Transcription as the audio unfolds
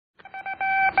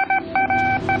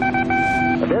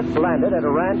This landed at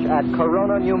a ranch at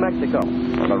Corona, New Mexico.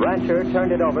 The rancher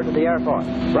turned it over to the Air Force.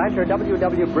 Rancher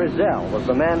W.W. Brazil was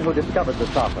the man who discovered the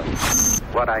saucer.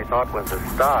 What I thought was a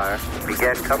star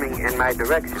began coming in my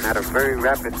direction at a very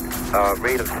rapid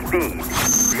rate of speed.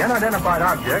 The unidentified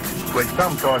object, which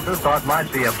some sources thought might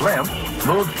be a blimp,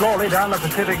 moved slowly down the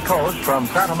Pacific coast from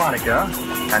Santa Monica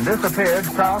and disappeared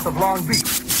south of Long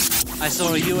Beach. I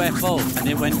saw a UFO, and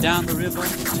it went down the river,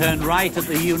 turned right at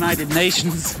the United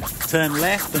Nations, turned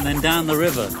left, and then down the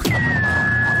river.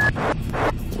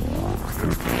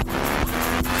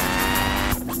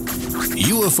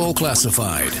 UFO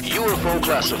classified. UFO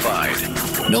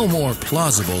classified. No more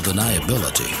plausible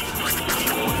deniability.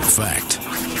 Fact,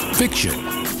 fiction,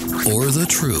 or the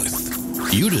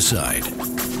truth. You decide.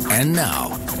 And now,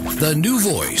 the new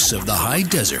voice of the high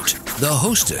desert, the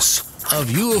hostess of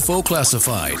UFO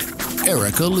Classified,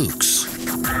 Erica Lukes.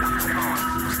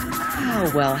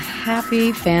 Oh, well,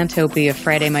 happy Fantopia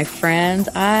Friday, my friends.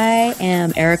 I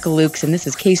am Erica Lukes, and this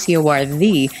is KCOR,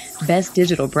 the best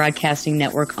digital broadcasting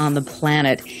network on the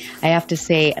planet. I have to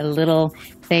say a little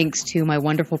thanks to my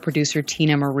wonderful producer,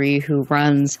 Tina Marie, who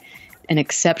runs an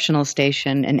exceptional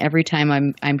station. And every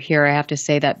time I'm here, I have to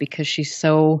say that because she's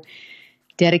so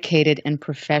dedicated and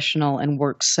professional and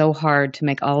works so hard to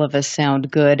make all of us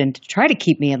sound good and to try to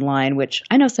keep me in line, which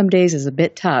I know some days is a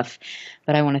bit tough,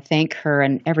 but I want to thank her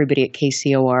and everybody at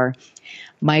KCOR.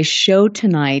 My show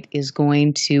tonight is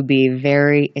going to be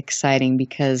very exciting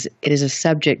because it is a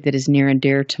subject that is near and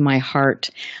dear to my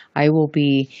heart. I will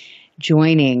be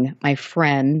joining my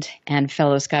friend and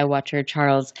fellow Skywatcher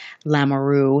Charles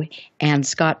Lamoureux and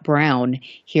Scott Browne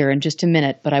here in just a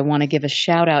minute, but I want to give a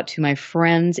shout out to my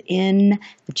friends in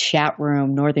the chat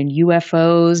room, Northern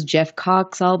UFOs, Jeff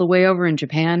Cox all the way over in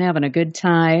Japan having a good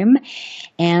time,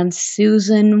 and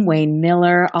Susan, Wayne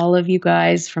Miller, all of you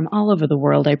guys from all over the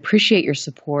world. I appreciate your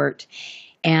support.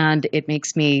 And it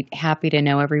makes me happy to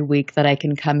know every week that I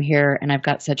can come here and I've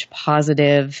got such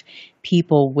positive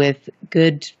people with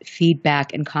good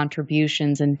feedback and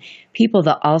contributions and people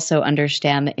that also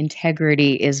understand that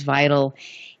integrity is vital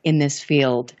in this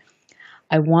field.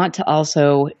 I want to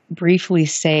also briefly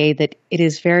say that it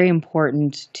is very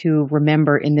important to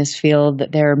remember in this field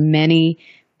that there are many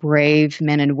brave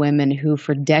men and women who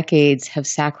for decades have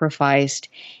sacrificed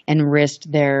and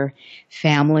risked their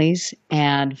families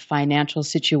and financial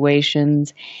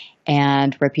situations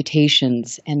and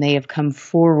reputations. And they have come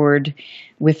forward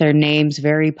with their names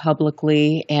very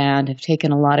publicly and have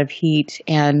taken a lot of heat,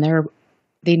 and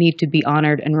they need to be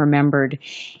honored and remembered.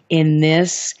 In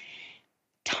this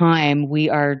time,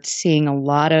 we are seeing a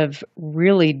lot of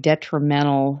really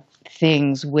detrimental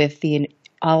things with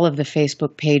all of the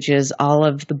Facebook pages, all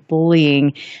of the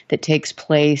bullying that takes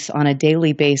place on a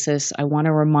daily basis. I want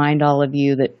to remind all of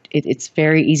you that it's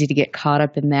very easy to get caught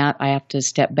up in that. I have to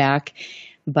step back.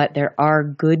 But there are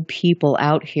good people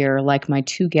out here, like my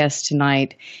two guests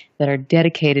tonight, that are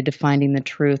dedicated to finding the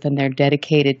truth, and they're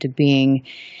dedicated to being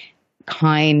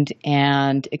kind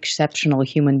and exceptional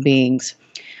human beings.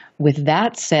 With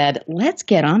that said, let's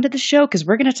get on to the show because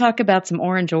we're going to talk about some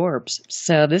orange orbs.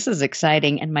 So this is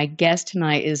exciting, and my guest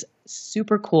tonight is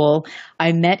super cool.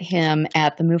 I met him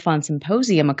at the MUFON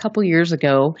Symposium a couple years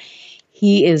ago.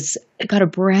 He is got a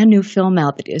brand new film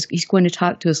out that he's going to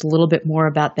talk to us a little bit more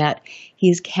about that.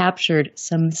 He's captured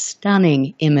some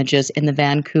stunning images in the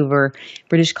Vancouver,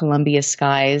 British Columbia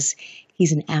skies.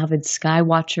 He's an avid sky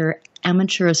watcher,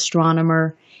 amateur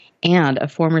astronomer, and a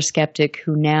former skeptic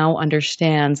who now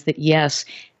understands that, yes,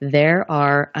 there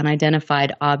are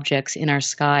unidentified objects in our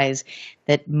skies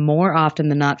that more often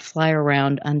than not fly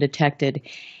around undetected.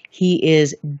 He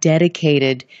is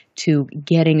dedicated to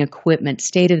getting equipment,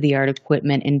 state-of-the-art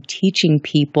equipment, and teaching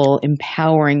people,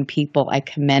 empowering people. I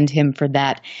commend him for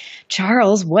that.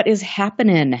 Charles, what is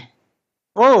happening?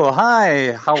 Oh,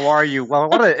 hi. How are you? Well,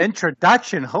 what an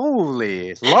introduction.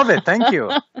 Holy. Love it. Thank you.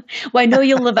 Well, I know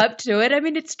you'll live up to it. I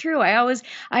mean, it's true.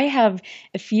 I have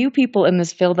a few people in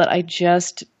this field that I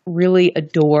just really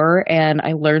adore and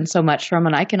I learn so much from,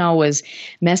 and I can always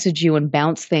message you and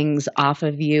bounce things off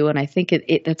of you. And I think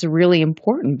that's really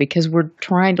important because we're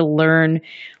trying to learn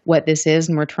what this is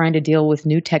and we're trying to deal with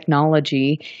new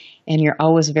technology, and you're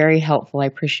always very helpful. I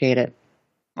appreciate it.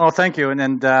 Oh, thank you. And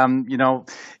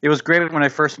it was great when I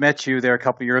first met you there a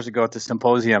couple of years ago at the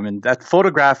symposium. And that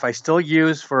photograph I still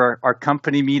use for our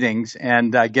company meetings,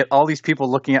 and I get all these people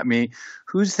looking at me.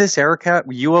 Who's this Erica?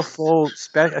 UFO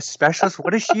specialist?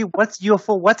 What is she? What's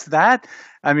UFO? What's that?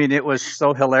 I mean, it was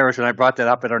so hilarious when I brought that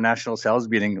up at our national sales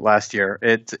meeting last year.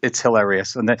 It's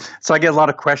hilarious. So I get a lot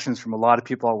of questions from a lot of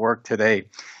people at work today.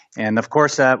 And of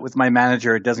course, with my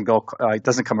manager, it doesn't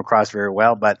come across very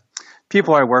well, but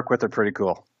people I work with are pretty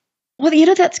cool. Well,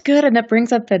 that's good. And that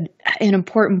brings up an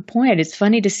important point. It's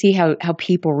funny to see how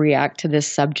people react to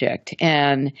this subject.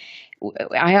 And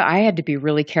I had to be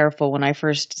really careful when I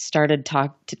first started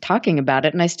talking about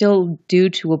it. And I still do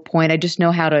to a point. I just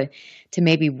know how to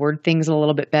maybe word things a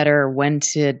little bit better, when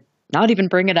to not even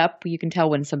bring it up. You can tell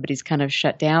when somebody's kind of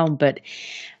shut down. But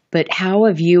how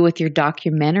have you, with your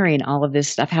documentary and all of this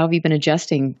stuff, how have you been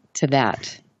adjusting to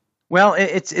that? Well,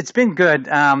 it's been good.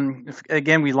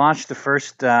 Again, we launched the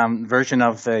first version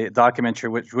of the documentary,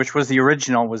 which was the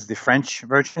original, was the French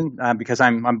version, because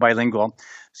I'm bilingual.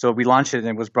 So we launched it, and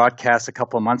it was broadcast a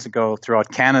couple of months ago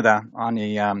throughout Canada on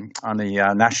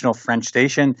the national French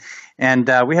station,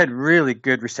 and we had really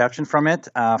good reception from it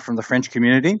from the French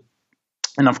community.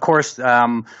 And of course,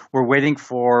 we're waiting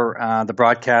for the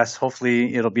broadcast.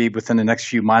 Hopefully, it'll be within the next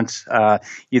few months,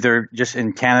 either just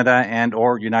in Canada and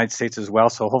or United States as well.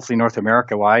 So hopefully North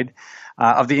America wide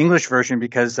of the English version,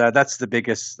 because that's the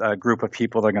biggest group of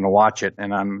people that are going to watch it.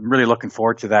 And I'm really looking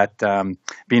forward to that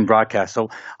being broadcast. So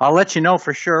I'll let you know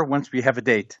for sure once we have a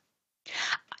date.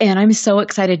 And I'm so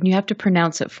excited. And you have to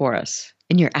pronounce it for us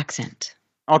in your accent.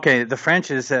 Okay. The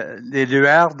French is Les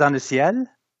lueurs dans le ciel.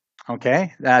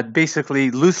 Okay, that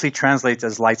basically loosely translates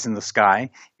as lights in the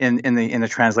sky in the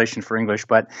translation for English,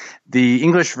 but the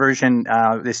English version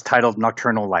is titled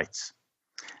Nocturnal Lights.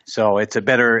 So it's a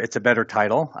better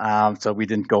title. So we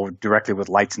didn't go directly with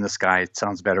lights in the sky. It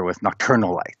sounds better with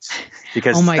Nocturnal Lights,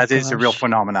 because is a real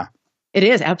phenomena. It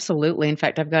is, absolutely. In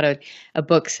fact, I've got a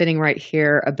book sitting right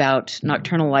here about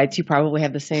nocturnal lights. You probably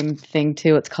have the same thing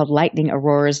too. It's called Lightning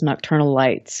Auroras Nocturnal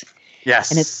Lights.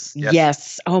 Yes. And it's,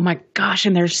 yes. Oh my gosh.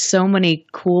 And there's so many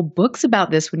cool books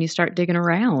about this when you start digging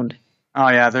around. Oh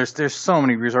yeah. There's so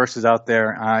many resources out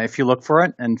there. If you look for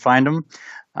it and find them.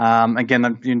 Again,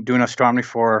 I've been doing astronomy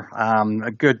for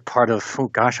a good part of,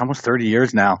 almost 30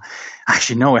 years now.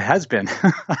 Actually, no, it has been.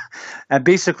 And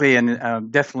basically,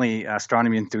 and definitely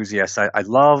astronomy enthusiast. I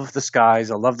love the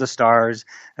skies. I love the stars.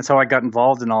 And so I got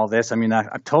involved in all this. I mean, I'm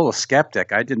a total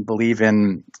skeptic. I didn't believe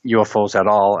in UFOs at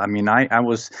all. I mean, I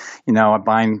was,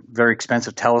 buying very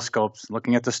expensive telescopes,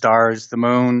 looking at the stars, the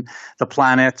moon, the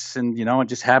planets. And, it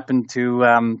just happened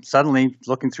to suddenly,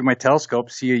 looking through my telescope,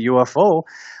 see a UFO.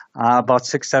 About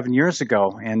 6-7 years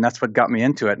ago, and that's what got me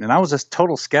into it. And I was a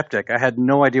total skeptic. I had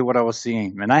no idea what I was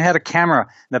seeing. And I had a camera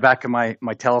in the back of my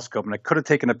telescope, and I could have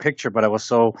taken a picture, but I was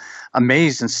so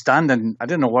amazed and stunned, and I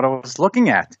didn't know what I was looking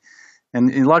at.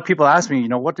 And a lot of people ask me,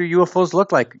 what do UFOs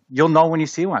look like? You'll know when you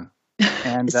see one.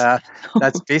 And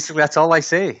that's all I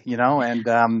say,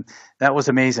 and that was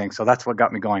amazing. So that's what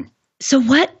got me going. So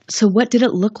what did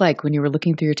it look like when you were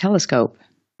looking through your telescope?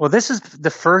 Well, this is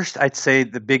the first, I'd say,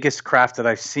 the biggest craft that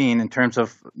I've seen in terms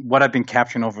of what I've been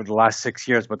capturing over the last 6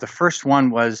 years. But the first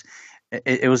one was,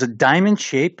 it was a diamond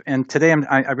shape. And today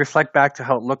I reflect back to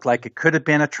how it looked like. It could have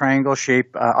been a triangle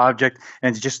shape object,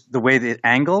 and just the way that it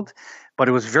angled. But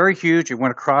it was very huge. It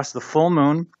went across the full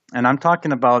moon. And I'm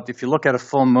talking about, if you look at a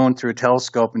full moon through a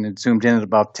telescope and it zoomed in at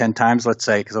about 10 times, let's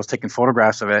say, because I was taking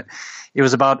photographs of it, it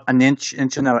was about an inch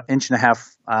and a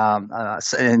half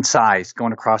in size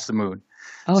going across the moon.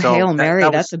 Oh, so Hail Mary,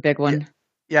 that's a big one.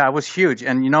 Yeah, it was huge.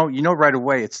 And right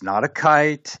away, it's not a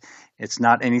kite. It's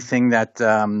not anything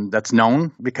that's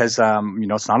known, because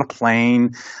it's not a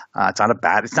plane. It's not a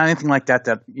bat. It's not anything like that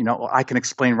I can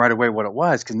explain right away what it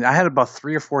was, because I had about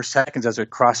 3 or 4 seconds as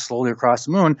it crossed slowly across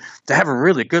the moon to have a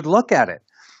really good look at it.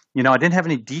 I didn't have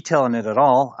any detail in it at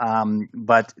all,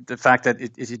 but the fact that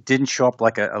it didn't show up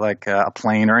like a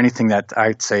plane or anything that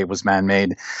I'd say was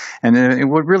man-made. And it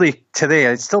would really, today,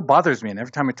 it still bothers me. And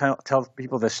every time I tell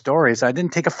people this story, is I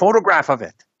didn't take a photograph of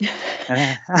it.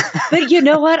 But you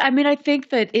know what? I mean, I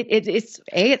think that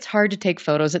it's hard to take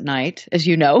photos at night, as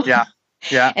you know. Yeah.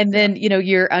 Yeah. And then,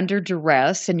 you're under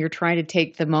duress and you're trying to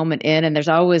take the moment in. And there's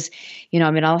always,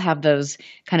 I'll have those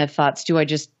kind of thoughts. Do I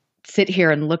just sit here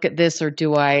and look at this, or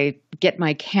do I get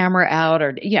my camera out?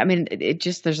 Or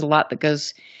there's a lot that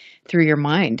goes through your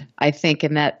mind, I think,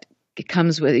 and that it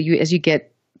comes with you as you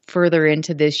get further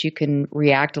into this. You can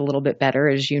react a little bit better,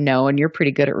 as and you're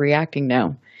pretty good at reacting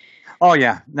now. Oh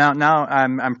yeah, now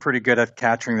I'm pretty good at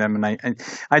capturing them, and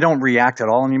I don't react at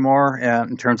all anymore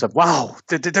in terms of wow,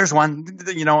 there's one,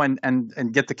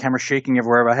 and get the camera shaking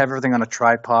everywhere. I have everything on a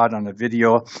tripod, on a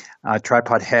video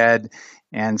tripod head.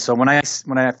 And so when I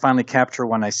finally capture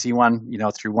one, I see one,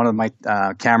 through one of my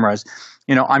cameras,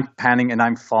 I'm panning and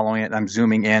I'm following it. I'm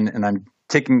zooming in and I'm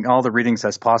taking all the readings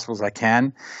as possible as I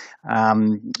can.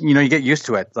 You get used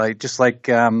to it.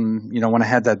 When I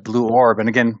had that blue orb, and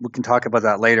again, we can talk about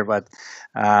that later, but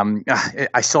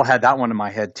I still had that one in my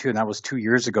head too, and that was 2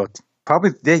 years ago.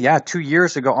 Probably, 2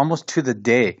 years ago, almost to the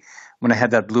day when I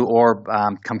had that blue orb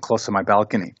come close to my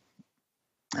balcony.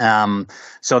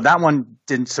 So that one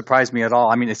didn't surprise me at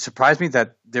all. I mean, it surprised me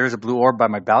that there's a blue orb by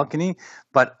my balcony,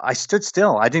 but I stood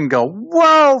still. I didn't go,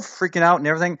 whoa, freaking out and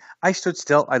everything. I stood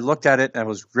still. I looked at it and I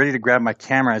was ready to grab my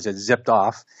camera as it zipped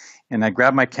off. And I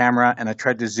grabbed my camera and I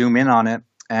tried to zoom in on it.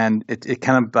 And it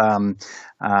kind of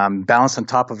balanced on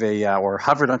top of or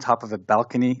hovered on top of a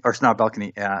balcony, or it's not a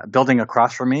balcony, building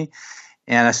across from me.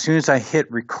 And as soon as I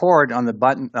hit record on the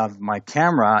button of my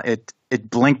camera, it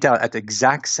blinked out at the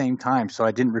exact same time, so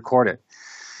I didn't record it.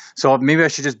 So maybe I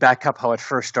should just back up how it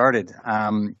first started.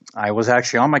 I was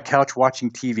actually on my couch watching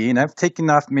TV, and I've taken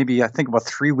off maybe, I think, about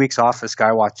 3 weeks off of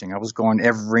sky watching. I was going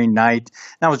every night,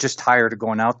 and I was just tired of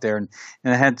going out there. And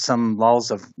I had some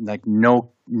lulls of like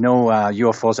no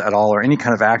UFOs at all or any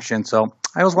kind of action. So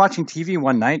I was watching TV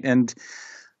one night, and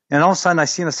all of a sudden I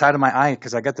see on the side of my eye,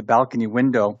 because I got the balcony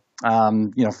window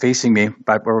facing me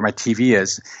by where my TV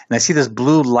is. And I see this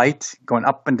blue light going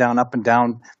up and down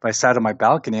by the side of my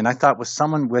balcony. And I thought it was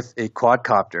someone with a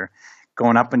quadcopter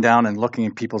going up and down and looking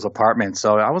in people's apartments.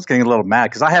 So I was getting a little mad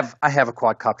because I have a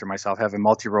quadcopter myself. I have a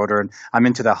multi-rotor, and I'm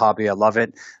into that hobby. I love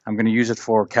it. I'm going to use it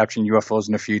for capturing UFOs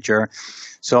in the future.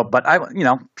 So, but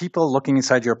people looking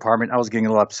inside your apartment, I was getting a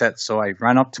little upset. So I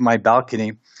ran up to my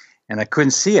balcony, and I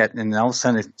couldn't see it. And all of a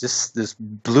sudden, it's just this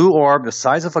blue orb the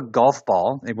size of a golf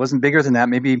ball. It wasn't bigger than that,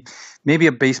 maybe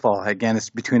a baseball. Again, it's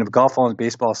between a golf ball and a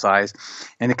baseball size.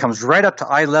 And it comes right up to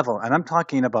eye level. And I'm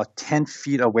talking about 10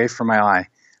 feet away from my eye.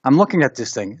 I'm looking at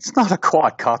this thing. It's not a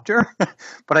quadcopter,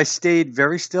 but I stayed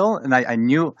very still. And I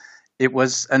knew it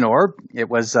was an orb. It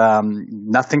was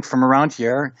nothing from around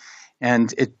here.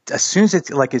 And it's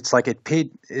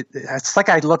like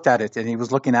I looked at it and he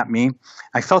was looking at me.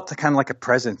 I felt kind of like a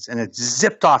presence, and it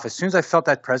zipped off. As soon as I felt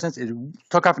that presence, it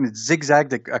took off and it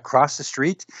zigzagged across the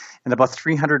street and about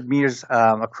 300 meters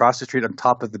across the street on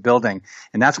top of the building.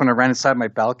 And that's when I ran inside my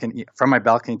balcony, from my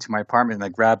balcony to my apartment, and I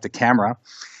grabbed the camera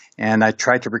and I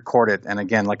tried to record it. And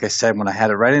again, like I said, when I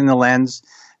had it right in the lens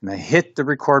and I hit the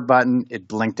record button, it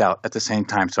blinked out at the same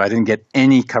time. So I didn't get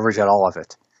any coverage at all of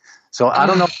it. So I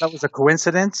don't know if that was a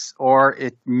coincidence or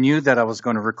it knew that I was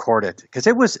going to record it, because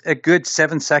it was a good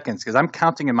 7 seconds, because I'm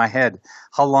counting in my head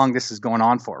how long this is going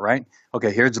on for, right?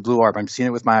 Okay, here's the blue orb. I'm seeing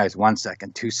it with my eyes. 1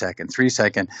 second, 2 seconds, 3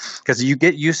 seconds, because you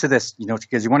get used to this,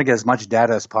 because you want to get as much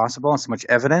data as possible and as much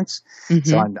evidence. Mm-hmm.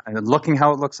 So I'm looking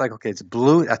how it looks like. Okay, it's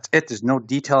blue. That's it. There's no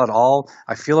detail at all.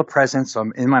 I feel a presence. So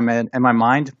I'm in my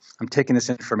mind, I'm taking this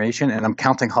information and I'm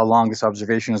counting how long this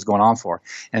observation is going on for.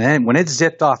 And then when it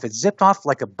zipped off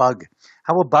like a bug.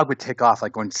 How a bug would take off,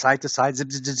 like going side to side,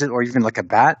 zip, zip, zip, zip, or even like a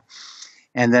bat.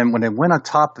 And then when it went on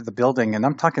top of the building, and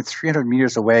I'm talking 300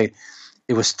 meters away,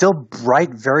 it was still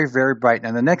bright, very, very bright.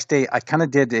 And the next day, I kind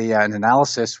of did an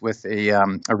analysis with a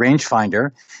rangefinder.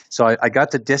 So I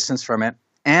got the distance from it.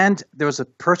 And there was a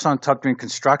person on top doing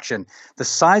construction. The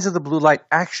size of the blue light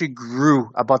actually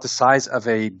grew about the size of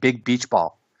a big beach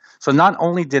ball. So not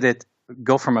only did it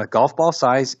go from a golf ball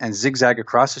size and zigzag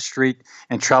across the street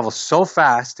and travel so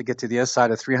fast to get to the other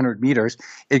side of 300 meters,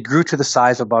 it grew to the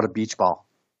size of about a beach ball.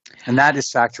 And that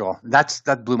is factual.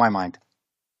 That blew my mind.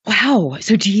 Wow.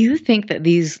 So do you think that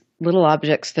these little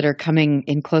objects that are coming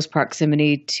in close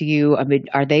proximity to you, I mean,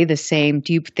 are they the same?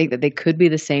 Do you think that they could be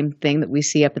the same thing that we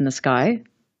see up in the sky?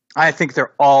 I think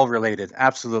they're all related.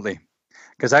 Absolutely.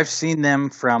 Because I've seen them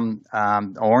from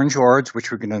orange orbs,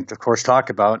 which we're going to, of course, talk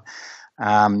about.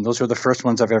 Those were the first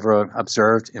ones I've ever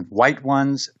observed. And white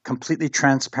ones, completely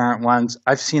transparent ones.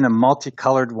 I've seen a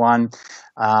multicolored one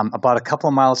about a couple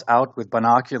of miles out with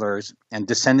binoculars and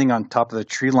descending on top of the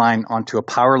tree line onto a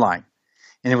power line.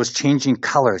 And it was changing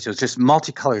colors. It was just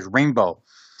multicolored, rainbow.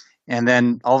 And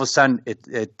then all of a sudden it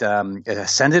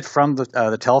ascended from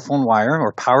the telephone wire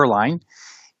or power line.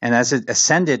 And as it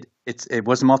ascended, it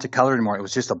wasn't multicolored anymore. It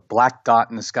was just a black dot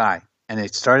in the sky. And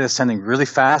it started ascending really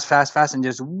fast, and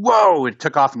just, whoa, it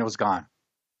took off and it was gone.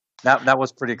 That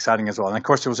was pretty exciting as well. And of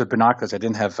course, there was a binoculars. I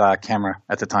didn't have camera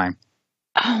at the time.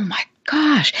 Oh my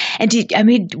gosh. And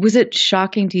was it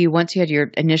shocking to you once you had your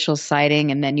initial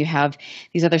sighting and then you have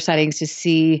these other sightings to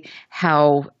see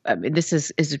how this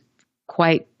is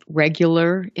quite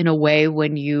regular in a way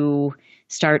when you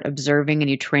start observing and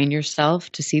you train yourself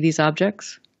to see these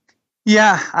objects?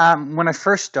 Yeah, when I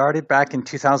first started back in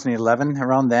 2011,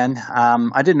 around then,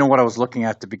 I didn't know what I was looking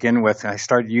at to begin with. I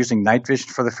started using night vision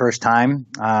for the first time.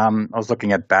 I was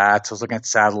looking at bats, I was looking at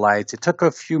satellites. It took a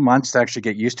few months to actually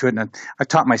get used to it, and I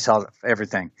taught myself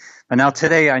everything. But now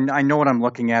today, I know what I'm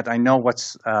looking at. I know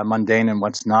what's mundane and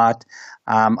what's not.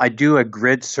 I do a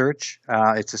grid search.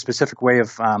 It's a specific way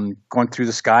of going through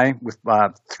the sky with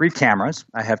three cameras.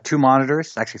 I have two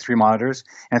monitors, actually three monitors,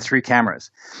 and three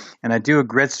cameras. And I do a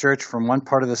grid search from one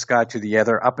part of the sky to the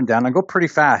other, up and down. I go pretty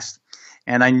fast.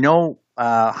 And I know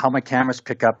how my cameras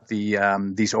pick up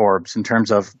these orbs in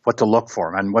terms of what to look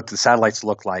for and what the satellites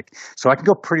look like. So I can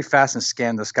go pretty fast and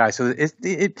scan the sky. So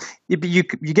you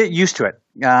get used to it,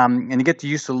 and you get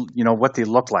used to what they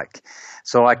look like.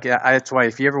 So that's why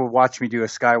if you ever watch me do a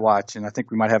sky watch, and I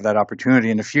think we might have that opportunity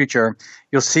in the future,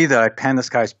 you'll see that I pan the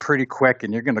skies pretty quick,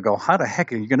 and you're going to go, how the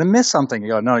heck are you going to miss something?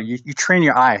 You go, no, you train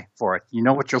your eye for it. You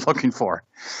know what you're looking for.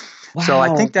 Wow. So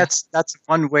I think that's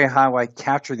one way how I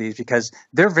capture these, because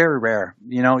they're very rare.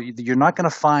 You're not going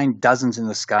to find dozens in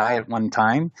the sky at one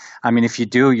time. I mean, if you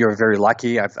do, you're very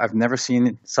lucky. I've never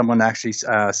seen someone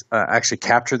actually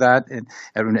capture that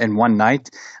in one night.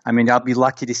 I mean, I'll be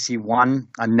lucky to see one.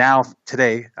 Now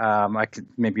today, I could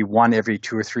maybe one every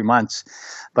 2 or 3 months.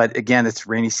 But again, it's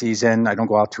rainy season. I don't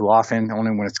go out too often,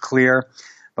 only when it's clear.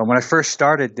 But when I first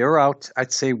started, they were out,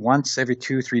 I'd say once every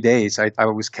 2 3 days. I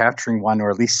was capturing one, or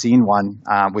at least seeing one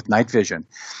with night vision.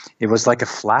 It was like a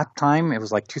flat time. It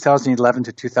was like 2011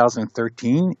 to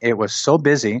 2013. It was so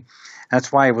busy.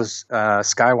 That's why I was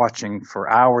sky watching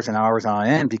for hours and hours on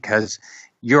end, because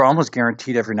you're almost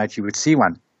guaranteed every night you would see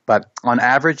one. But on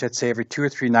average, I'd say every 2 or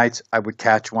 3 nights, I would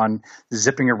catch one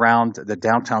zipping around the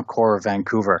downtown core of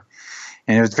Vancouver.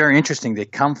 And it was very interesting. They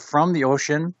come from the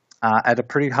ocean at a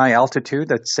pretty high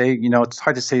altitude. Let's say, it's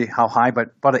hard to say how high, but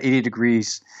about 80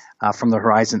 degrees from the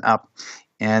horizon up.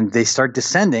 And they start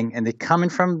descending, and they come in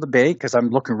from the bay, because I'm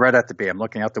looking right at the bay. I'm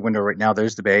looking out the window right now.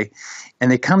 There's the bay.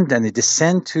 And they come down, they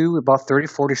descend to about 30,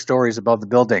 40 stories above the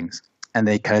buildings, and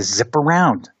they kind of zip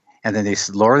around. And then they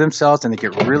lower themselves, and they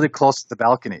get really close to the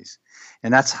balconies.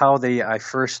 And that's how I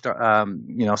first,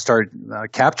 started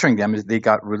capturing them. Is they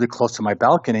got really close to my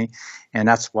balcony, and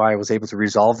that's why I was able to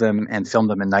resolve them and film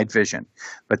them in night vision.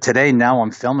 But today, now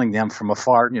I'm filming them from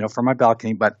afar, from my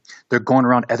balcony, but they're going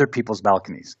around other people's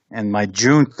balconies. And my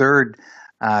June 3rd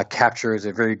capture is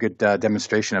a very good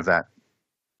demonstration of that.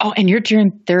 Oh, and your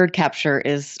June 3rd capture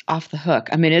is off the hook.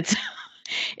 I mean, it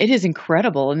is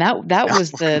incredible. And that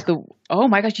was the oh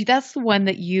my gosh, that's the one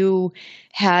that you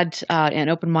had and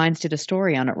Open Minds did a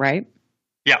story on it, right?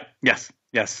 Yeah. Yes.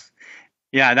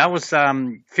 Yeah, that was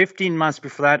 15 months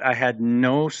before that. I had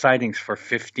no sightings for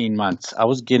 15 months. I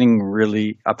was getting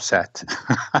really upset.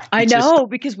 I know,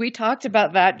 because we talked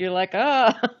about that. You're like,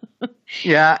 oh.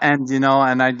 Yeah, and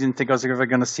and I didn't think I was ever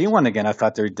going to see one again. I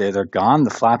thought they're gone. The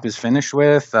flap is finished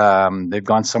with. They've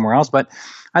gone somewhere else. But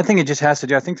I think it just has to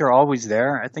do. I think they're always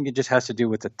there. I think it just has to do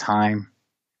with the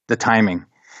timing,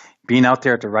 being out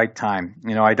there at the right time.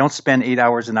 I don't spend 8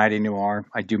 hours a night anymore.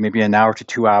 I do maybe an hour to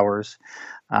 2 hours.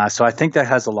 So I think that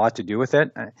has a lot to do with it.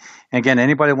 And again,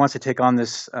 anybody who wants to take on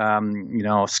this,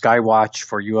 sky watch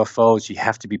for UFOs, you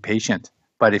have to be patient.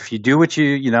 But if you do what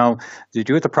you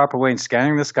do it the proper way in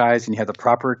scanning the skies, and you have the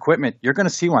proper equipment, you're going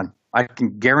to see one. I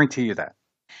can guarantee you that.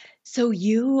 So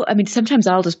sometimes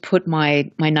I'll just put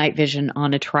my night vision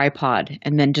on a tripod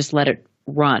and then just let it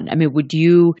run. I mean, would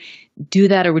you do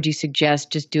that, or would you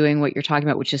suggest just doing what you're talking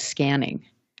about, which is scanning?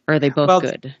 Or are they both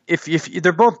good? If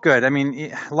they're both good. I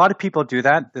mean, a lot of people do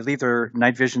that. They leave their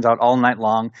night visions out all night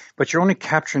long, but you're only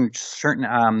capturing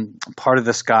certain part of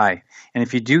the sky. And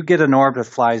if you do get an orb that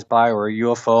flies by, or a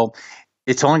UFO,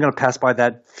 it's only going to pass by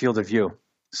that field of view.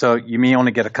 So you may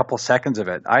only get a couple seconds of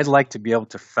it. I'd like to be able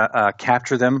to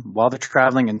capture them while they're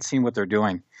traveling and see what they're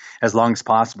doing as long as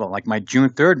possible. Like my June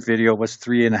 3rd video was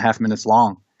 3.5 minutes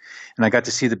long. And I got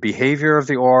to see the behavior of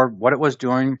the orb, what it was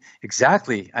doing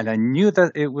exactly. And I knew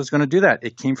that it was going to do that.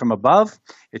 It came from above,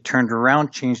 it turned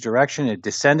around, changed direction, it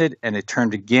descended, and it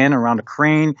turned again around a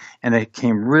crane, and it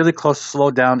came really close,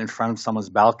 slowed down in front of someone's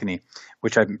balcony,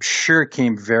 which I'm sure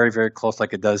came very, very close,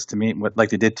 like it does to me, like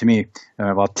they did to me,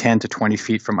 about 10 to 20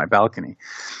 feet from my balcony.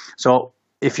 So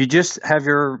if you just have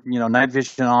your night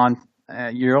vision on,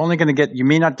 you're only going to you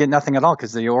may not get nothing at all,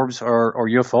 because the orbs or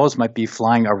UFOs might be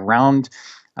flying around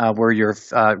where you're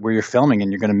filming,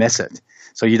 and you're going to miss it.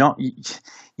 So you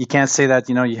you can't say that,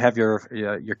 you have your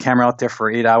camera out there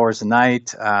for 8 hours a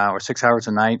night or 6 hours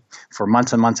a night for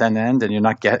months and months on end, and you're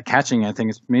not catching anything.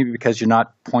 It's maybe because you're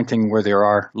not pointing where they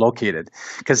are located.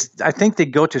 Because I think they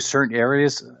go to certain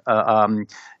areas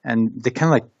and they kind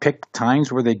of like pick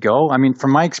times where they go. I mean,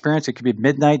 from my experience, it could be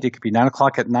midnight, it could be 9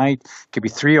 o'clock at night, it could be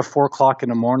 3 or 4 o'clock in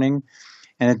the morning.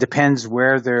 And it depends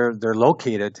where they're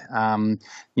located.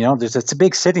 It's a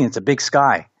big city, it's a big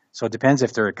sky. So it depends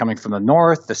if they're coming from the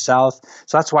north, the south.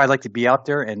 So that's why I like to be out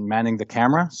there and manning the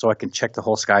camera so I can check the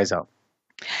whole skies out.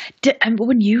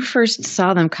 When you first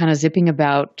saw them kind of zipping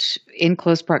about in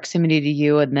close proximity to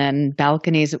you and then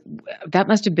balconies, that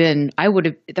must have been, that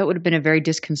would have been a very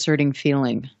disconcerting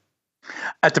feeling.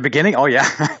 At the beginning? Oh, yeah,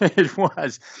 it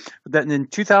was. Then in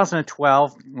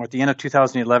 2012, or at the end of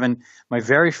 2011, my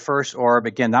very first orb,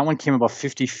 again, that one came about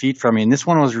 50 feet from me. And this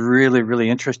one was really, really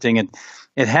interesting. And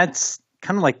it had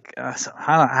kind of like, I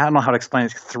don't know how to explain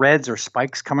it, threads or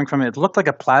spikes coming from it. It looked like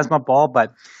a plasma ball,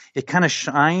 but it kind of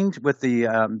shined with the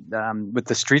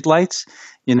street lights,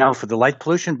 for the light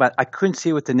pollution, but I couldn't see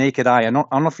it with the naked eye. I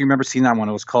don't know if you remember seeing that one.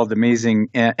 It was called the Amazing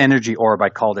Energy Orb, I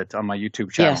called it on my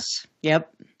YouTube channel. Yes,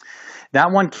 yep.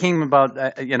 That one came about,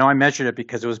 I measured it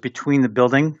because it was between the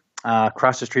building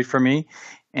across the street from me,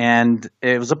 and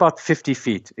it was about 50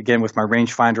 feet. Again, with my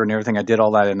rangefinder and everything, I did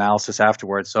all that analysis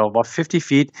afterwards. So about 50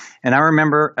 feet. And I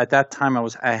remember at that time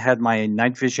I had my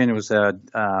night vision. It was a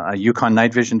Yukon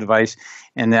night vision device,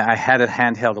 and I had it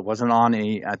handheld. It wasn't on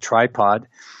a tripod.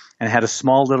 And it had a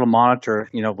small little monitor,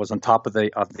 was on top of the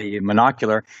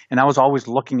monocular. And I was always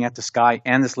looking at the sky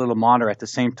and this little monitor at the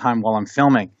same time while I'm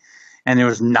filming. And there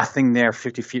was nothing there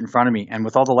 50 feet in front of me. And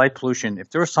with all the light pollution, if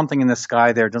there was something in the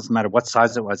sky there, it doesn't matter what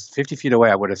size it was, 50 feet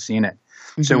away, I would have seen it.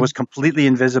 Mm-hmm. So it was completely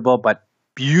invisible, but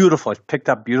beautiful. It picked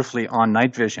up beautifully on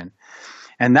night vision.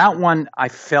 And that one I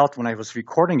felt when I was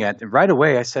recording it, and right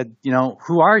away I said,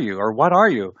 who are you or what are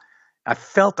you? I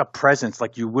felt a presence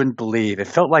like you wouldn't believe. It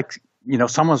felt like,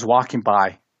 someone's walking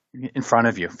by in front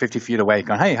of you 50 feet away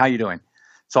going, hey, how you doing?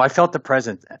 So I felt the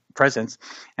presence.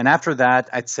 And after that,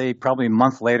 I'd say probably a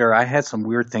month later, I had some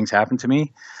weird things happen to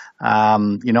me.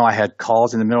 I had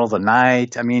calls in the middle of the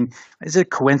night. I mean, is it a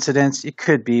coincidence? It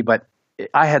could be, but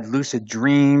I had lucid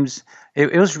dreams.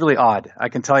 It was really odd. I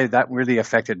can tell you that really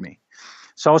affected me.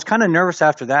 So I was kind of nervous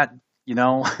after that,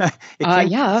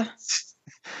 Yeah.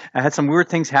 I had some weird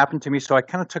things happen to me, so I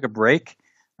kind of took a break.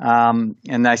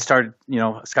 And I started,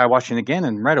 sky watching again,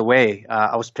 and right away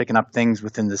I was picking up things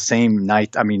within the same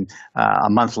night. I mean,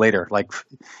 a month later, like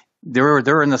they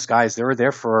were in the skies. They were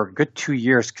there for a good 2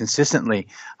 years consistently.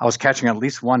 I was catching at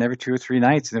least one every 2 or 3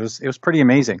 nights, and it was pretty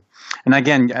amazing. And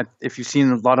again, if you've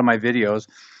seen a lot of my videos,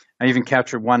 I even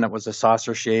captured one that was a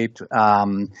saucer shaped.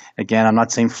 Again, I'm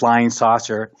not saying flying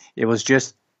saucer. It was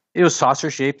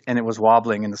saucer shaped, and it was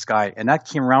wobbling in the sky, and that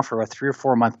came around for a 3 or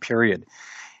 4 month period.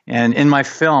 And in my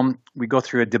film, we go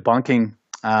through a debunking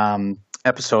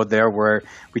episode there where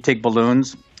we take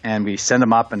balloons and we send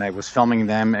them up, and I was filming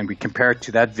them, and we compare it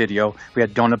to that video. We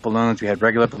had donut balloons, we had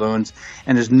regular balloons,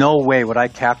 and there's no way what I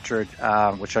captured,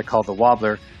 which I call the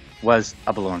wobbler, was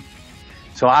a balloon.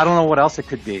 So I don't know what else it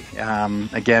could be.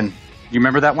 Again, you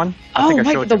remember that one?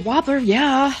 The wobbler,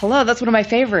 yeah. Hello, that's one of my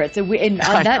favorites.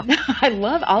 I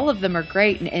love all of them are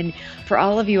great. And for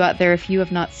all of you out there, if you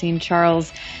have not seen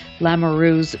Charles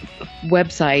Lamoureux's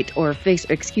website or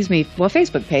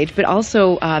Facebook page, but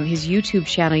also his YouTube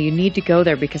channel, you need to go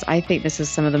there because I think this is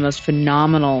some of the most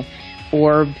phenomenal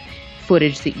orb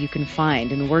footage that you can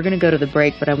find. And we're going to go to the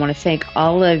break, but I want to thank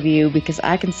all of you because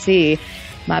I can see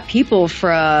my people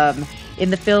from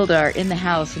in the field are in the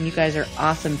house, and you guys are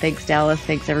awesome. Thanks, Dallas.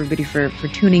 Thanks, everybody, for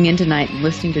tuning in tonight and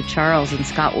listening to Charles. And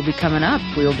Scott will be coming up.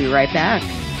 We will be right back.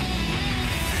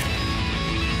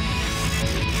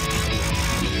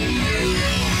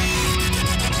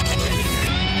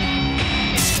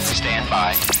 Stand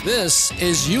by. This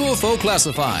is UFO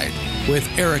Classified with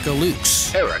Erica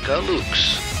Lukes.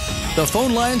 The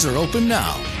phone lines are open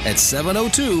now at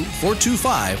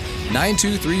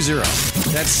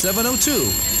 702-425-9230. That's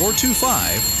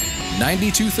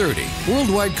 702-425-9230.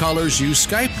 Worldwide callers use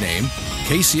Skype name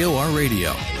KCOR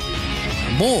Radio.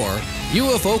 More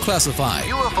UFO Classified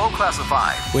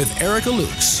with Erica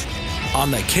Lukes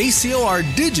on the KCOR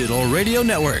Digital Radio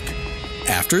Network.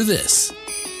 After this.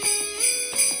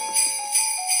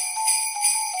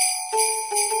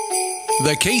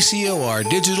 The KCOR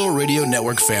Digital Radio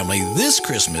Network family this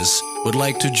Christmas would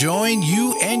like to join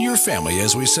you and your family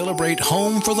as we celebrate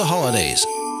home for the holidays.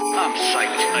 I'm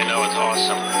psyched. I know, it's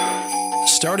awesome.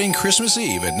 Starting Christmas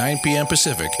Eve at 9 p.m.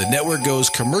 Pacific, the network goes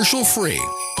commercial-free,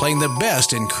 playing the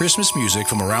best in Christmas music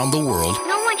from around the world.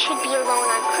 No one should be alone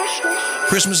on Christmas.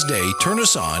 Christmas Day, turn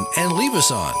us on and leave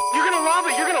us on. You're gonna love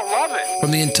it. You're gonna love it.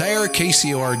 From the entire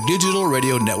KCOR Digital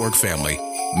Radio Network family,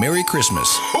 Merry Christmas.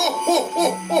 Ho, ho,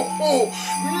 ho, ho, ho.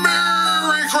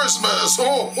 Merry Christmas.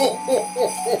 Ho, ho, ho, ho,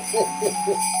 ho, ho,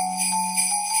 ho.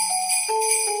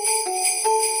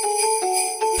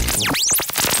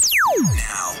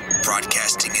 Now,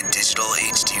 broadcasting in digital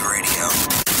HD radio.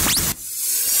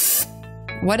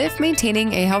 What if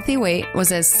maintaining a healthy weight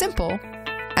was as simple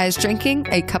as drinking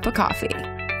a cup of coffee?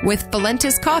 With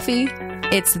Valentis coffee,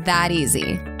 it's that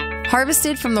easy.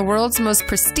 Harvested from the world's most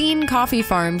pristine coffee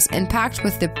farms and packed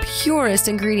with the purest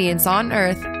ingredients on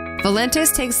earth,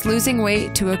 Valentis takes losing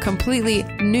weight to a completely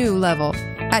new level.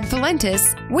 At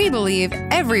Valentis, we believe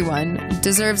everyone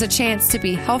deserves a chance to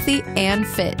be healthy and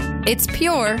fit. It's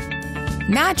pure,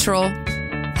 natural,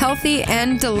 healthy,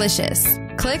 and delicious.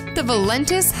 Click the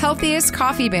Valentis Healthiest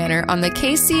Coffee banner on the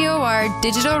KCOR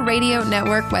Digital Radio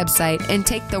Network website and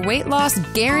take the Weight Loss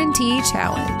Guarantee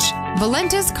Challenge.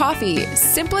 Valentis Coffee,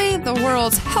 simply the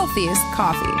world's healthiest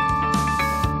coffee.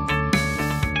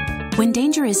 When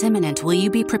danger is imminent, will you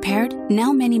be prepared?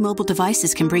 Now many mobile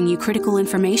devices can bring you critical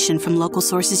information from local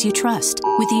sources you trust.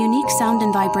 With the unique sound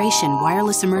and vibration,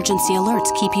 wireless emergency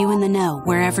alerts keep you in the know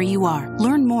wherever you are.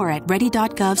 Learn more at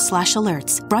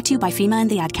ready.gov/alerts. Brought to you by FEMA and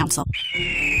the Ad Council.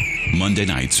 Monday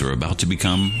nights are about to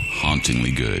become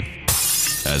hauntingly good,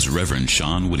 as Reverend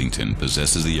Sean Whittington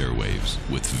possesses the airwaves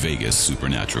with Vegas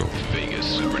Supernatural.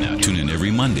 Tune in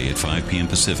every Monday at 5 p.m.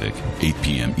 Pacific, 8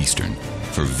 p.m. Eastern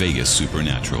for Vegas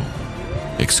Supernatural,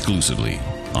 exclusively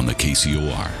on the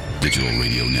KCOR Digital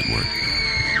Radio Network.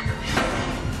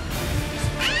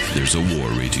 There's a war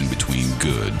raging between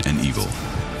good and evil.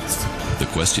 The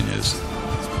question is,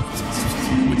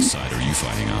 which side are you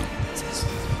fighting on?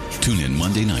 Tune in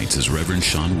Monday nights as Reverend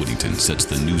Sean Whittington sets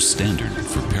the new standard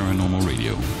for paranormal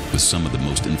radio with some of the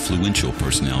most influential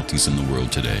personalities in the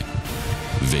world today.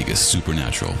 Vegas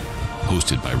Supernatural,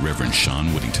 hosted by Reverend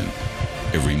Sean Whittington,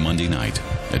 every Monday night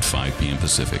at 5 p.m.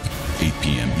 Pacific, 8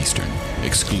 p.m. Eastern,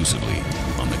 exclusively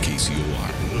on the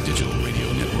KCOR Digital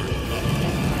Radio Network.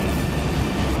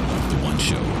 The one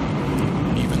show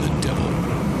even the devil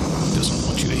doesn't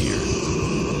want you to hear.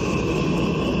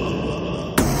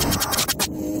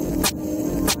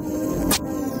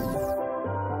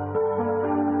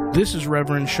 This is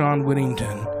Reverend Sean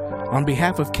Whittington. On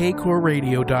behalf of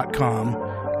KCORRadio.com,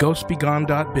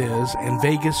 GhostBegone.biz, and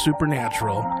Vegas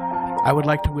Supernatural, I would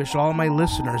like to wish all my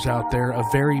listeners out there a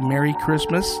very Merry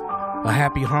Christmas, a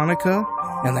Happy Hanukkah,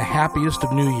 and the happiest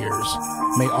of New Years.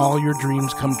 May all your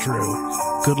dreams come true.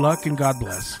 Good luck and God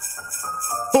bless.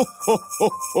 Ho, ho, ho,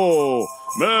 ho!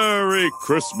 Merry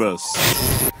Christmas!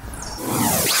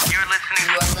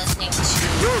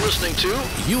 You're listening to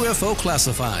UFO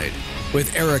Classified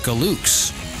with Erica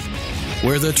Lukes,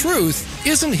 where the truth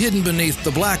isn't hidden beneath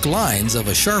the black lines of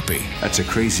a Sharpie. That's the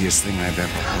craziest thing I've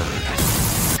ever heard.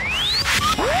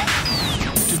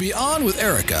 To be on with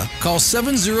Erica, call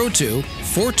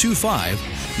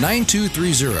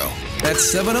 702-425-9230. That's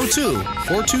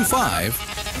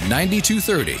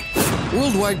 702-425-9230.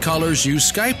 Worldwide callers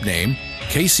use Skype name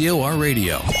KCOR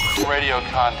Radio. Radio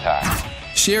contact.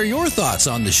 Share your thoughts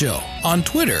on the show on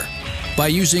Twitter by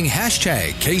using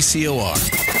hashtag KCOR.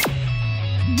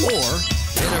 Or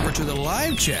head over to the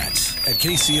live chats at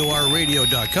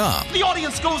KCORradio.com. The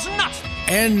audience goes nuts.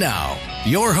 And now,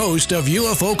 your host of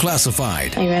UFO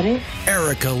Classified. Are you ready?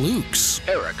 Erica Lukes.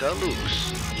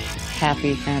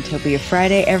 Happy Fantopia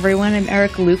Friday, everyone. I'm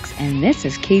Erica Lukes, and this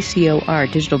is KCOR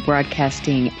Digital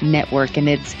Broadcasting Network, and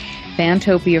it's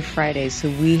Fantopia Friday, so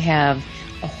we have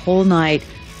a whole night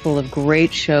full of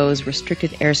great shows,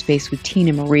 Restricted Airspace with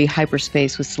Tina Marie,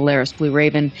 Hyperspace with Solaris Blue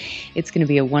Raven. It's going to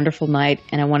be a wonderful night,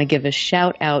 and I want to give a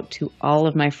shout out to all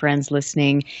of my friends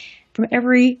listening from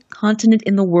every continent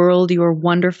in the world. You are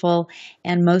wonderful,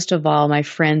 and most of all, my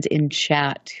friends in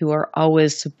chat who are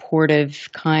always supportive,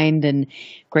 kind, and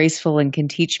graceful and can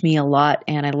teach me a lot,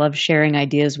 and I love sharing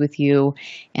ideas with you,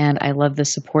 and I love the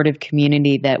supportive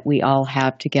community that we all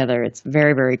have together. It's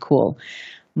very, very cool.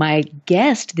 My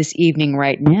guest this evening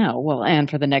right now, well, and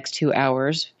for the next 2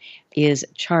 hours, is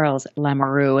Charles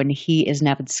Lamoureux, and he is an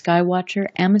avid skywatcher,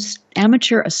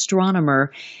 amateur astronomer,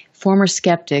 former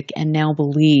skeptic, and now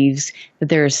believes that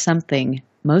there is something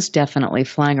most definitely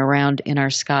flying around in our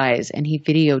skies, and he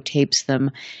videotapes them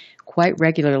quite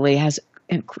regularly, has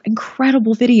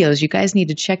incredible videos. You guys need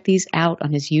to check these out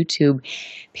on his YouTube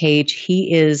page.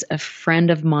 He is a friend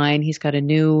of mine. He's got a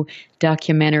new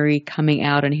documentary coming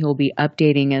out, and he will be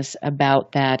updating us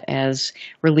about that as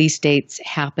release dates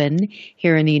happen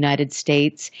here in the United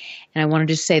States. And I wanted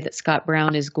to say that Scott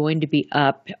Browne is going to be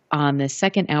up on the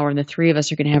second hour, and the three of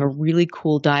us are going to have a really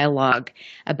cool dialogue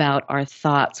about our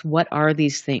thoughts. What are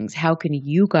these things? How can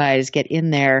you guys get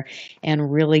in there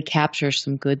and really capture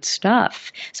some good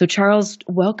stuff? So Charles,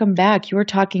 welcome back. You were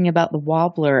talking about the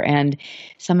wobbler and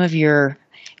some of your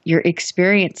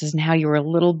experiences and how you were a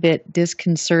little bit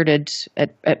disconcerted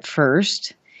at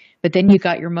first, but then you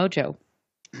got your mojo.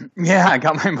 Yeah, I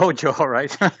got my mojo, all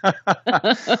right.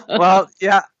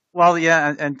 Well,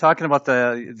 yeah, and talking about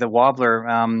the wobbler,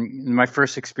 my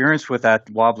first experience with that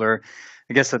wobbler,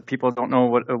 I guess that people don't know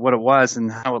what it was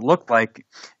and how it looked like.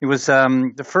 It was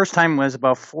the first time was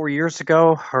about 4 years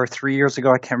ago or 3 years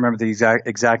ago. I can't remember the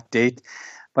exact date,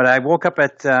 but I woke up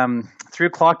at 3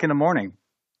 o'clock in the morning.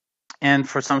 And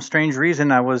for some strange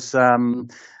reason, I was, I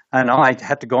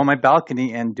had to go on my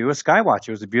balcony and do a sky watch.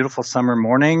 It was a beautiful summer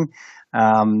morning.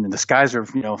 The skies are,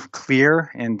 clear.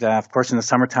 And of course, in the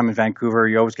summertime in Vancouver,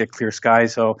 you always get clear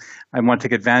skies. So I want to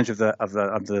take advantage of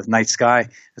the night sky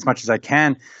as much as I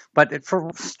can. But for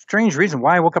a strange reason,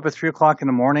 why I woke up at 3 o'clock in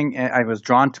the morning, I was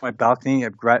drawn to my balcony. I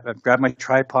grabbed my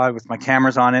tripod with my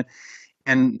cameras on it.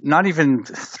 And not even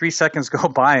 3 seconds go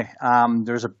by,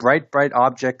 there's a bright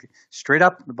object straight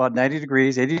up about 90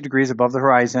 degrees, 80 degrees above the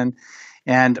horizon.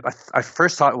 And I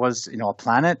first thought it was, a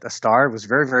planet, a star. It was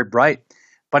very, very bright,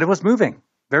 but it was moving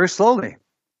very slowly.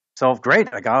 So great.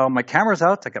 I got all my cameras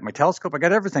out. I got my telescope. I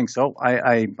got everything. So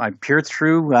I peered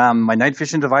through my night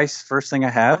vision device, first thing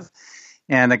I have,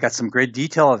 and I got some great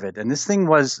detail of it. And this thing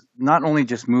was not only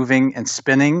just moving and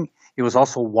spinning, it was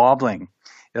also wobbling.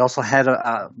 It also had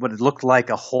what it looked like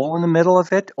a hole in the middle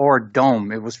of it or a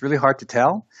dome. It was really hard to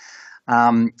tell.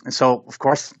 So, of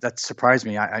course, that surprised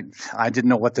me. I didn't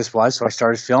know what this was, so I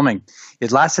started filming.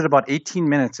 It lasted about 18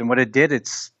 minutes, and what it did, it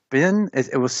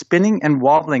was spinning and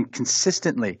wobbling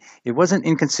consistently. It wasn't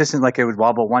inconsistent like it would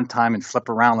wobble one time and flip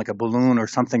around like a balloon or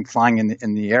something flying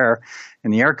in the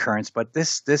air currents. But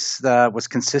this was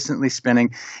consistently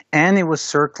spinning, and it was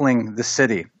circling the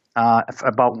city.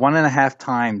 About 1.5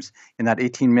 times in that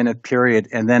 18-minute period,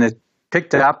 and then it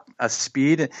picked up a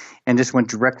speed and just went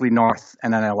directly north,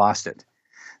 and then I lost it.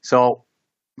 So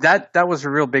that was a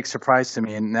real big surprise to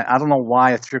me, and I don't know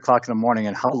why at 3 o'clock in the morning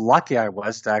and how lucky I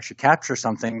was to actually capture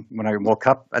something when I woke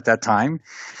up at that time.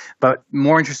 But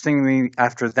more interestingly,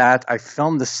 after that, I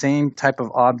filmed the same type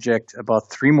of object about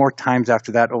 3 more times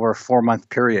after that over a 4-month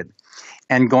period,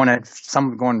 and going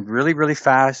really, really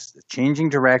fast, changing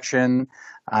direction.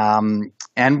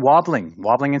 And wobbling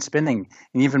and spinning.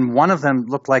 And even one of them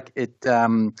looked like it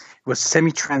was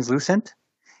semi-translucent.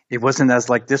 It wasn't as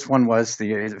like this one was.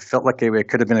 It felt like it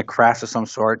could have been a craft of some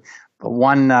sort. But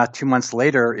 2 months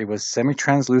later, it was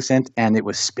semi-translucent and it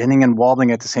was spinning and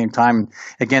wobbling at the same time.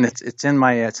 Again, it's on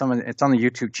the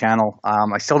YouTube channel.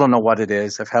 I still don't know what it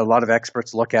is. I've had a lot of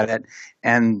experts look at it,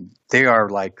 and they are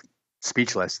like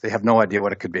speechless. They have no idea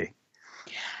what it could be.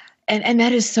 And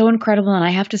that is so incredible. And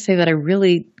I have to say that I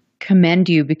really commend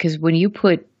you, because when you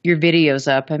put your videos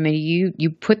up, I mean, you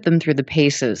put them through the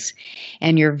paces,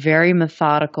 and you're very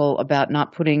methodical about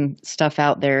not putting stuff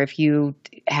out there if you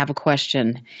have a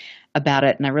question about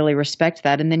it. And I really respect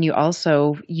that. And then you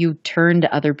turn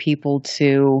to other people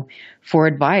for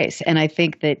advice. And I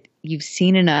think that you've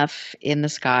seen enough in the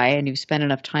sky and you've spent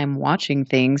enough time watching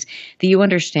things that you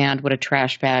understand what a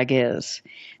trash bag is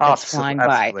that's flying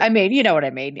by. I mean, you know what I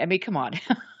mean? I mean, come on.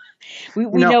 we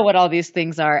know what all these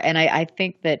things are. And I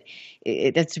think that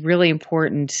it's really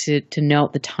important to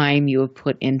note the time you have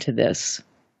put into this.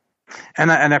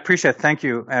 And I appreciate it. Thank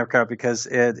you, Erica, because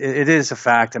it is a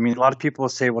fact. I mean, a lot of people will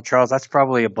say, well, Charles, that's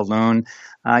probably a balloon.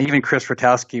 Even Chris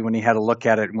Rotowski, when he had a look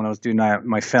at it when I was doing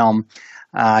my film,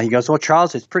 he goes, well,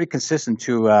 Charles, it's pretty consistent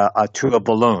to a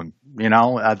balloon,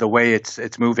 the way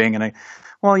it's moving. And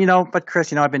but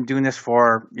Chris, I've been doing this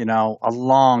for, a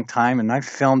long time, and I've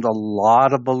filmed a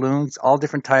lot of balloons, all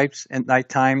different types at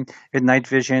nighttime, in night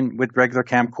vision, with regular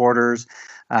camcorders,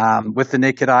 with the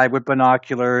naked eye, with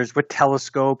binoculars, with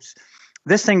telescopes.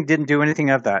 This thing didn't do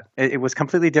anything of that. It was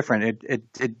completely different.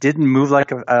 It didn't move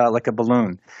like a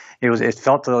balloon. It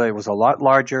felt that it was a lot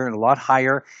larger and a lot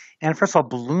higher. And first of all,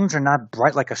 balloons are not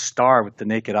bright like a star with the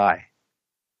naked eye.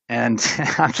 And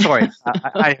I'm sorry,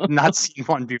 I have not seen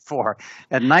one before.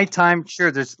 At nighttime, sure,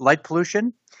 there's light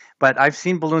pollution, but I've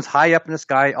seen balloons high up in the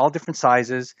sky, all different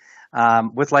sizes.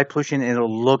 with light pollution,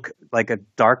 it'll look like a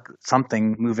dark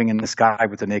something moving in the sky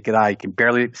with the naked eye. You can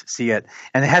barely see it.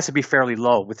 And it has to be fairly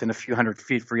low, within a few hundred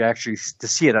feet, for you actually to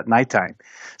see it at nighttime.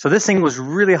 So this thing was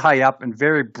really high up and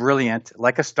very brilliant,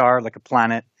 like a star, like a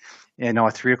planet,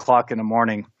 at 3 o'clock in the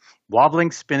morning,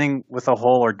 wobbling, spinning with a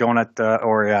hole or donut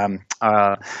or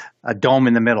a dome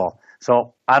in the middle.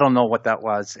 So I don't know what that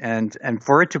was. And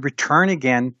for it to return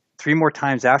again 3 more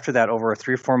times after that over a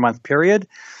 3 or 4 month period,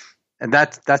 and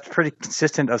that's pretty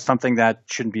consistent of something that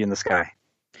shouldn't be in the sky.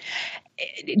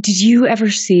 Did you ever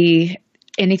see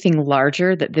anything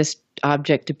larger that this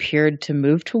object appeared to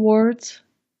move towards?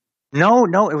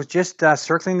 No, it was just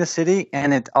circling the city,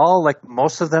 and it all, like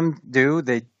most of them do,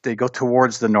 they go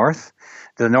towards the north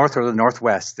or the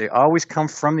northwest. They always come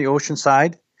from the ocean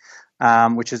side,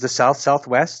 which is the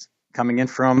southwest, coming in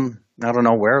from, I don't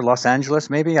know where, Los Angeles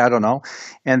maybe, I don't know.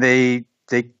 And they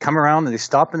come around and they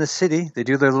stop in the city. They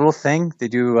do their little thing. They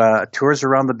do tours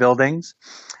around the buildings,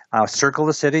 circle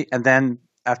the city, and then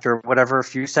after whatever, a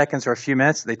few seconds or a few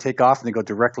minutes, they take off and they go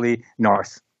directly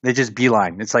north. They just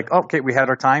beeline. It's like, okay, we had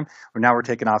our time, now we're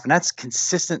taking off. And that's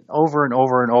consistent over and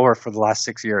over and over for the last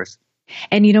 6 years.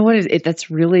 And you know what? That's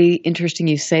really interesting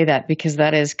you say that, because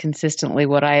that is consistently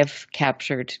what I have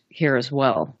captured here as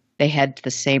well. They head the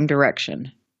same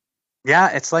direction. Yeah,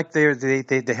 it's like they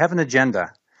have an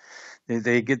agenda.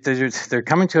 They're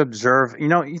coming to observe.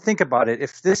 You think about it.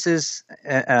 If this is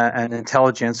an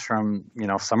intelligence from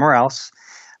somewhere else,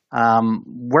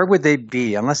 where would they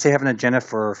be? Unless they have an agenda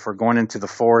for going into the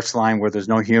forest line where there's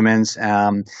no humans.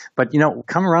 But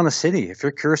come around the city. If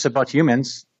you're curious about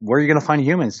humans, where are you going to find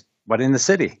humans? But in the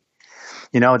city.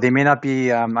 They may not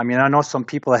be. I know some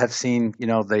people have seen,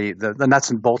 the nuts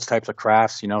and bolts types of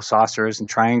crafts, saucers and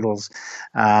triangles,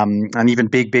 and even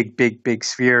big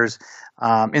spheres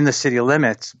in the city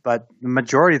limits. But the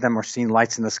majority of them are seeing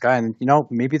lights in the sky, and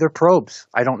maybe they're probes.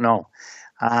 I don't know.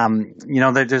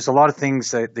 There's a lot of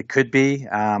things that they could be.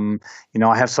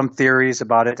 I have some theories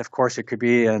about it. Of course, it could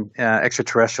be an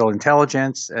extraterrestrial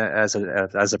intelligence as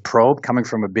a probe coming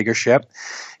from a bigger ship,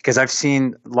 because I've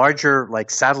seen larger, like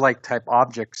satellite type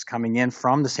objects coming in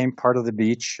from the same part of the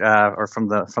beach or from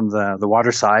the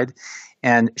water side,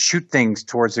 and shoot things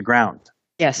towards the ground.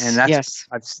 Yes. And that's,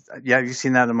 yes. You've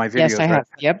seen that in my videos. Yes, I have.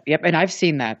 Right? Yep, and I've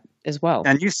seen that as well.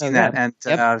 And you've seen that. And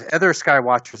other sky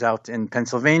watchers out in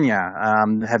Pennsylvania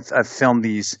have filmed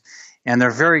these, and they're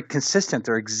very consistent.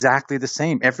 They're exactly the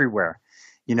same everywhere.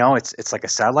 It's like a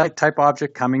satellite type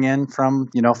object coming in from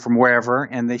wherever,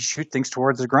 and they shoot things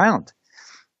towards the ground.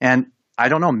 And I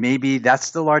don't know, maybe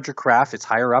that's the larger craft. It's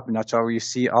higher up, and that's all you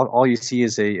see. All you see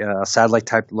is a satellite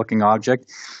type looking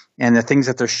object. And the things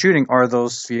that they're shooting are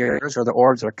those spheres or the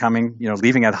orbs that are coming,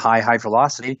 leaving at high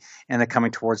velocity, and they're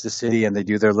coming towards the city, and they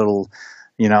do their little,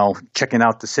 checking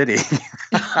out the city.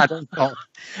 I don't know.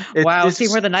 Wow, see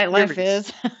where the nightlife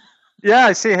is. Yeah,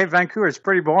 I see. Hey, Vancouver, it's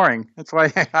pretty boring. That's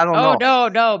why I don't know. Oh,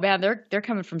 no, man. They're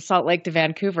coming from Salt Lake to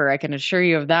Vancouver. I can assure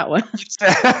you of that one.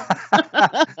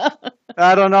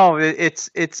 I don't know.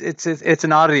 It's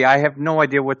an oddity. I have no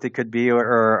idea what they could be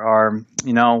or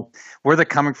where they're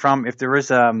coming from. If there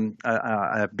is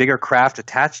a bigger craft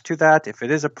attached to that, if it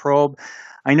is a probe.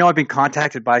 I know I've been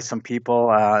contacted by some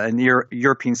people, an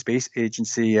European Space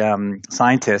Agency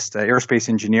scientist, aerospace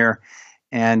engineer,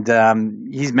 and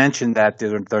he's mentioned that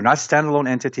they're not standalone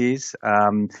entities.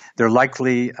 They're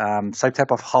likely some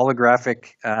type of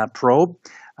holographic probe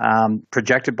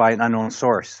projected by an unknown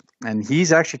source. And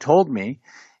he's actually told me,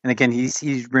 and again,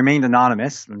 he's remained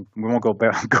anonymous, and we won't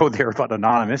go there about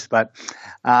anonymous, but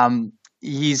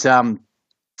he's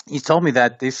told me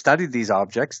that they've studied these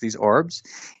objects, these orbs,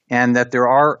 and that there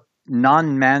are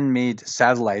non-man-made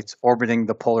satellites orbiting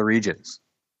the polar regions.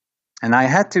 And I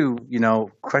had to,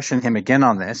 question him again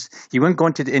on this. He wouldn't go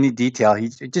into any detail. He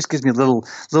just gives me little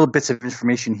bits of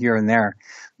information here and there.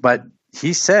 But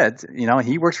he said,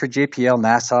 he works for JPL,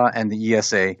 NASA, and the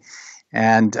ESA.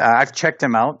 And I've checked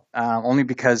him out only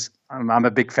because I'm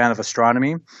a big fan of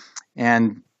astronomy.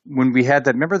 And when we had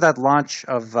remember that launch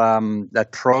of that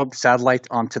probe satellite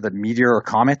onto the meteor or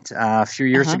comet a few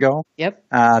years ago? Yep.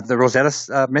 The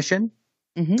Rosetta mission?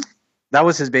 Mm-hmm. That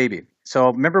was his baby.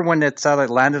 So remember when that satellite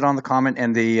landed on the comet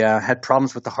and they had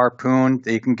problems with the harpoon?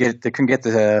 They couldn't get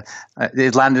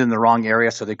it landed in the wrong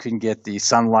area, so they couldn't get the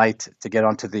sunlight to get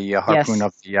onto the harpoon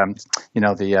of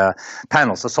the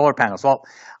panels, the solar panels. Well,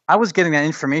 I was getting that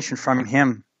information from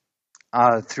him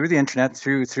through the internet,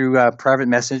 through private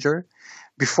messenger,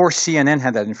 before CNN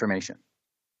had that information.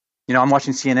 I'm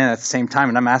watching CNN at the same time,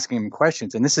 and I'm asking him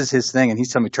questions. And this is his thing. And he's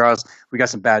telling me, Charles, we got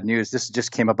some bad news. This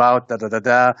just came about,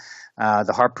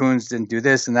 The harpoons didn't do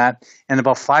this and that. And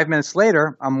about 5 minutes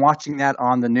later, I'm watching that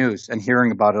on the news and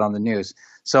hearing about it on the news.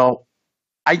 So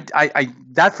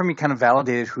that for me kind of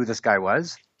validated who this guy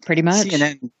was. Pretty much.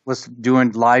 CNN was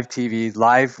doing live TV,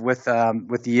 live with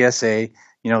the ESA.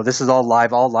 This is all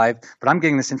live, but I'm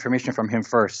getting this information from him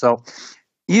first. So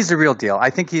he's the real deal. I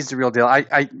think he's the real deal.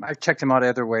 I've checked him out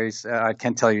other ways. I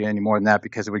can't tell you any more than that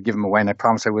because it would give him away, and I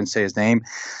promised I wouldn't say his name.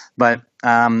 But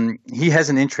he has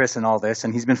an interest in all this,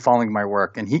 and he's been following my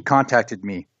work, and he contacted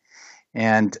me.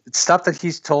 And stuff that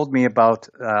he's told me about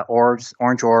orbs,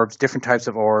 orange orbs, different types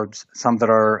of orbs, some that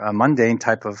are mundane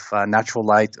type of natural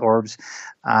light orbs,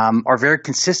 are very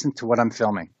consistent to what I'm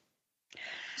filming.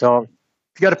 So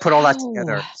you got to put all that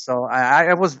together. So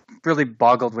I was really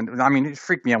boggled it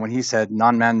freaked me out when he said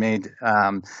non-man-made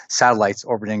satellites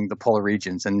orbiting the polar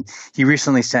regions. And he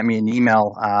recently sent me an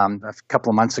email a couple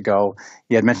of months ago.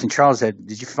 He had mentioned, Charles,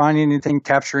 did you find anything,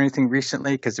 capture anything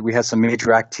recently? Because we had some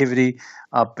major activity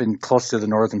up in close to the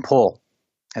Northern Pole.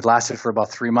 It lasted for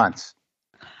about 3 months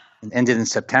and ended in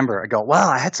September. I go, well,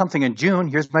 I had something in June.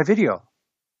 Here's my video.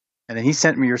 And then he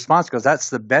sent me a response. Goes, that's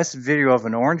the best video of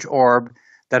an orange orb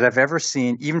that I've ever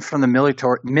seen, even from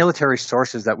the military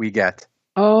sources that we get.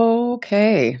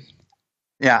 Okay.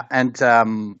 Yeah, and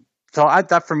so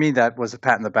that for me, that was a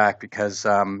pat in the back because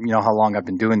how long I've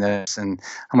been doing this and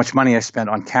how much money I spent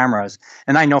on cameras.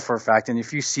 And I know for a fact, and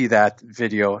if you see that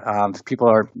video, if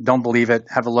people don't believe it,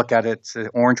 have a look at it. It's an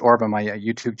orange orb on my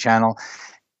YouTube channel.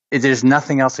 There's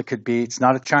nothing else it could be. It's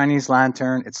not a Chinese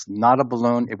lantern. It's not a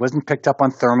balloon. It wasn't picked up on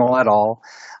thermal at all.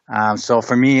 So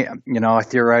for me, I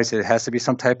theorize it has to be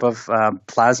some type of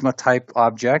plasma type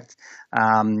object.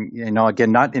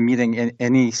 Again, not emitting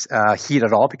any heat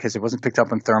at all because it wasn't picked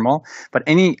up on thermal. But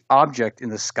any object in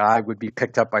the sky would be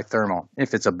picked up by thermal.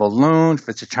 If it's a balloon, if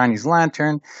it's a Chinese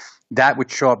lantern, that would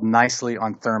show up nicely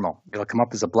on thermal. It'll come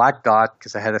up as a black dot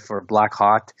because I had it for black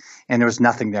hot, and there was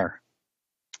nothing there.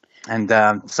 And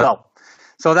so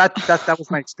that was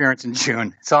my experience in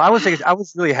June. So I was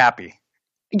really happy.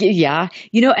 Yeah,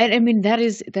 and I mean that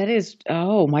is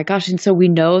oh my gosh, and so we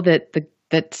know that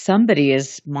that somebody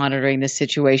is monitoring the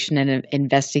situation and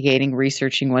investigating,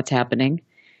 researching what's happening.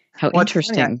 How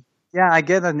interesting!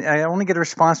 I only get a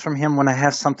response from him when I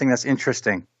have something that's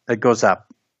interesting that goes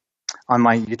up on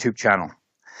my YouTube channel.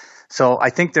 So I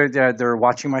think they're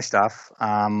watching my stuff.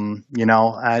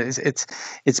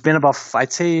 It's been about,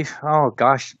 I'd say,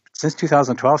 since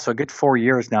 2012, so a good 4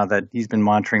 years now that he's been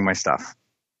monitoring my stuff.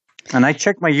 And I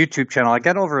checked my YouTube channel. I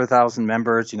got over 1,000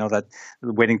 members, that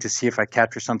waiting to see if I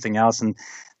capture something else. And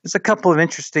there's a couple of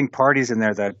interesting parties in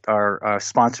there that are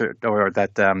sponsored or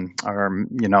that are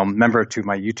member to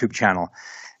my YouTube channel.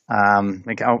 I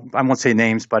won't say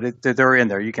names, but they're in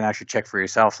there. You can actually check for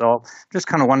yourself. So I'm just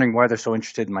kind of wondering why they're so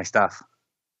interested in my stuff.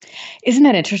 Isn't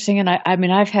that interesting? And I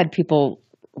mean, I've had people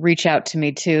reach out to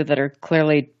me too that are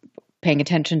clearly paying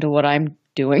attention to what I'm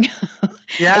doing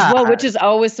as well, which is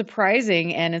always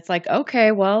surprising. And it's like,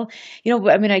 okay, well,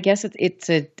 I guess it's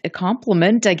a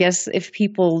compliment. I guess if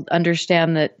people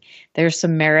understand that there's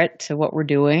some merit to what we're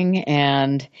doing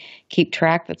and keep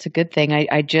track, that's a good thing.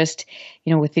 I just,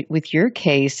 with your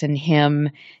case and him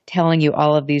telling you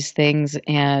all of these things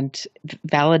and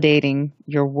validating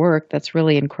your work, that's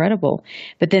really incredible.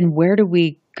 But then where do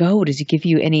we go? Does he give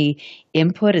you any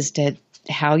input as to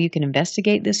how you can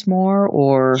investigate this more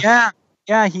or?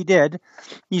 Yeah, he did.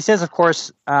 He says, of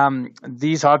course,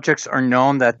 these objects are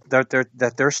known that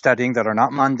they're studying, that are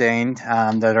not mundane,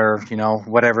 that are,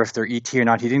 whatever, if they're ET or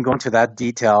not. He didn't go into that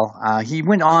detail. He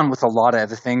went on with a lot of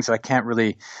other things that I can't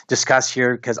really discuss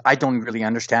here because I don't really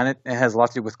understand it. It has a lot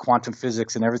to do with quantum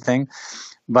physics and everything.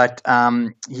 But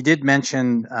he did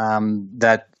mention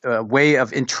that way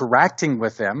of interacting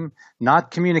with them,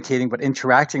 not communicating, but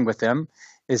interacting with them,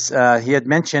 is he had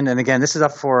mentioned, and again, this is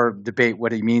up for debate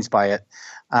what he means by it,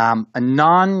 a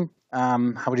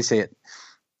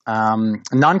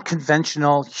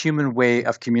non-conventional human way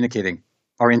of communicating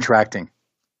or interacting.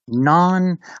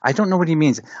 I don't know what he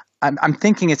means. I'm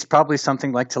thinking it's probably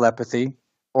something like telepathy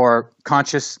or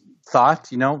conscious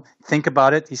thought, think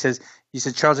about it. He said,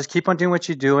 Charles, just keep on doing what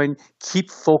you're doing.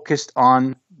 Keep focused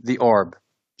on the orb.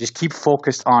 Just keep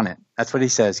focused on it. That's what he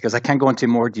says, because I can't go into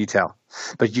more detail.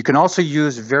 But you can also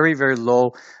use very, very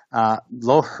low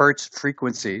hertz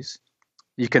frequencies.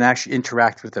 You can actually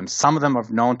interact with them. Some of them are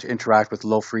known to interact with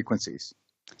low frequencies,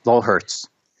 low hertz.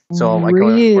 So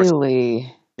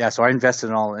really? So I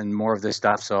invested in more of this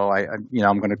stuff. So I'm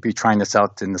going to be trying this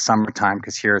out in the summertime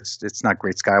because here it's not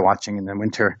great sky watching in the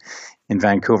winter in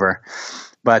Vancouver.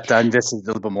 But I invested a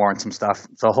little bit more on some stuff.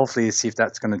 So hopefully see if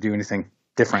that's going to do anything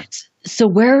different. So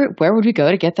where would we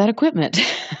go to get that equipment?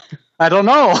 I don't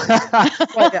know.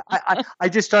 I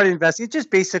just started investing. It's just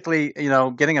basically,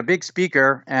 getting a big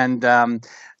speaker and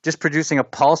just producing a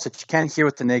pulse that you can't hear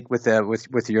with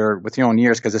your own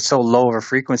ears because it's so low of a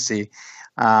frequency.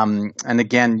 And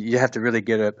again, you have to really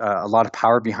get a lot of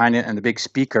power behind it and a big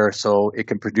speaker so it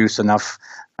can produce enough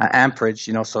amperage,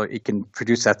 so it can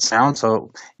produce that sound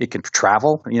so it can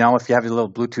travel. If you have a little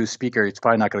Bluetooth speaker, it's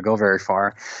probably not going to go very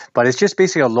far. But it's just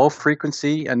basically a low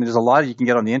frequency, and there's a lot you can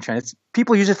get on the internet.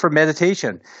 People use it for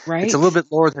meditation. Right. It's a little bit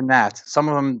lower than that. Some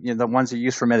of them, the ones that you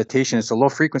use for meditation, it's a low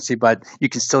frequency, but you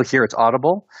can still hear it's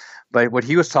audible. But what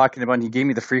he was talking about, and he gave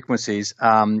me the frequencies,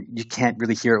 you can't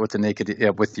really hear it with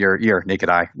with your ear, naked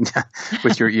eye,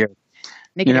 with your ear.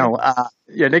 Naked ear.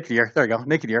 Naked ear. There you go,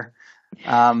 naked ear.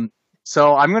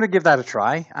 So I'm going to give that a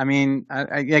try. I mean,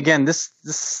 again, you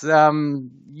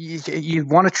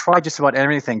want to try just about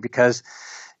everything because,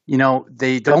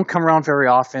 they don't come around very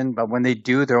often. But when they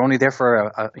do, they're only there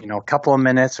for a couple of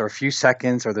minutes or a few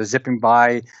seconds, or they're zipping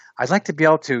by. I'd like to be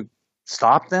able to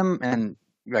stop them and.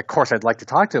 Of course, I'd like to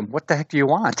talk to him. What the heck do you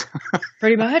want?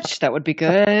 Pretty much. That would be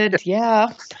good. Yeah.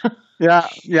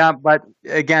 Yeah. But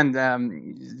again,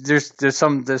 there's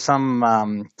some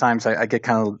times I get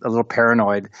kind of a little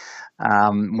paranoid.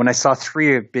 When I saw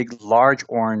 3 big, large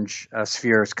orange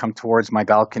spheres come towards my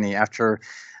balcony after,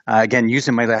 again,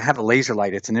 I have a laser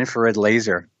light. It's an infrared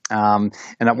laser. And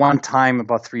at one time,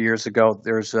 about 3 years ago,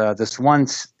 there's this one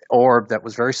orb that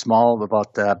was very small,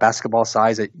 about basketball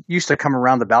size. It used to come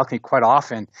around the balcony quite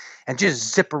often and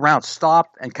just zip around,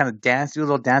 stop, and kind of dance, do a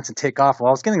little dance and take off. Well,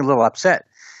 I was getting a little upset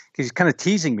because he's kind of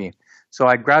teasing me. So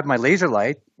I grabbed my laser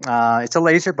light. It's a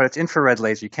laser, but it's infrared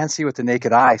laser. You can't see with the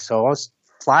naked eye. So I was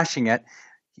flashing it.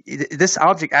 This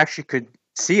object actually could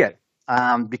see it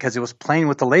because it was playing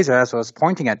with the laser as I was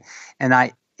pointing it. And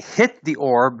I hit the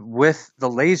orb with the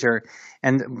laser.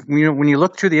 And when you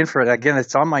look through the infrared, again,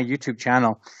 it's on my YouTube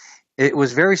channel. It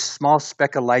was very small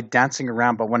speck of light dancing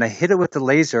around, but when I hit it with the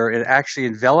laser, it actually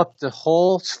enveloped the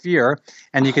whole sphere,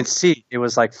 and you can see it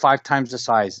was like 5 times the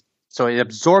size. So it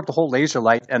absorbed the whole laser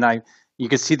light, and you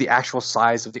could see the actual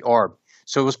size of the orb.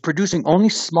 So it was producing only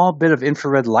a small bit of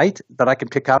infrared light that I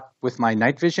could pick up with my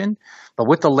night vision, but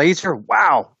with the laser,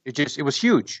 wow, it was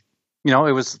huge. It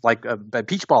was like a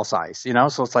beach ball size,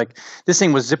 so it's like this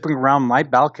thing was zipping around my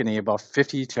balcony about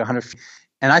 50 to 100 feet.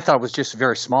 And I thought it was just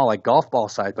very small, like golf ball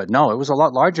size, but no, it was a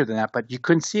lot larger than that, but you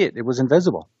couldn't see it. It was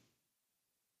invisible.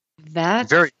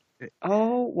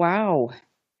 Oh, wow.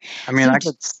 I mean, I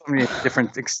got so many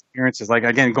different experiences, like,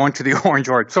 again, going to the orange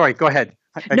orb. Sorry, go ahead.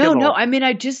 No, I mean,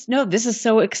 this is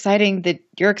so exciting that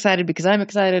you're excited because I'm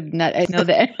excited. And I know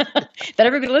that, that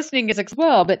everybody listening is as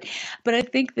well. But I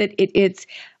think that it's,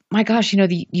 my gosh,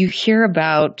 you hear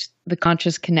about the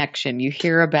conscious connection. You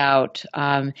hear about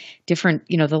different,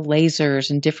 the lasers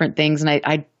and different things. And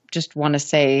I just want to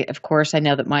say, of course, I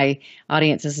know that my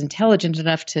audience is intelligent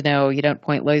enough to know you don't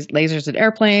point lasers at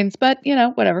airplanes, but,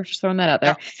 whatever, just throwing that out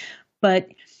there. Yeah. But,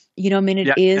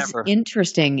 it is never.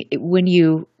 Interesting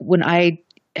when I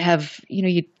have,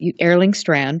 Erling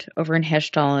Strand over in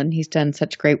Hessdalen, he's done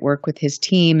such great work with his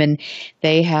team, and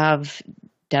they have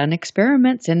done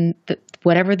experiments, and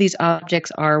whatever these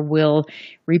objects are will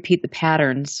repeat the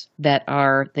patterns that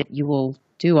you will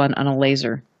do on a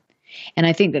laser. And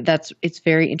I think it's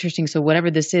very interesting. So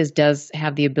whatever this is does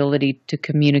have the ability to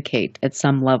communicate at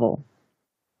some level.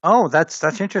 Oh, that's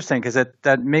interesting because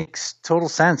that makes total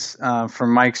sense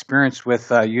from my experience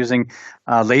with using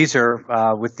laser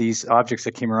with these objects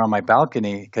that came around my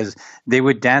balcony, because they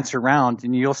would dance around,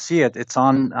 and you'll see it. It's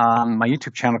on my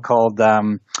YouTube channel called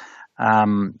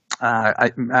I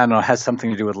don't know, it has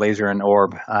something to do with laser and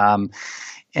orb. And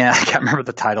I can't remember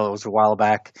the title. It was a while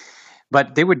back.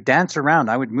 But they would dance around.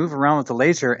 I would move around with the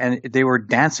laser, and they were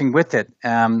dancing with it.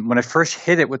 When I first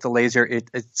hit it with the laser, it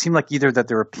seemed like either that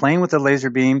they were playing with the laser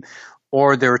beam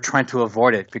or they were trying to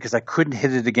avoid it, because I couldn't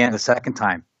hit it again the second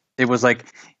time. It was like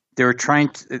they were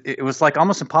it was like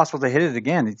almost impossible to hit it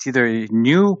again. It's either you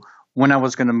knew when I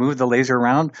was going to move the laser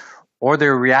around, or they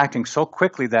were reacting so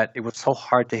quickly that it was so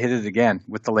hard to hit it again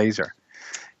with the laser.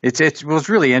 It was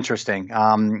really interesting.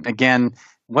 Again,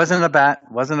 wasn't a bat,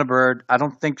 wasn't a bird. I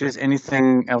don't think there's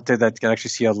anything out there that can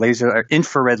actually see a laser or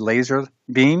infrared laser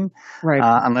beam, right?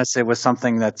 Unless it was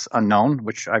something that's unknown,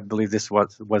 which I believe this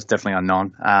was definitely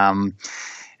unknown.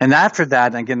 And after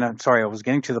that, again, I'm sorry, I was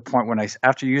getting to the point when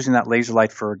after using that laser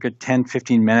light for a good 10,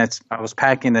 15 minutes, I was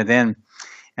packing it in.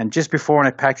 And just before when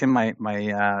I packed in my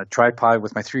tripod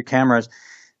with my 3 cameras,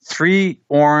 3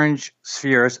 orange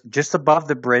spheres just above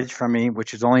the bridge from me,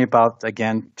 which is only about,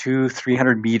 again,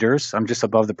 200-300 meters. I'm just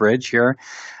above the bridge here.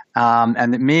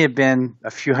 And it may have been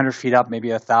a few hundred feet up,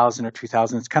 maybe 1,000 or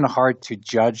 2,000. It's kind of hard to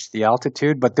judge the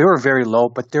altitude, but they were very low,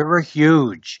 but they were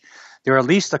huge. They were at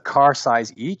least a car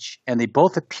size each, and they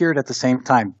both appeared at the same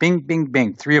time. Bing, bing,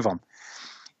 bing, 3 of them.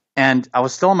 And I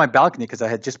was still on my balcony because I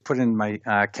had just put in my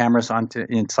cameras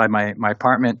inside my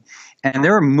apartment, and they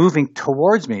were moving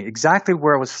towards me, exactly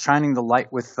where I was shining the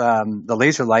light with the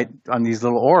laser light on these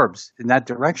little orbs in that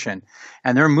direction.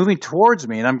 And they were moving towards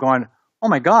me, and I'm going, oh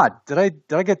my God, did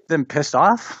I get them pissed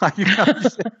off?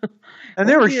 And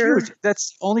they were huge. That's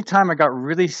the only time I got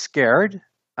really scared.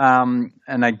 And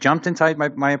I jumped inside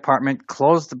my apartment,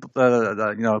 closed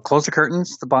closed the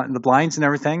curtains, the blinds and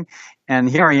everything. And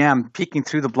here I am peeking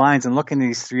through the blinds and looking at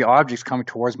these 3 objects coming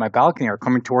towards my balcony or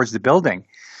coming towards the building.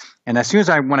 And as soon as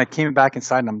when I came back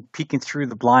inside and I'm peeking through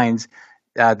the blinds,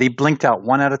 they blinked out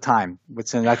one at a time,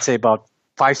 which I'd say about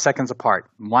 5 seconds apart.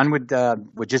 One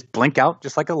would just blink out,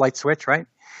 just like a light switch, right?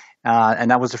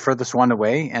 And that was the furthest one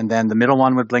away. And then the middle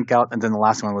one would blink out, and then the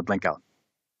last one would blink out.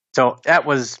 So that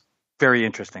was very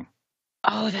interesting.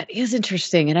 Oh, that is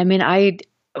interesting. And I mean,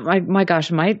 my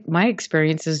gosh, my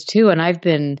experiences too. And I've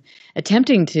been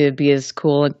attempting to be as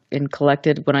cool and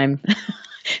collected when I'm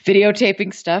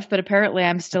videotaping stuff, but apparently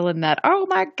I'm still in that, oh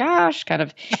my gosh, kind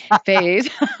of phase.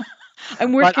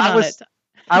 I'm working on it.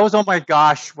 I was, oh my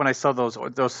gosh, when I saw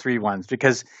those 3 ones,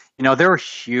 because, they were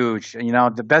huge.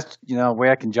 The best, way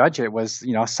I can judge it was,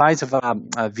 size of a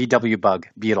VW bug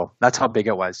beetle. That's how big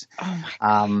it was. Oh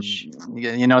my gosh.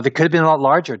 They could have been a lot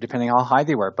larger depending on how high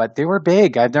they were, but they were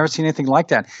big. I've never seen anything like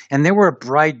that. And they were a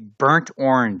bright burnt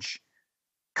orange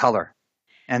color,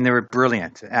 and they were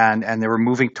brilliant, and they were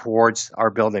moving towards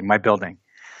my building.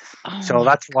 Oh, so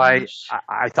that's why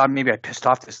I thought maybe I pissed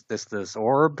off this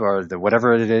orb or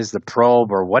whatever it is, the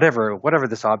probe or whatever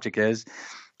this object is,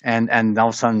 and all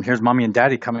of a sudden here's Mommy and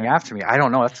Daddy coming after me. I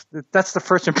don't know. That's the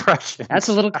first impression. That's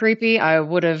a little creepy. I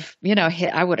would have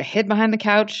hid behind the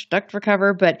couch, ducked for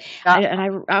cover, but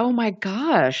oh my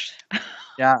gosh.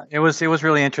 Yeah, it was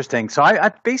really interesting. So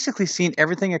I've basically seen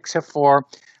everything except for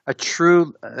a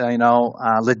true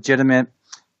legitimate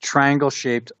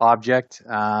triangle-shaped object,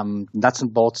 nuts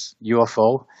and bolts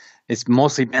UFO. It's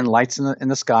mostly been lights in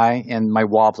the sky and my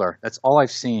wobbler. That's all I've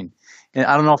seen. And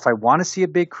I don't know if I want to see a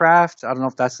big craft. I don't know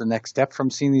if that's the next step from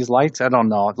seeing these lights. I don't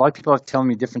know. A lot of people have telling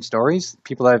me different stories.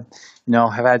 People have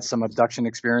had some abduction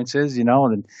experiences,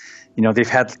 and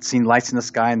they've seen lights in the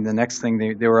sky, and the next thing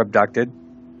they were abducted.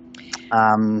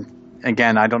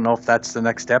 Again, I don't know if that's the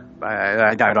next step.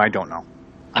 I don't know.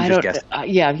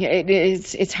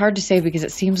 It's hard to say because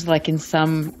it seems like in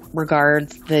some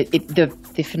regards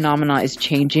the phenomena is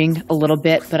changing a little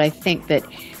bit, but I think that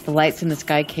the lights in the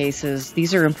sky cases,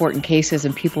 these are important cases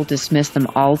and people dismiss them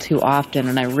all too often,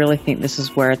 and I really think this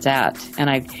is where it's at.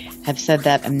 And I have said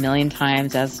that a million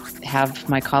times, as have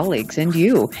my colleagues and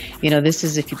you. This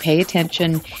is, if you pay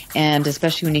attention, and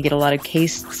especially when you get a lot of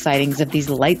case sightings of these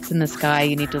lights in the sky,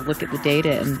 you need to look at the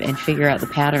data and figure out the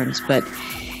patterns. But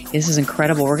this is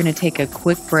incredible. We're going to take a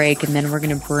quick break, and then we're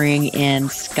going to bring in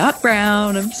Scott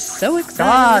Browne. I'm so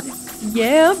excited.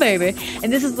 Yeah, baby.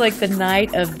 And this is like the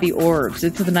night of the orbs.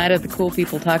 It's the night of the cool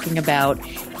people talking about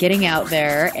getting out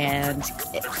there and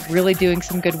really doing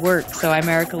some good work. So I'm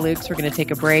Erica Lukes. We're going to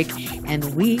take a break,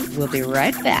 and we will be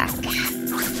right back.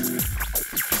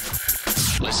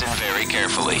 Listen very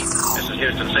carefully. This is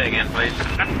Houston. Say again, please.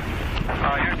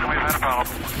 Houston, we've had a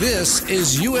problem. This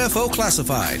is UFO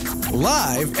Classified,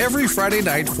 live every Friday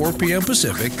night, 4 p.m.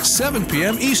 Pacific, 7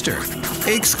 p.m. Eastern,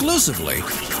 exclusively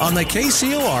on the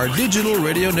KCOR Digital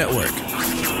Radio Network.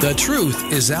 The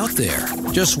truth is out there,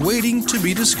 just waiting to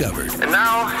be discovered. And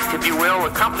now, if you will,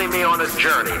 accompany me on a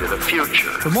journey to the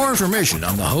future. For more information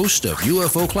on the host of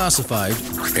UFO Classified,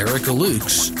 Erica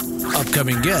Lukes,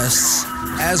 upcoming guests,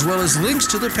 as well as links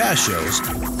to the past shows,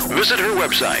 visit her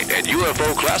website at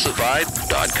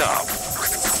UFOclassified.com.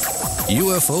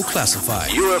 UFO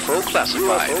Classified. UFO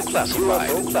Classified.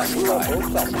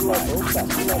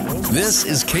 This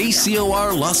is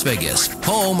KCOR Las Vegas,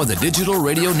 home of the Digital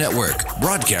Radio Network,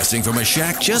 broadcasting from a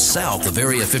shack just south of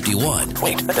Area 51.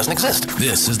 Wait, that doesn't exist.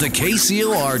 This is the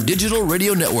KCOR Digital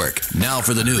Radio Network. Now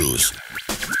for the news.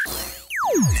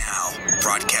 Now,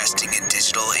 broadcasting in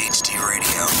digital HD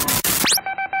radio.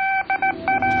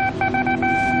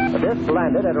 The disc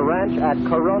landed at a ranch at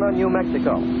Corona, New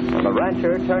Mexico. The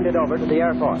rancher turned it over to the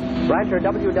Air Force. Rancher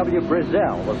W.W.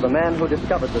 Brazell was the man who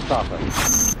discovered the saucer.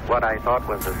 What I thought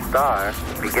was a star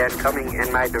began coming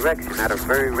in my direction at a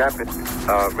very rapid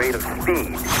rate of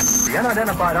speed. The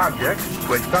unidentified object,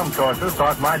 which some sources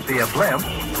thought might be a blimp,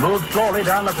 moved slowly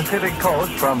down the Pacific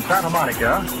coast from Santa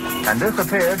Monica and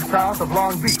disappeared south of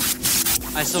Long Beach.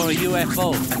 I saw a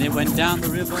UFO, and it went down the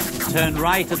river, turned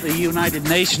right at the United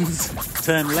Nations,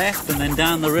 turned left, and then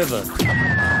down the river.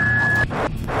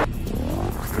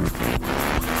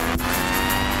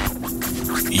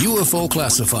 UFO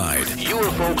classified.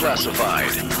 UFO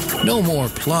classified. No more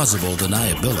plausible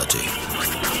deniability.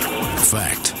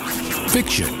 Fact,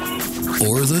 fiction,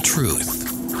 or the truth.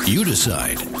 You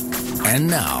decide. And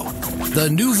now, the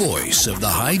new voice of the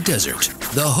high desert,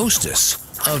 the hostess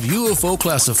of UFO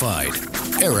Classified,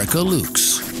 Erica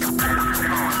Lukes.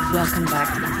 Welcome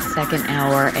back to the second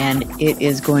hour, and it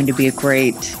is going to be a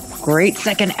great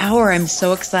second hour. I'm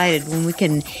so excited when we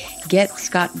can get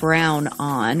Scott Browne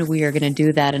on. We are going to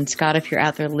do that. And Scott, if you're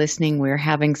out there listening, we're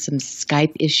having some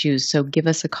Skype issues. So give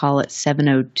us a call at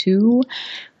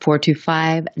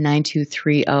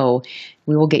 702-425-9230.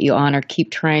 We will get you on, or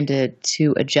keep trying to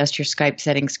adjust your Skype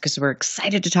settings, because we're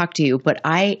excited to talk to you. But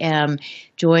I am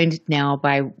joined now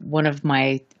by one of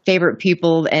my favorite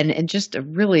people, and just a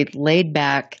really laid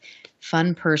back,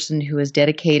 fun person who is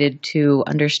dedicated to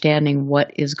understanding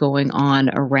what is going on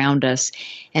around us,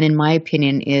 and in my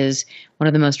opinion is one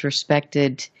of the most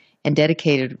respected and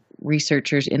dedicated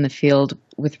researchers in the field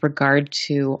with regard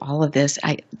to all of this.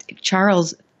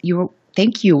 Charles,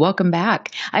 thank you. Welcome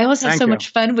back. I always have so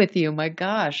much fun with you. My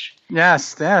gosh.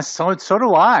 Yes. So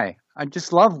do I. I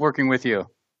just love working with you.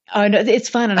 Oh, no, it's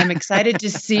fun, and I'm excited to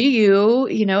see you,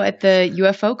 at the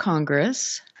UFO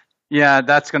Congress. Yeah,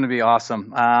 that's going to be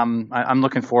awesome. I'm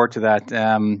looking forward to that.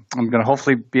 I'm going to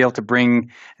hopefully be able to bring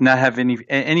and not have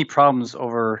any problems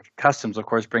over customs, of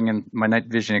course, bringing my night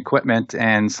vision equipment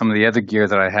and some of the other gear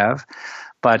that I have.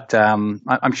 But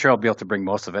I'm sure I'll be able to bring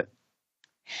most of it.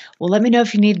 Well, let me know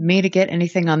if you need me to get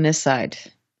anything on this side.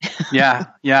 Yeah.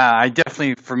 I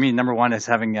definitely, for me, number one is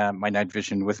having my night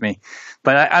vision with me.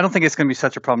 But I don't think it's going to be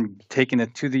such a problem taking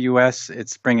it to the U.S.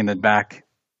 It's bringing it back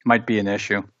might be an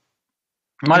issue.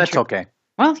 But it's okay.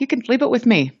 Well, you can leave it with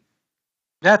me.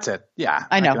 That's it. Yeah.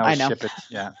 I know. Ship it.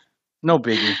 Yeah. No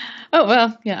biggie. Oh,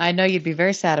 well, yeah, I know you'd be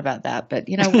very sad about that, but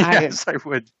yes, I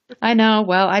would. I know.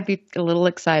 Well, I'd be a little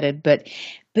excited, but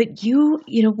you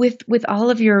with all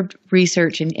of your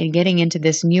research and getting into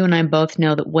this, and you and I both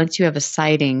know that once you have a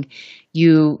sighting,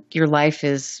 your life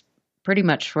is pretty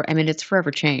much it's forever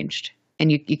changed,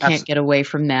 and you can't get away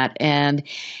from that. And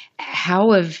how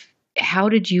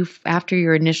did you, after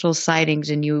your initial sightings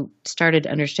and you started to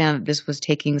understand that this was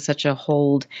taking such a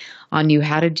hold on you,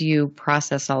 how did you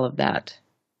process all of that?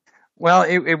 Well,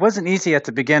 it wasn't easy at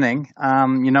the beginning.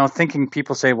 Thinking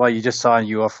people say, well, you just saw a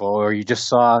UFO or you just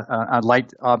saw a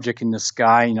light object in the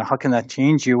sky. How can that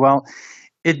change you? Well,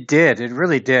 it did. It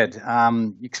really did,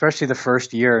 especially the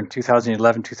first year in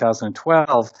 2011,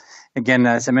 2012. Again,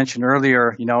 as I mentioned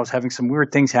earlier, I was having some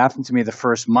weird things happen to me the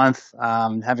first month,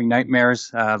 having nightmares,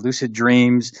 lucid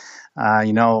dreams.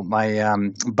 My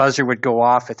buzzer would go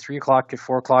off at 3 o'clock, at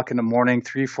 4 o'clock in the morning,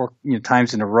 3-4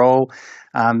 times in a row.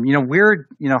 Weird,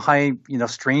 high,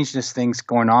 strangeness things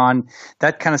going on.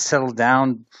 That kind of settled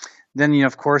down. Then,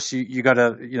 of course, you got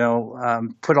to,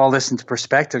 put all this into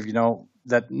perspective,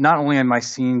 that not only am I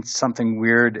seeing something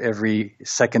weird every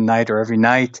second night or every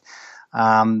night,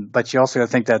 but you also got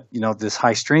to think that, this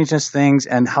high strangeness things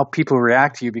and how people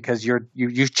react to you, because you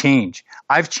change.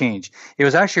 I've changed. It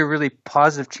was actually a really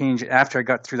positive change after I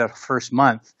got through that first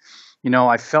month.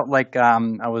 I felt like I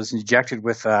was injected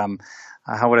with,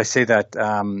 how would I say that,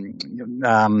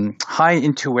 high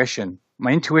intuition.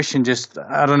 My intuition just,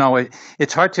 I don't know,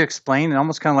 it's hard to explain. And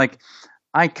almost kind of like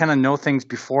I kind of know things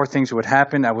before things would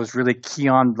happen. I was really key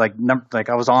on, like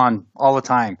I was on all the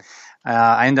time.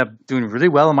 I ended up doing really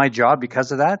well in my job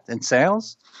because of that in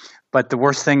sales. But the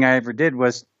worst thing I ever did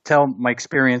was tell my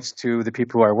experience to the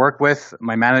people who I work with.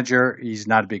 My manager, he's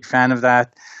not a big fan of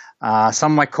that.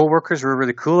 Some of my coworkers were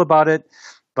really cool about it.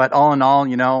 But all in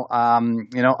all,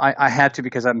 I had to,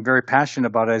 because I'm very passionate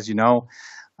about it, as you know.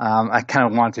 I kind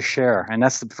of wanted to share. And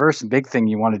that's the first big thing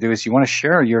you want to do, is you want to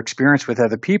share your experience with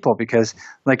other people, because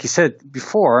like you said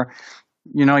before,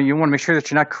 you want to make sure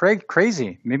that you're not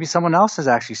crazy. Maybe someone else has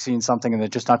actually seen something and they're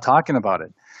just not talking about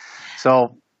it.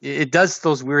 So it does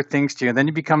those weird things to you. And then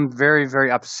you become very,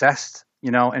 very obsessed,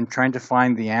 and trying to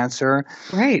find the answer.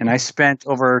 Right. And I spent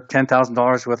over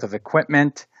 $10,000 worth of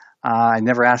equipment. I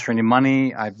never asked for any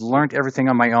money. I've learned everything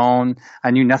on my own.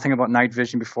 I knew nothing about night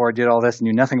vision before I did all this. I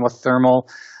knew nothing about thermal.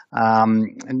 I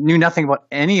knew nothing about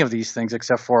any of these things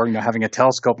except for, having a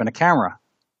telescope and a camera.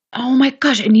 Oh my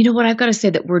gosh. And you know what? I've got to say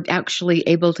that we're actually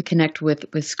able to connect with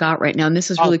Scott right now. And this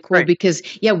is really cool great. because,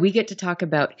 yeah, we get to talk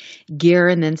about gear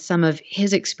and then some of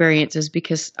his experiences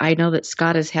because I know that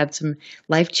Scott has had some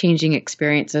life-changing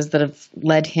experiences that have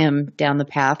led him down the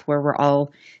path where we're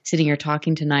all sitting here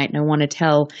talking tonight. And I want to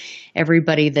tell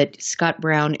everybody that Scott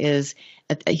Browne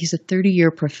he's a 30-year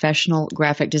professional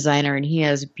graphic designer, and he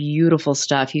has beautiful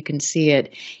stuff. You can see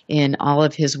it in all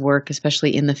of his work,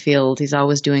 especially in the field. He's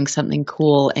always doing something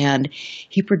cool, and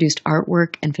he produced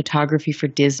artwork and photography for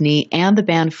Disney and the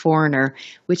band Foreigner,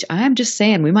 which I'm just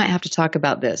saying we might have to talk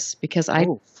about this because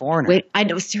Foreigner. I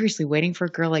know, seriously, waiting for a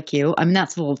girl like you. I mean,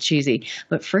 that's a little cheesy,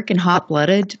 but freaking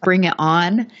hot-blooded, bring it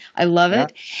on. I love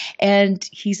it. And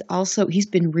he's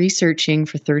been researching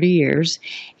for 30 years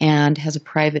and has a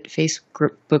private Facebook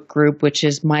group, which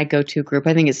is my go-to group.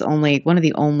 I think it's one of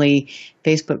the only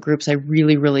Facebook groups I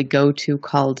really, really go to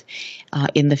called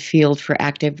In the Field for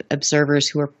Active Observers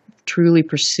who are truly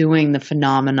pursuing the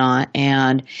phenomena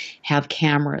and have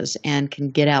cameras and can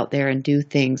get out there and do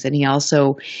things. And he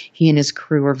and his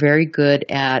crew are very good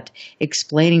at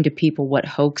explaining to people what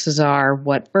hoaxes are,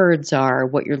 what birds are,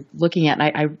 what you're looking at.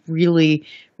 And I really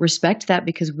respect that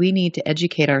because we need to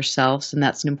educate ourselves, and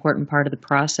that's an important part of the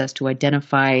process to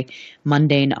identify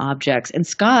mundane objects. And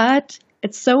Scott,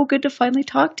 it's so good to finally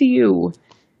talk to you.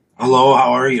 Hello,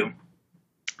 how are you?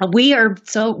 We are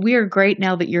great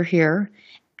now that you're here.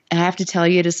 I have to tell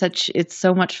you, it's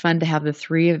so much fun to have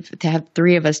three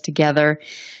of us together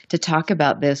to talk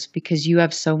about this because you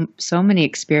have so many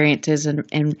experiences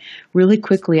and really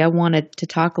quickly I wanted to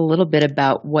talk a little bit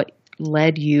about what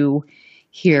led you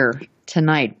here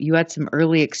tonight. You had some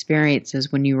early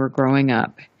experiences when you were growing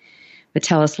up, but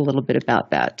tell us a little bit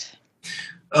about that.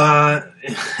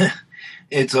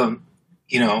 It's I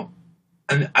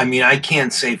mean, I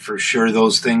can't say for sure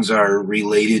those things are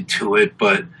related to it,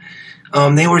 but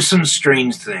they were some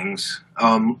strange things.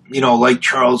 Like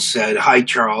Charles said, hi,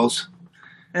 Charles.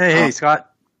 Hey,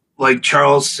 Scott. Like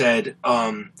Charles said,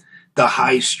 the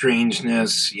high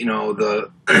strangeness,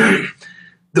 the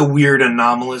the weird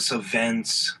anomalous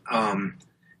events,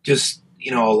 just,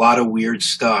 a lot of weird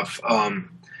stuff.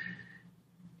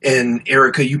 And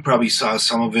Erica, you probably saw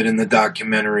some of it in the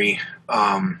documentary.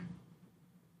 And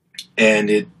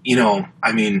it,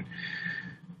 I mean,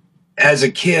 as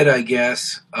a kid, I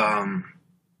guess, I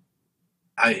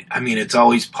mean, it's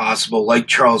always possible. Like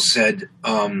Charles said,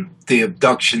 the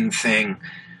abduction thing,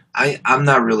 I'm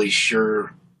not really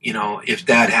sure, if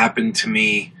that happened to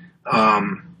me.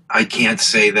 I can't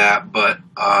say that, but,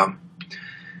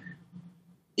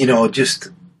 just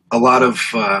a lot of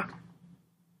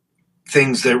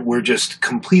things that were just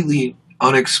completely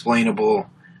unexplainable.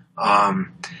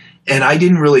 And I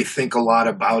didn't really think a lot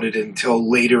about it until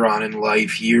later on in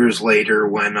life, years later,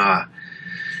 when I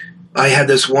had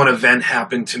this one event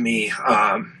happen to me,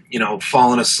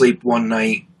 falling asleep one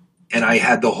night, and I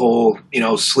had the whole,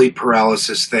 sleep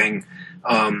paralysis thing.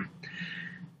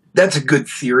 That's a good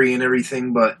theory and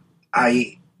everything, but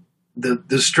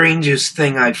the strangest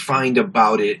thing I find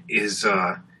about it is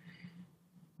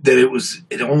that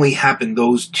it only happened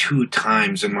those 2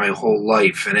 times in my whole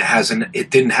life, and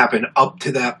it didn't happen up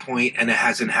to that point, and it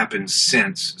hasn't happened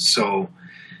since. So,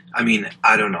 I mean,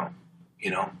 I don't know,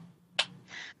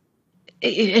 And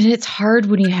it's hard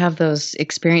when you have those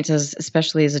experiences,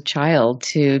 especially as a child,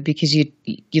 because you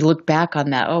look back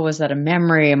on that. Oh, was that a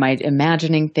memory? Am I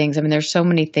imagining things? I mean, there's so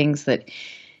many things that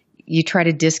you try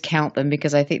to discount them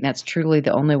because I think that's truly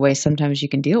the only way sometimes you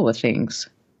can deal with things.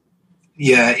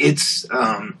 Yeah, it's,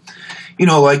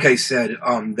 like I said,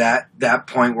 that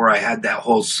point where I had that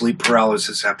whole sleep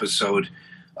paralysis episode,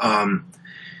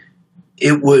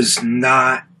 it was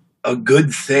not a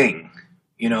good thing.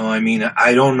 I mean,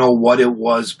 I don't know what it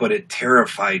was, but it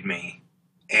terrified me.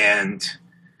 And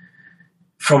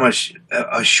from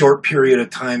a short period of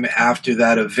time after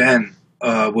that event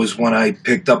was when I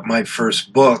picked up my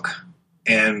first book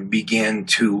and began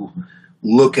to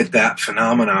look at that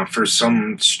phenomenon for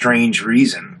some strange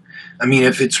reason. I mean,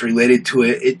 if it's related to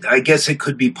it, I guess it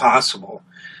could be possible,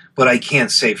 but I can't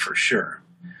say for sure.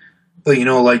 But,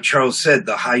 like Charles said,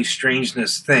 the high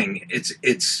strangeness thing,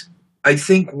 I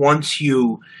think once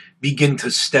you begin to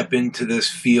step into this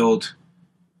field,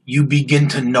 you begin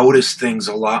to notice things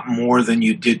a lot more than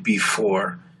you did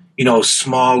before.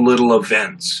 Small little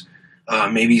events,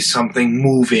 maybe something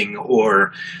moving,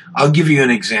 or I'll give you an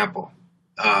example.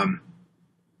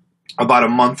 About a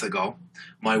month ago,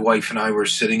 my wife and I were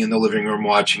sitting in the living room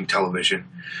watching television.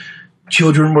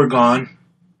 Children were gone.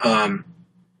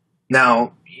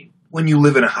 Now, when you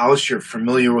live in a house, you're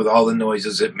familiar with all the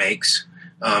noises it makes.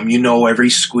 Every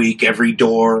squeak, every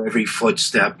door, every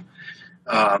footstep.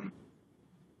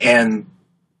 And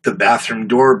the bathroom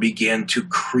door began to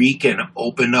creak and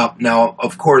open up. Now,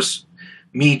 of course,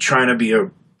 me trying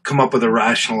to come up with a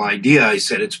rational idea, I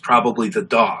said, it's probably the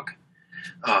dog.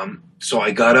 So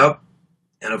I got up,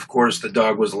 and of course the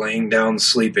dog was laying down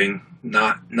sleeping,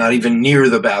 not even near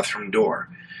the bathroom door.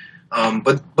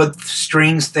 But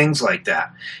strange things like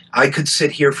that. I could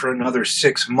sit here for another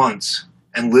 6 months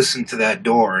and listen to that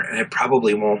door, and it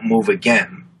probably won't move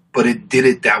again. But it did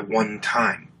it that one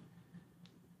time.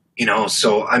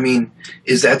 So, I mean,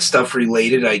 is that stuff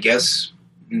related? I guess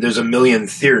there's a million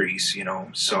theories,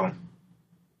 so.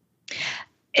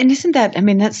 And isn't that, I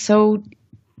mean, that's so,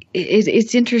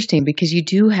 it's interesting because you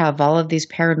do have all of these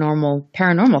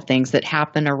paranormal things that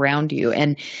happen around you.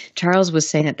 And Charles was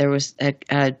saying that there was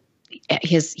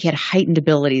he had heightened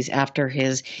abilities after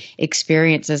his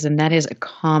experiences, and that is a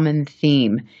common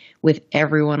theme with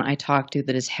everyone I talk to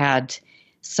that has had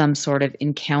some sort of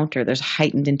encounter. There's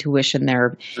heightened intuition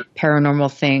there,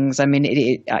 paranormal things. I mean,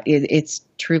 it's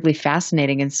truly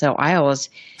fascinating. And so I always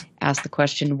ask the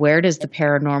question, where does the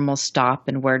paranormal stop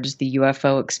and where does the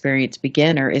UFO experience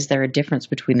begin? Or is there a difference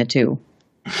between the two?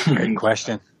 Great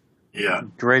question. Yeah.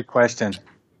 Great question.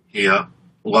 Yeah.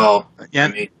 Well, yeah.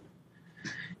 I mean,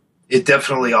 it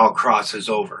definitely all crosses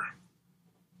over.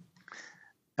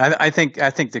 I think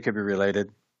they could be related.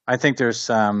 I think there's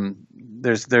some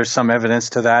evidence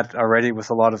to that already with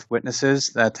a lot of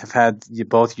witnesses that have had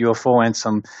both UFO and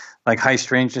some like high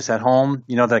strangeness at home.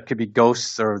 That could be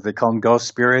ghosts, or they call them ghost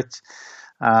spirits.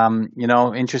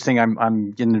 Interesting.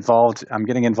 I'm getting involved. I'm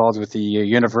getting involved with the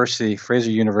university,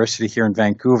 Fraser University here in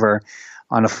Vancouver,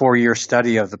 on a 4-year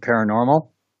study of the paranormal.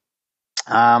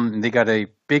 They got a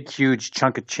big, huge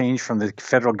chunk of change from the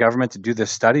federal government to do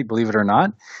this study. Believe it or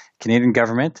not, Canadian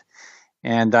government.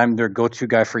 And I'm their go-to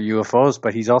guy for UFOs,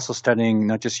 but he's also studying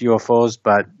not just UFOs,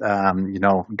 but,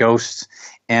 ghosts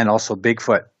and also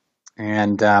Bigfoot,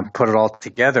 and put it all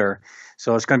together.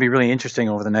 So it's going to be really interesting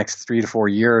over the next 3 to 4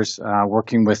 years,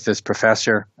 working with this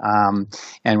professor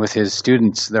and with his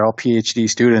students. They're all PhD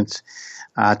students,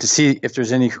 to see if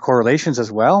there's any correlations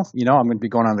as well. I'm going to be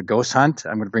going on the ghost hunt.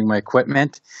 I'm going to bring my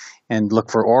equipment and look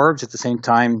for orbs at the same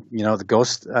time, the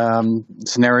ghost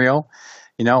scenario.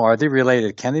 Are they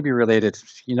related? Can they be related?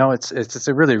 It's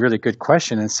a really, really good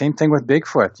question. And same thing with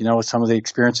Bigfoot. With some of the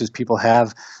experiences people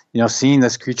have, seeing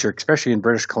this creature, especially in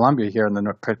British Columbia here in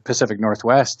the Pacific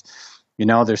Northwest.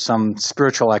 There's some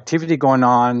spiritual activity going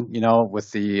on, with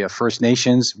the First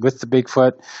Nations, with the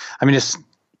Bigfoot. I mean, it's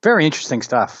very interesting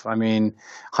stuff. I mean,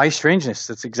 high strangeness,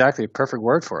 that's exactly a perfect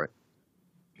word for it.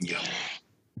 Yeah.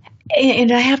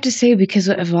 And I have to say, because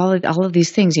of all of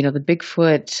these things, the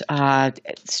Bigfoot,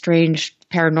 strange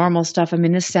paranormal stuff, I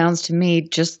mean, this sounds to me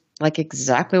just like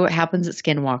exactly what happens at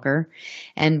Skinwalker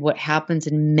and what happens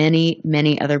in many,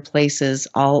 many other places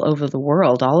all over the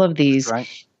world. All of these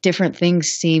different things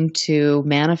seem to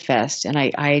manifest. And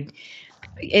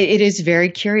it is very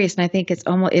curious. And I think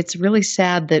it's really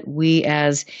sad that we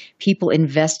as people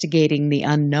investigating the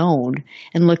unknown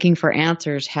and looking for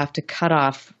answers have to cut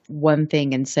off one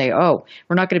thing and say, oh,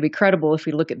 we're not going to be credible if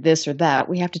we look at this or that.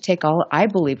 I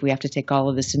believe we have to take all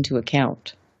of this into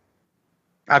account.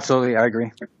 Absolutely. I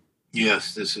agree.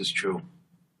 Yes, this is true.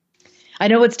 I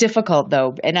know it's difficult,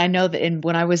 though, and I know that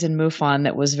when I was in MUFON,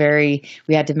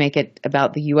 we had to make it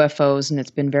about the UFOs, and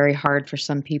it's been very hard for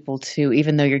some people to,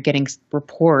 even though you're getting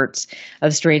reports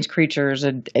of strange creatures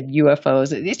and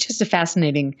UFOs, it's just a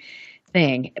fascinating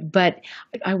thing. But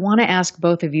I want to ask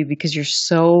both of you, because you're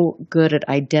so good at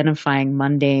identifying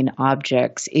mundane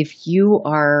objects, if you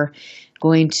are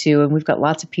going to, and we've got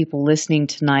lots of people listening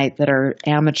tonight that are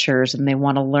amateurs and they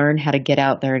want to learn how to get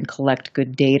out there and collect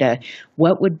good data,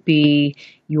 what would be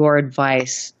your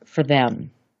advice for them?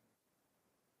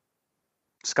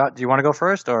 Scott, do you want to go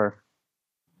first, or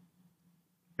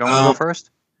you want to go first?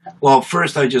 Well,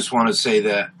 first I just want to say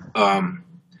that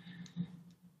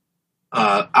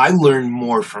I learned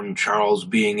more from Charles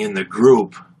being in the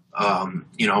group,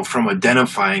 from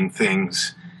identifying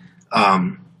things.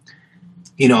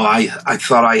 I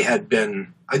thought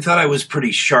I thought I was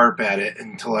pretty sharp at it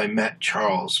until I met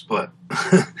Charles, but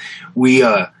we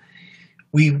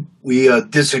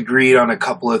disagreed on a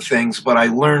couple of things, but I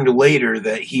learned later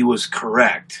that he was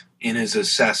correct in his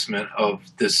assessment of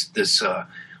this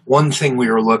one thing we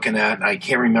were looking at, and I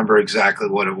can't remember exactly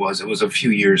what it was. It was a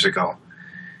few years ago.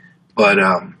 But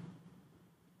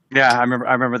yeah, I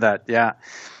remember that. Yeah.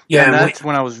 Yeah, and that's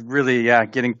when I was really,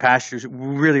 getting passionate,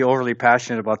 really overly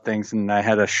passionate about things, and I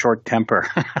had a short temper.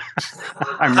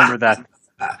 I remember that.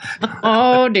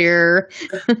 Oh, dear.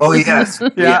 Oh, yes.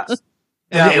 Yeah.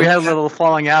 Yeah, we had a little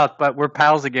falling out, but we're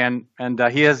pals again. And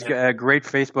he has a great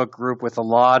Facebook group with a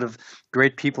lot of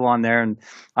great people on there, and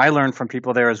I learned from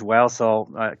people there as well. So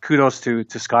kudos to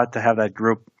Scott to have that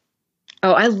group.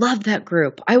 Oh, I love that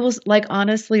group. I was like,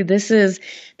 honestly, this is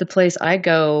the place I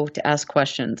go to ask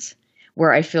questions,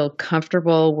 where I feel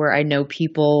comfortable, where I know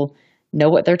people know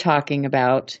what they're talking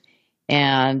about.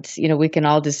 And, we can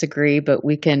all disagree, but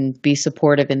we can be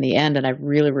supportive in the end. And I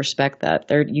really respect that.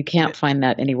 You can't find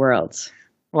that anywhere else.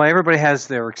 Well, everybody has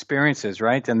their experiences,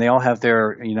 right? And they all have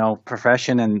their,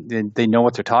 profession, and they know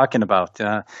what they're talking about.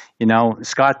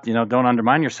 Scott, don't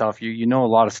undermine yourself. You know a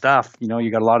lot of stuff.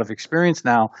 You got a lot of experience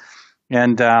now.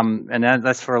 And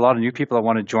that's for a lot of new people that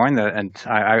want to join and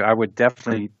I would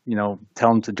definitely, tell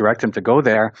them to direct them to go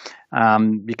there,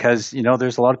 because,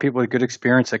 there's a lot of people with good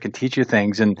experience that can teach you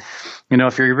things. And,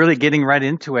 if you're really getting right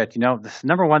into it, the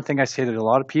number one thing I say to a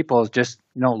lot of people is just,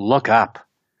 look up.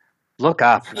 Look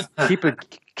up. Keep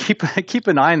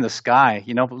an eye in the sky.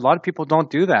 A lot of people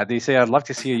don't do that. They say, I'd love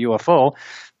to see a UFO,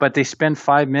 but they spend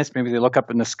 5 minutes, maybe they look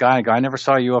up in the sky and go, I never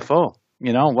saw a UFO.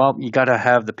 Well, you got to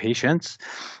have the patience.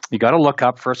 You got to look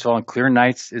up, first of all, and clear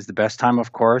nights is the best time,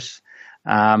 of course.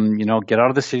 Get out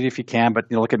of the city if you can.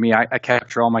 But look at me, I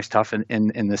capture all my stuff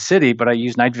in the city, but I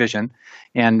use night vision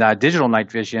and digital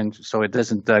night vision, so it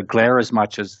doesn't glare as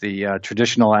much as the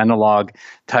traditional analog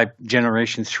type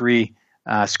Generation 3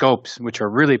 scopes, which are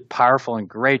really powerful and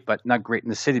great, but not great in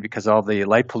the city because of all the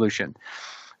light pollution.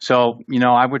 So,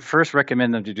 I would first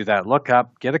recommend them to do that. Look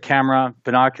up, get a camera,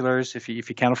 binoculars, if you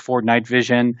can't afford night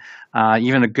vision,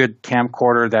 even a good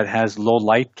camcorder that has low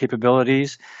light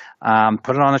capabilities.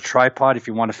 Put it on a tripod if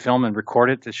you want to film and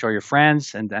record it to show your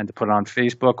friends and to put it on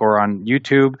Facebook or on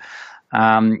YouTube.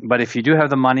 But if you do have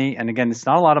the money, and again, it's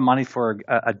not a lot of money for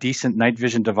a decent night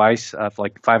vision device of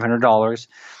like $500,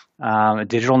 a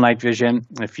digital night vision.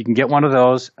 If you can get one of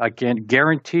those, I can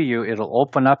guarantee you it'll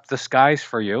open up the skies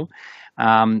for you.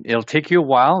 It'll take you a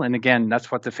while, and again,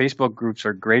 that's what the Facebook groups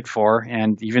are great for.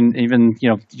 And even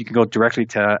you can go directly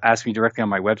to ask me directly on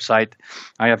my website.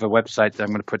 I have a website that I'm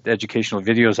going to put educational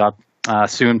videos up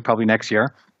soon, probably next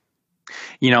year.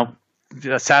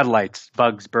 Satellites,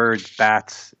 bugs, birds,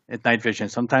 bats at night vision.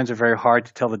 Sometimes they're very hard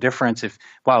to tell the difference. Is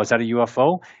that a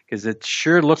UFO? Because it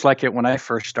sure looked like it when I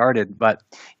first started. But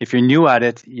if you're new at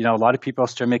it, a lot of people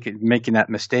start making that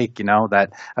mistake, that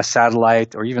a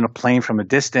satellite or even a plane from a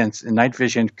distance in night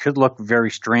vision could look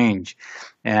very strange.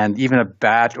 And even a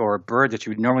bat or a bird that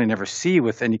you would normally never see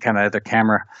with any kind of other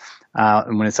camera,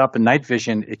 and when it's up in night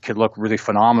vision, it could look really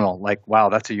phenomenal. Like, wow,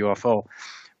 that's a UFO.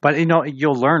 But,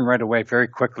 you'll learn right away very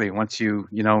quickly once you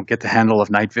get the handle of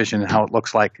night vision and how it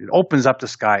looks like. It opens up the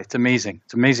sky. It's amazing.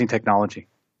 It's amazing technology.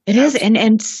 It is.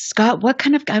 And Scott,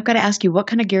 I've got to ask you, what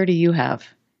kind of gear do you have?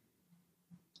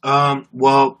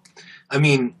 Well, I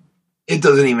mean, it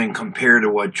doesn't even compare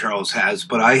to what Charles has,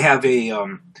 but I have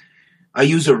I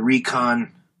use a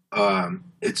Recon.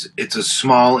 It's a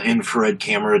small infrared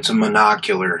camera. It's a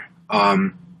monocular.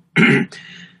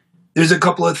 There's a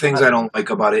couple of things I don't like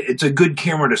about it. It's a good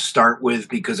camera to start with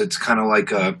because it's kind of like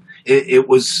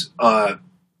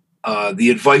the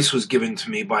advice was given to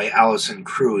me by Allison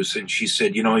Cruz, and she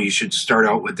said, you should start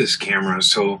out with this camera.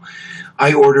 So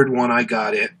I ordered one, I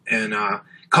got it, and a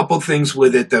couple things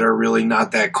with it that are really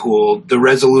not that cool. The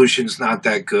resolution's not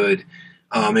that good.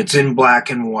 It's in black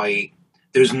and white.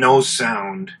 There's no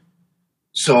sound.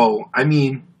 So, I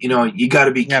mean, you got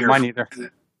to be careful. Mine either.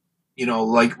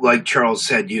 Like Charles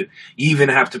said, you even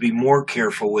have to be more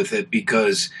careful with it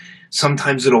because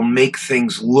sometimes it'll make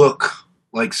things look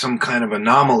like some kind of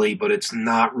anomaly, but it's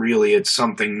not really. It's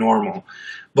something normal.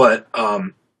 But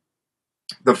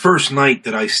the first night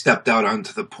that I stepped out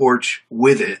onto the porch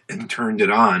with it and turned it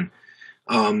on,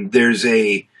 there's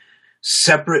a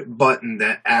separate button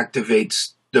that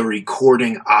activates the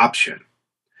recording option.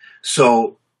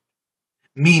 So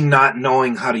me not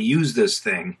knowing how to use this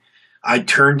thing, I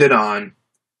turned it on.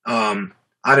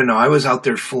 I don't know. I was out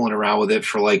there fooling around with it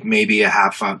for like maybe a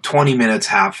half hour, 20 minutes,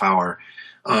 half hour.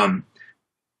 And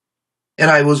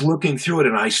I was looking through it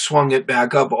and I swung it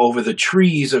back up over the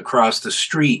trees across the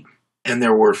street. And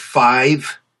there were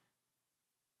 5,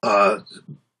 I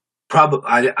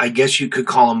guess you could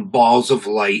call them balls of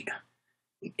light.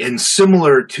 And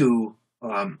similar to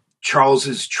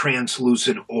Charles's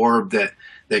translucent orb that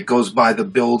goes by the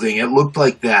building, it looked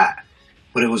like that.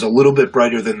 But it was a little bit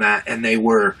brighter than that, and they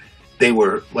were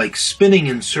like spinning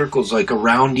in circles, like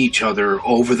around each other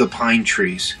over the pine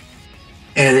trees,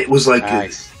 and it was like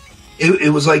nice.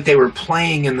 It was like they were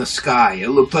playing in the sky. It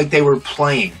looked like they were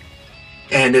playing,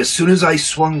 and as soon as I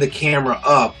swung the camera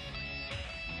up,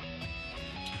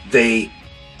 they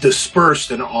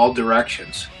dispersed in all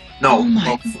directions.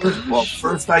 No.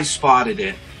 First I spotted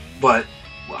it, but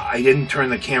I didn't turn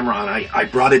the camera on. I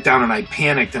brought it down and I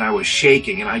panicked and I was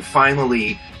shaking, and I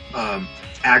finally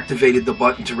activated the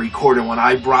button to record. And when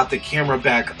I brought the camera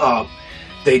back up,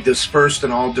 they dispersed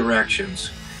in all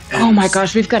directions. And oh my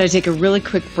gosh, we've got to take a really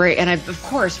quick break. And of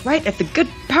course, right at the good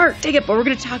part, take it, but we're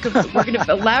going to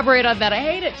elaborate on that. I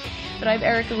hate it. But I'm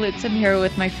Erica Lutz. I'm here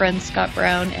with my friends Scott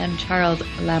Browne and Charles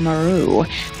Lamoureux.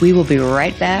 We will be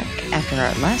right back after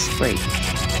our last break.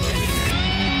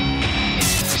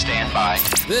 Stand by.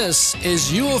 This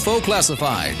is UFO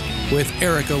Classified with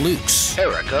Erica Lukes.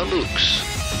 Erica Lukes.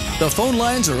 The phone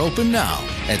lines are open now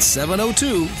at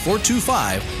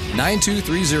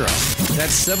 702-425-9230.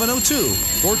 That's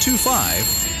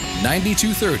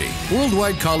 702-425-9230.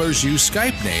 Worldwide callers use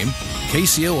Skype name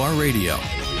KCOR Radio.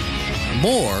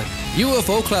 More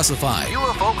UFO Classified.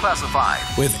 UFO Classified.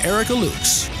 With Erica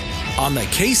Lukes on the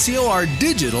KCOR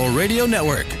Digital Radio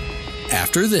Network.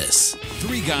 After this.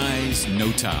 3 guys,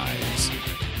 no ties.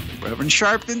 Reverend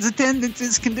Sharpton's attendance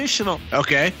is conditional.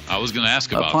 Okay. I was going to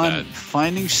ask about upon that.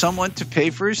 Finding someone to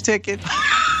pay for his ticket.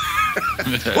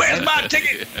 Where's my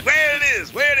ticket? Where it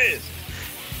is?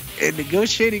 And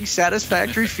negotiating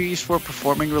satisfactory fees for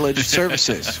performing religious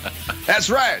services.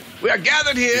 That's right. We are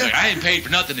gathered here. Like, I ain't paid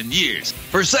for nothing in years.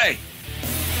 Per se.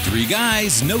 3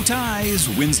 guys, no ties.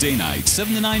 Wednesday night,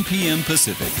 7 to 9 p.m.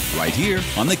 Pacific. Right here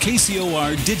on the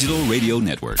KCOR Digital Radio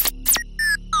Network.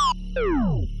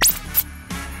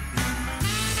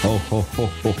 Ho, ho, ho,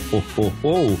 ho, ho, ho,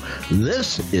 ho.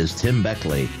 This is Tim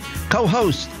Beckley,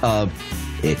 co-host of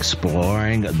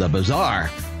Exploring the Bizarre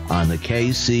on the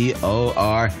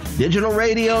KCOR Digital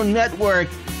Radio Network.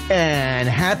 And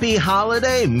happy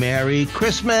holiday, Merry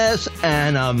Christmas,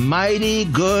 and a mighty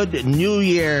good New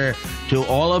Year to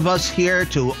all of us here,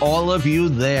 to all of you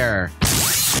there.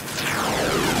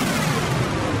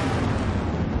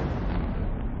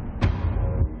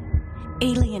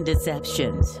 Alien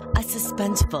Deceptions, a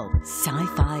suspenseful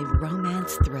sci-fi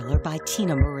romance thriller by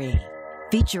Tina Marie,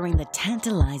 featuring the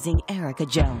tantalizing Erica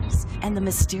Jones and the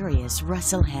mysterious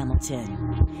Russell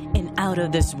Hamilton. An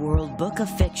out-of-this-world book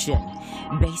of fiction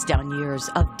based on years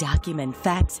of document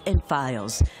facts and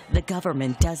files the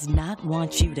government does not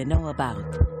want you to know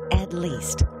about. At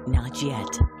least, not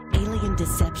yet. Alien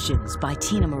Deceptions by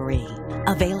Tina Marie.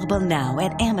 Available now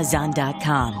at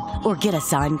Amazon.com or get a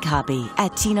signed copy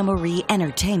at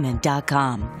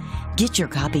TinaMarieEntertainment.com. Get your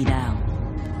copy now.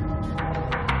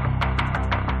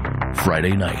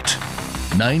 Friday night,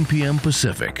 9 p.m.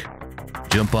 Pacific.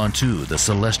 Jump onto the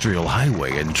Celestial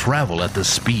Highway and travel at the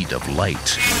speed of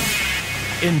light.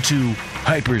 Into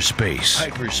hyperspace.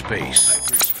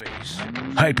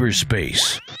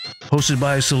 Hyperspace. Hosted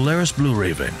by Solaris Blue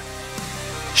Raven.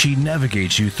 She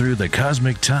navigates you through the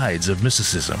cosmic tides of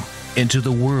mysticism into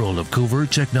the world of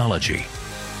covert technology,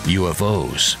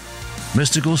 UFOs,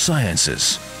 mystical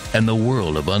sciences, and the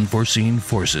world of unforeseen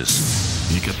forces.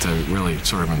 You get to really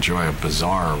sort of enjoy a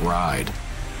bizarre ride.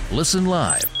 Listen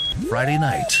live, Friday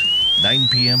night, 9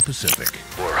 p.m. Pacific.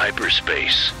 For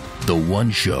Hyperspace. The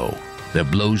one show that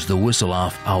blows the whistle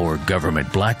off our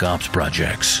government black ops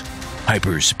projects.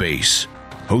 Hyperspace.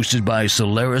 Hosted by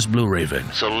Solaris Blue Raven.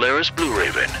 Solaris Blue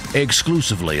Raven.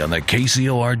 Exclusively on the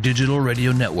KCOR Digital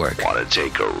Radio Network. Want to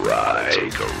take a ride?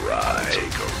 Take a ride.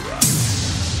 Take a ride.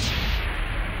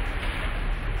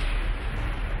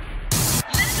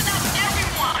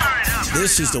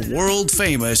 This is the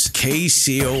world-famous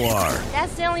KCOR.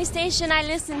 That's the only station I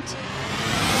listen to.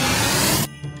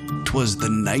 'Twas the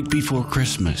night before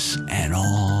Christmas, and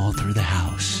all through the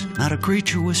house, not a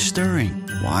creature was stirring.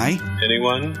 Why?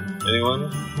 Anyone?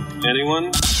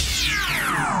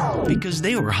 Because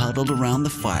they were huddled around the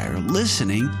fire,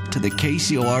 listening to the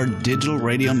KCOR Digital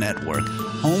Radio Network,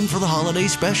 home for the holiday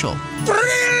special.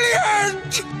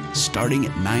 Brilliant! Starting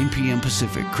at 9 p.m.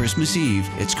 Pacific, Christmas Eve,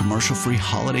 it's commercial-free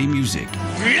holiday music.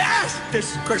 Yes,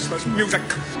 this Christmas music.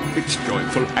 It's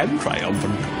joyful and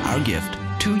triumphant. Our gift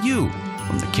to you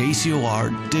from the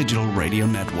KCOR Digital Radio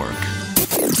Network.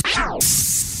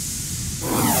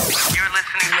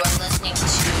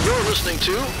 You're listening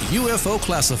to UFO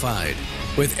Classified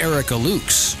with Erica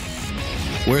Lukes,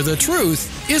 where the truth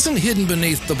isn't hidden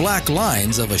beneath the black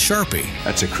lines of a Sharpie.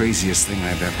 That's the craziest thing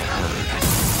I've ever heard.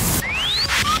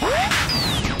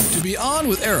 To be on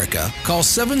with Erica, call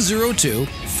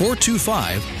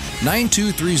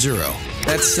 702-425-9230.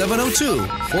 That's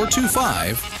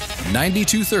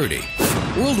 702-425-9230.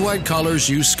 Worldwide callers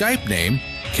use Skype name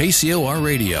KCOR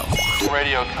Radio.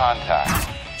 Radio contact.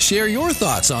 Share your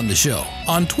thoughts on the show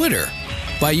on Twitter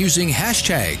by using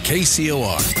hashtag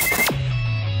KCOR.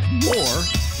 Or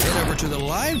Head over to the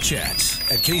live chats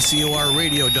at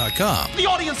kcorradio.com. The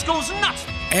audience goes nuts.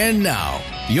 And now,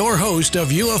 your host of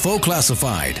UFO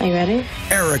Classified. Are you ready?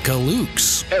 Erica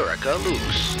Lukes. Erica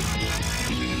Lukes.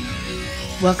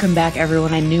 Welcome back,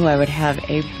 everyone. I knew I would have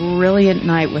a brilliant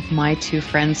night with my two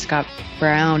friends, Scott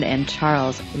Browne and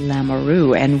Charles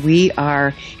Lamoureux, and we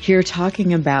are here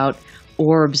talking about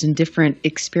orbs and different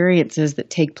experiences that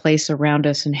take place around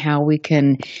us and how we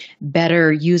can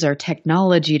better use our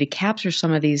technology to capture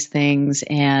some of these things.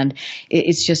 And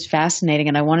it's just fascinating.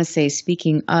 And I want to say,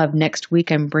 speaking of, next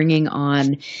week I'm bringing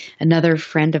on another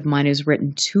friend of mine who's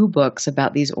written 2 books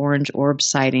about these orange orb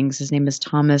sightings. His name is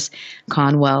Thomas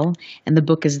Conwell, and the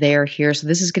book is there here. So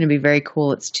this is going to be very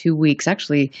cool. It's 2 weeks,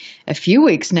 actually a few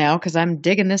weeks now, because I'm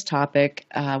digging this topic,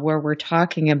 where we're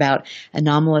talking about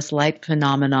anomalous light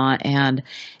phenomena and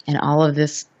all of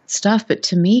this stuff. But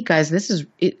to me, guys, this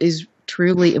is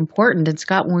truly important. And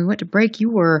Scott, when we went to break, you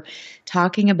were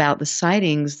talking about the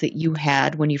sightings that you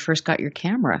had when you first got your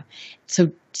camera.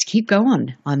 So just keep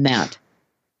going on that.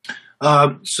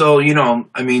 So,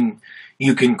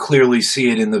 you can clearly see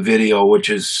it in the video, which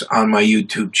is on my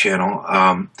YouTube channel.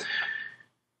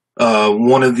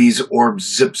 One of these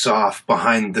orbs zips off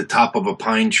behind the top of a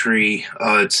pine tree.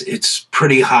 It's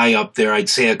pretty high up there. I'd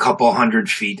say a couple 100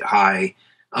 feet high.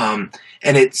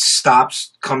 And it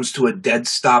stops, comes to a dead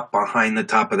stop behind the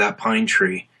top of that pine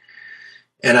tree.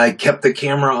 And I kept the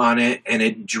camera on it, and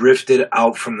it drifted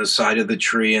out from the side of the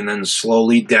tree and then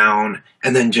slowly down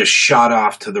and then just shot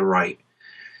off to the right.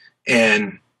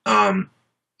 And,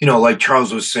 like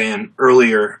Charles was saying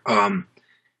earlier,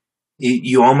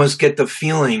 you almost get the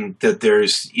feeling that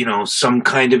there's, some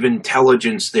kind of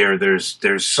intelligence there.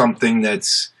 There's something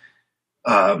that's,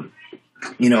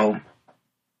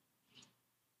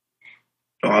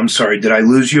 Oh, I'm sorry. Did I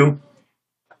lose you?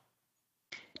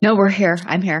 No, we're here.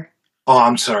 I'm here. Oh,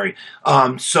 I'm sorry.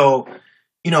 A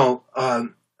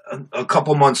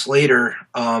couple months later,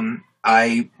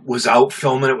 I was out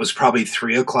filming. It was probably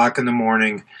 3:00 in the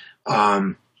morning.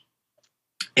 And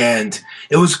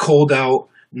it was cold out.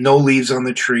 No leaves on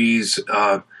the trees,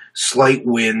 slight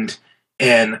wind,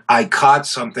 and I caught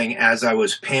something as I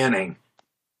was panning,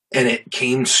 and it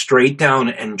came straight down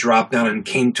and dropped down and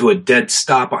came to a dead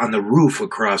stop on the roof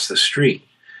across the street.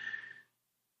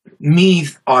 Me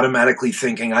automatically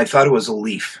thinking, I thought it was a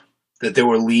leaf, that there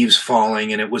were leaves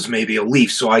falling and it was maybe a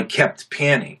leaf, so I kept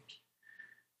panning.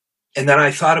 And then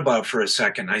I thought about it for a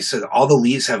second. I said, all the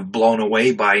leaves have blown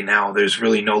away by now. There's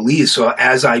really no leaves. So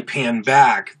as I pan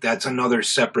back, that's another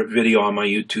separate video on my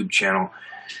YouTube channel.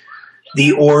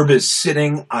 The orb is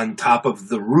sitting on top of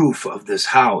the roof of this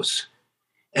house.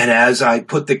 And as I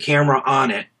put the camera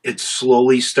on it, it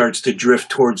slowly starts to drift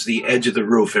towards the edge of the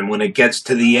roof. And when it gets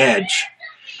to the edge,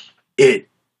 it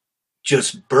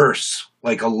just bursts.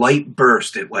 Like a light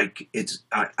burst. I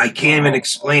can't even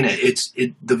explain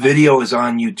it. The video is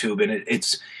on YouTube, and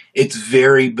it's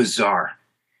very bizarre.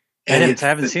 And I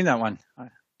haven't seen that one.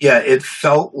 Yeah, it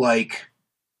felt like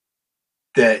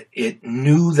that it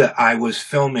knew that I was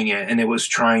filming it, and it was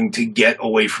trying to get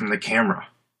away from the camera.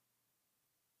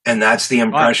 And that's the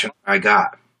impression I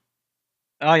got.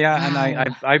 Oh yeah,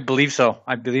 and I believe so.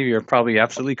 I believe you're probably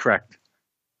absolutely correct.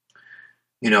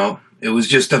 It was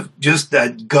just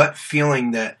that gut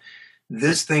feeling that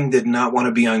this thing did not want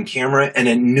to be on camera, and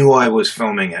it knew I was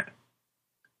filming it.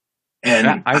 And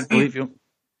yeah, I believe you.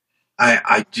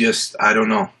 I don't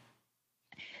know.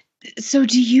 So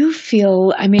do you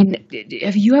feel,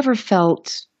 have you ever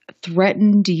felt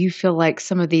threatened? Do you feel like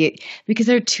because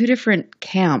there are 2 different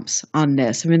camps on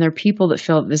this. There are people that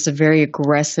feel this is a very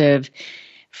aggressive,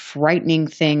 frightening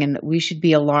thing and that we should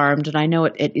be alarmed. And I know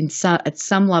at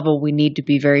some level we need to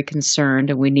be very concerned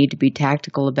and we need to be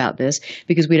tactical about this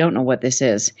because we don't know what this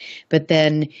is. But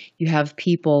then you have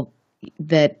people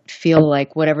that feel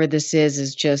like whatever this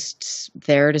is just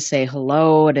there to say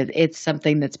hello and it's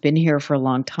something that's been here for a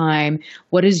long time.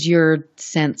 What is your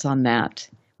sense on that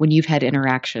when you've had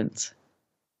interactions?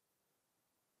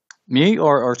 Me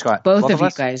or Scott? Both of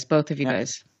you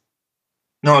guys.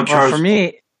 No, Charles. Well, for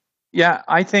me, yeah,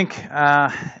 I think,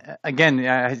 again,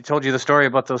 I told you the story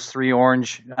about those 3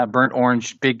 burnt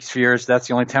orange big spheres. That's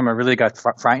the only time I really got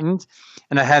frightened.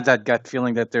 And I had that gut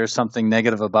feeling that there's something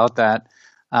negative about that.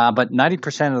 But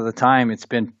 90% of the time, it's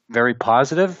been very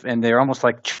positive, and they're almost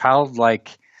like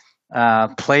childlike,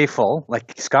 playful,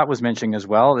 like Scott was mentioning as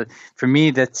well. For me,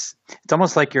 it's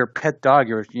almost like your pet dog.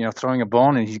 You're throwing a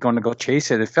bone, and he's going to go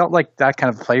chase it. It felt like that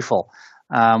kind of playful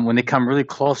when they come really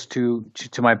close to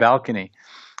my balcony.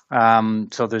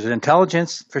 So there's an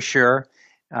intelligence for sure.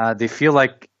 They feel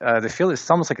it's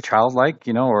almost like a childlike,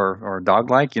 or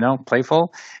dog-like,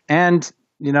 playful. And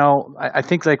I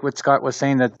think like what Scott was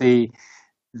saying, that they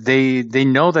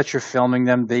know that you're filming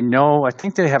them. They know. I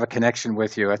think they have a connection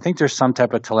with you. I think there's some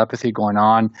type of telepathy going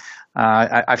on.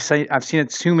 I've seen it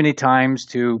too many times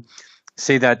to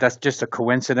say that that's just a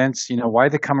coincidence. Why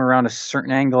they come around a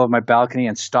certain angle of my balcony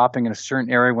and stopping in a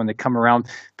certain area when they come around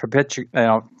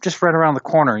just right around the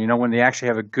corner. When they actually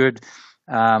have a good,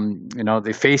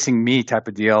 they facing me type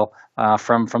of deal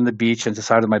from the beach and the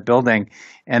side of my building,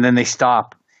 and then they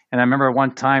stop. And I remember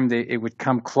one time it would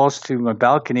come close to my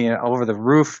balcony over the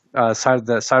roof side of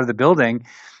the building,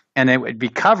 and it would be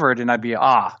covered, and I'd be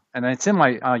and it's in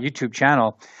my YouTube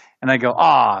channel, and I go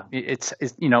it's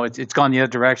gone the other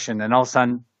direction, and all of a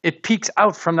sudden it peeks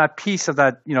out from that piece of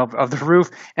that of the roof,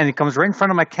 and it comes right in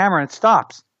front of my camera and it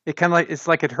stops. It kind of it's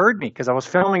like it heard me because I was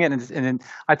filming it, and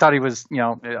I thought he was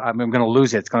I'm going to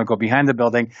lose it. It's going to go behind the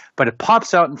building, but it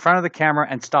pops out in front of the camera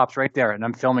and stops right there, and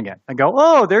I'm filming it. I go,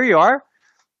 oh, there you are.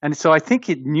 And so I think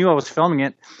it knew I was filming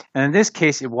it, and in this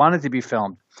case, it wanted to be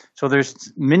filmed. So there's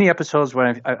many episodes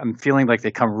when I'm feeling like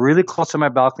they come really close to my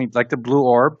balcony, like the blue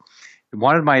orb. It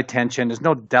wanted my attention. There's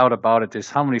no doubt about it. There's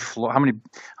how many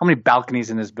balconies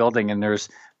in this building, and there's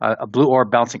a blue orb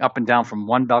bouncing up and down from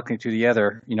one balcony to the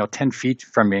other, 10 feet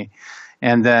from me.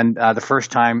 And then the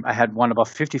first time I had one about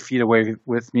 50 feet away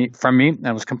from me, and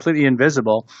it was completely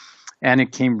invisible. And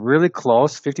it came really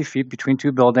close, 50 feet between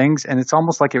two buildings, and it's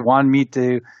almost like it wanted me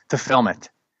to film it.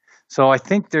 So I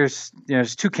think there's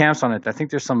two camps on it. I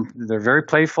think they're very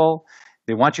playful.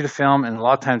 They want you to film, and a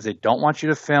lot of times they don't want you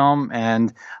to film.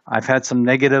 And I've had some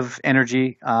negative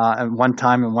energy at one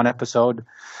time in one episode.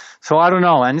 So I don't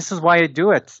know, and this is why I do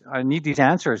it. I need these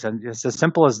answers, and it's as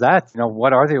simple as that.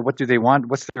 What are they? What do they want?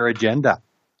 What's their agenda?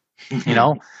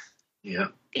 Yeah,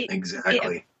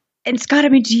 exactly. And Scott, I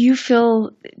mean, do you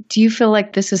feel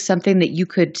like this is something that you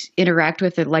could interact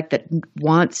with, or like that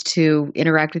wants to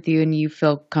interact with you, and you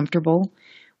feel comfortable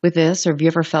with this, or have you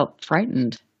ever felt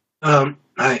frightened?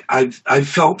 I've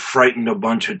felt frightened a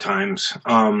bunch of times.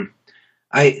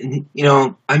 I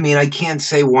can't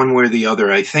say one way or the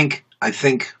other. I think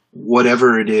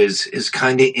whatever it is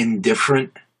kind of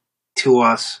indifferent to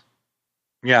us.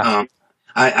 Yeah.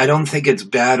 I don't think it's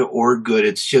bad or good.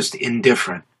 It's just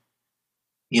indifferent.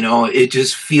 It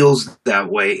just feels that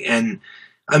way. And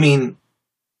I mean,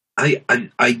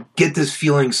 I get this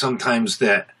feeling sometimes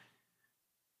that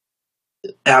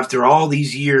after all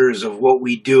these years of what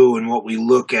we do and what we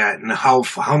look at, and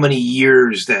how many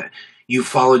years that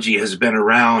ufology has been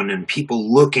around and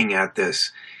people looking at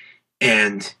this,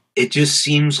 and it just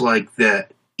seems like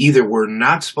that either we're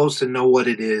not supposed to know what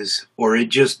it is, or it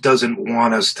just doesn't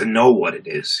want us to know what it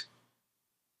is.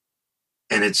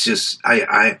 And it's just,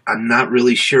 I'm not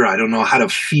really sure. I don't know how to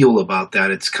feel about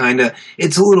that.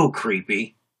 It's a little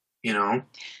creepy, Yeah,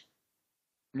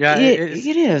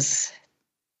 it is.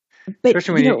 But,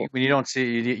 especially when you don't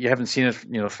see it, you haven't seen it,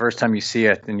 the first time you see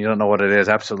it, and you don't know what it is.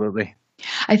 Absolutely.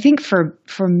 I think for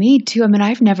me too. I mean,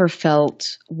 I've never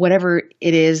felt whatever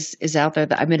it is out there.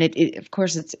 I mean, it of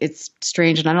course it's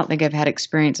strange, and I don't think I've had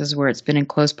experiences where it's been in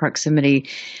close proximity,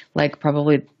 like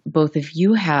probably both of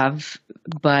you have.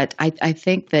 But I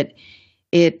think that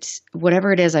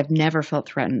whatever it is, I've never felt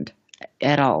threatened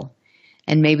at all,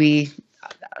 and maybe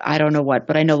I don't know what,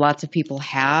 but I know lots of people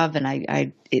have, and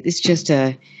it's just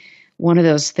one of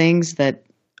those things that.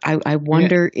 I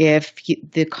wonder if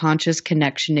the conscious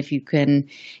connection, if you can,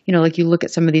 like you look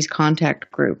at some of these contact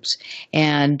groups,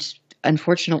 and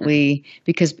unfortunately,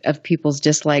 because of people's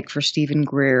dislike for Stephen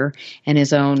Greer and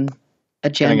his own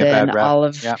agenda and all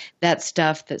of that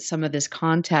stuff, that some of this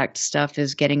contact stuff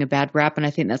is getting a bad rap. And I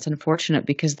think that's unfortunate,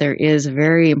 because there is a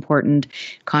very important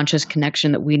conscious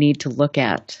connection that we need to look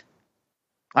at.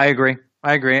 I agree.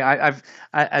 I've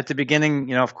at the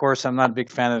beginning, of course, I'm not a big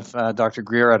fan of Dr.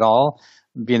 Greer at all,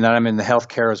 being that I'm in the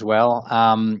healthcare as well,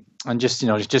 and just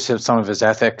have some of his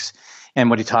ethics and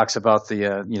what he talks about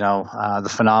the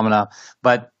phenomena.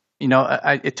 But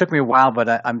it took me a while, but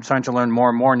I'm starting to learn more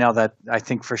and more now that I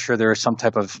think for sure there is some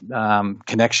type of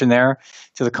connection there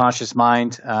to the conscious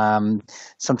mind,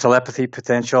 some telepathy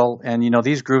potential, and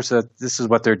these groups this is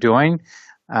what they're doing.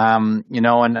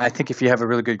 And I think if you have a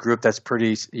really good group that's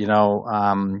pretty,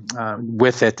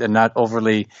 with it and not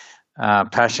overly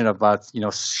passionate about,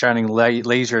 shining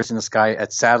lasers in the sky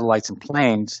at satellites and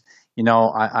planes,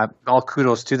 all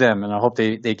kudos to them. And I hope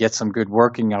they get some good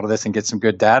working out of this and get some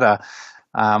good data.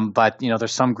 But,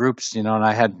 there's some groups, and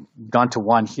I had gone to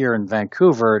one here in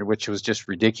Vancouver, which was just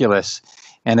ridiculous.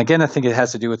 And again, I think it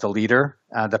has to do with the leader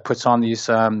that puts on these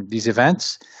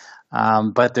events.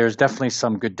 But there's definitely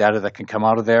some good data that can come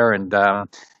out of there. And,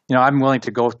 I'm willing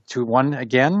to go to one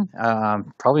again,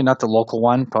 probably not the local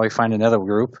one, probably find another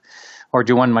group or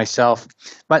do one myself.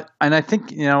 And I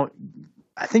think,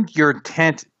 I think your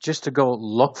intent just to go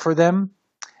look for them,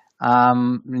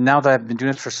 now that I've been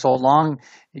doing this for so long,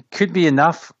 it could be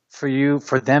enough for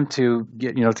them to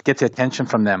get, to get the attention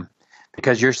from them,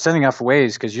 because you're sending off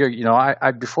waves. Because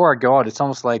I before I go out, it's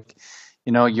almost like,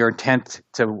 your intent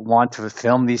to want to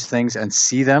film these things and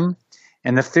see them.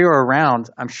 And if they're around,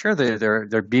 I'm sure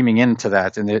they're beaming into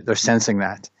that, and they're sensing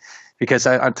that. Because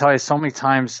I'll tell you so many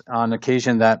times on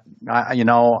occasion that,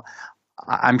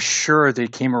 I'm sure they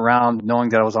came around knowing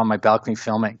that I was on my balcony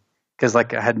filming. Because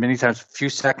like I had many times, a few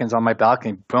seconds on my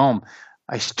balcony, boom,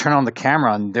 I turn on the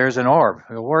camera and there's an orb.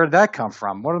 Where did that come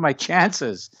from? What are my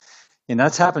chances?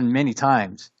 That's happened many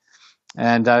times.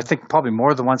 And I think probably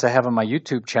more of the ones I have on my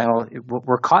YouTube channel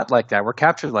were caught like that, were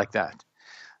captured like that.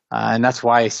 And that's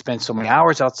why I spent so many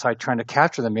hours outside trying to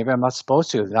capture them. Maybe I'm not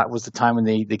supposed to. That was the time when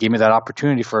they gave me that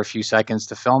opportunity for a few seconds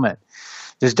to film it.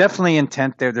 There's definitely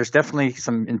intent there. There's definitely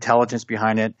some intelligence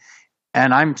behind it.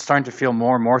 And I'm starting to feel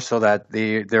more and more so that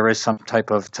there is some type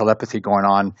of telepathy going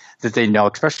on, that they know,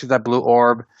 especially that blue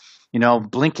orb,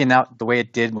 blinking out the way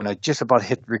it did when I just about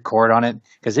hit record on it,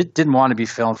 because it didn't want to be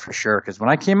filmed for sure. Because when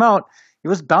I came out, it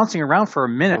was bouncing around for a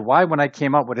minute. Why, when I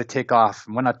came out, would it take off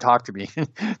and would not talk to me?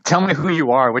 Tell me who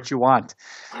you are, what you want.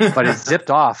 But it zipped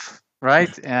off, right?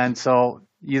 And so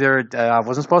either I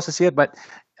wasn't supposed to see it, but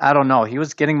I don't know. He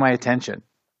was getting my attention.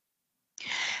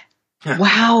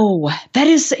 Wow,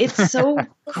 it's so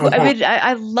cool. I mean,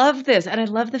 I love this, and I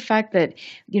love the fact that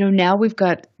now we've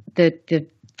got the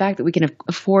fact that we can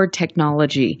afford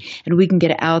technology, and we can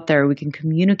get out there, we can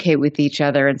communicate with each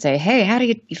other and say, hey, how do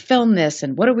you film this,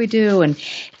 and what do we do? And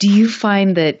do you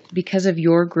find that because of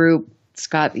your group,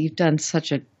 Scott, you've done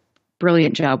such a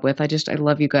brilliant job with, I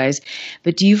love you guys,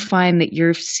 but do you find that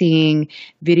you're seeing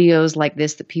videos like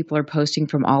this that people are posting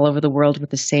from all over the world with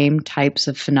the same types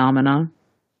of phenomena?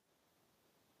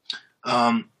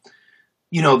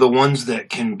 The ones that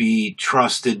can be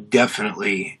trusted,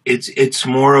 definitely. It's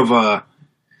more of a,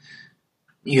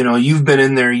 you've been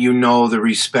in there, the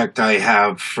respect I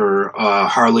have for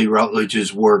Harley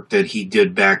Rutledge's work that he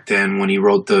did back then when he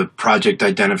wrote the Project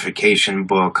Identification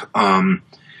book.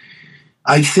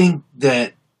 I think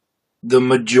that the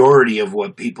majority of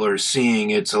what people are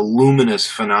seeing, it's a luminous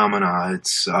phenomena.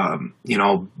 It's,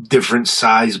 different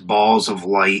size balls of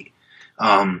light.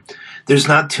 There's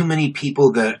not too many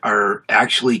people that are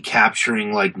actually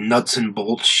capturing like nuts and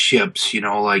bolts ships,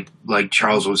 like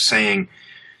Charles was saying.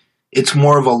 It's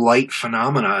more of a light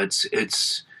phenomena.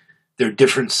 They're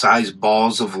different size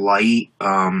balls of light.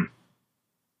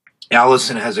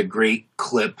 Allison has a great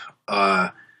clip,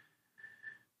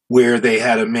 where they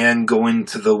had a man go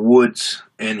into the woods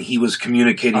and he was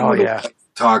communicating with a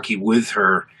walkie-talkie with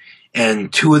her.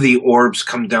 And two of the orbs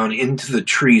come down into the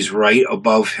trees right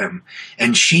above him.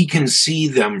 And she can see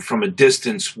them from a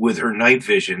distance with her night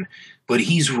vision, but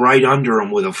he's right under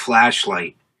them with a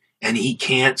flashlight, and he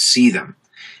can't see them.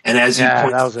 And as he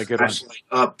points the flashlight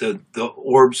up, the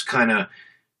orbs kind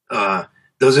of,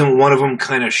 doesn't one of them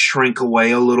kind of shrink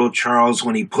away a little, Charles,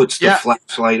 when he puts the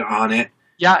flashlight on it?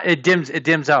 Yeah, it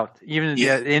dims out. Even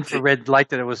the infrared light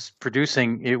that it was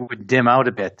producing, it would dim out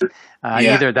a bit.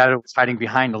 Either that or it was hiding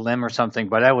behind a limb or something.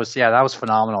 But that was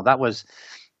phenomenal. That was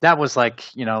like,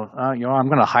 I'm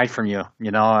going to hide from you,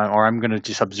 or I'm going to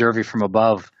just observe you from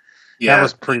above. Yeah. That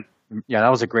was pretty. Yeah, that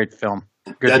was a great film.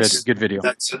 Good video.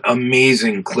 That's an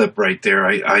amazing clip right there.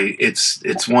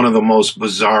 It's one of the most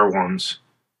bizarre ones.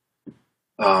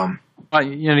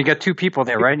 You got two people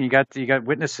there, right? And you got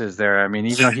witnesses there. I mean,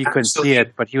 even though he couldn't see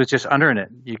it, but he was just under it.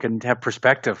 You can have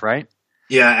perspective, right?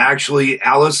 Yeah, actually,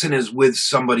 Allison is with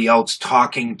somebody else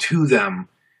talking to them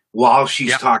while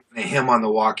she's talking to him on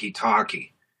the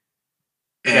walkie-talkie,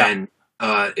 and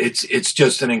it's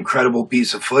just an incredible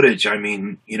piece of footage. I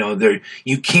mean,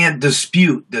 you can't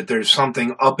dispute that there's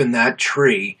something up in that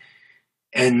tree,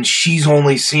 and she's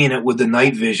only seeing it with the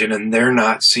night vision, and they're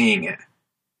not seeing it.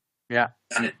 Yeah.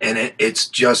 And it's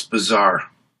just bizarre.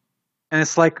 And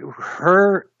it's like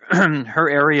her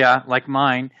area, like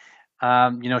mine,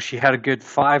 she had a good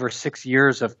 5 or 6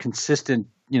 years of consistent,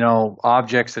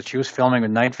 objects that she was filming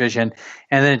with night vision.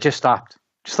 And then it just stopped,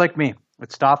 just like me.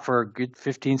 It stopped for a good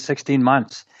 15, 16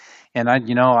 months. And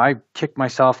I kicked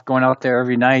myself going out there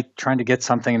every night trying to get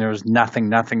something, and there was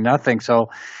nothing. So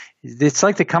it's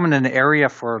like they come in an area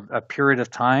for a period of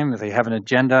time. They have an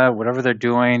agenda, whatever they're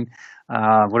doing,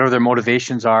 whatever their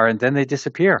motivations are, and then they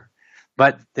disappear.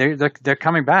 But they're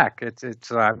coming back.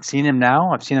 It's I've seen him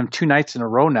now. I've seen him 2 nights in a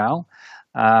row now.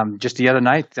 Just the other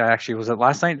night, actually, was it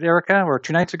last night, Erica, or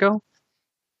 2 nights ago?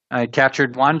 I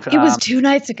captured one. It was 2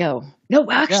 nights ago. No,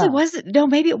 actually, was it? No,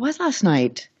 maybe it was last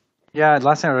night. Yeah,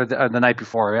 last night or the night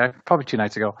before, yeah, probably 2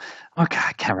 nights ago. Oh God,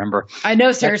 I can't remember. I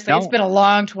know, seriously, No. It's been a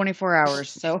long 24 hours.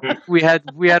 So we had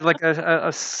like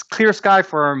a clear sky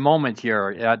for a moment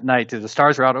here at night. The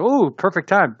stars were out. Oh, perfect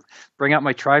time. Bring out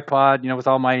my tripod, with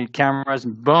all my cameras,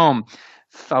 and boom.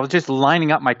 I was just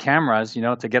lining up my cameras,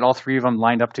 to get all three of them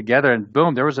lined up together, and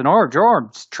boom, there was an orb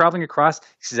traveling across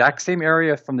exact same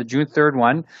area from the June 3rd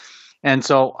one. And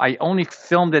so I only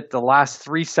filmed it the last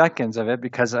 3 seconds of it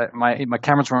because my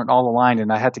cameras weren't all aligned,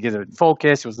 and I had to get it in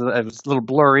focus. It was a little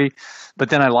blurry, but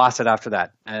then I lost it after that,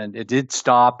 and it did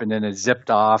stop, and then it zipped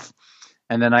off,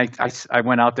 and then I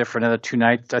went out there for another 2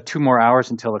 more hours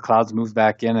until the clouds moved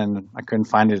back in, and I couldn't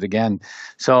find it again.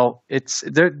 So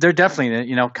they're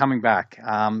definitely coming back,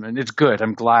 and it's good.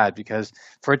 I'm glad, because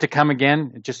for it to come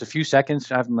again in just a few seconds,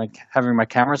 having my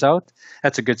cameras out,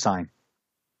 that's a good sign.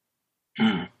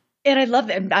 And I love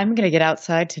it. I'm going to get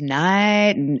outside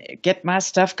tonight and get my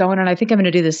stuff going. And I think I'm going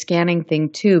to do the scanning thing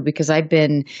too, because I've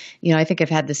been, I think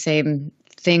I've had the same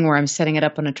thing where I'm setting it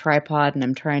up on a tripod and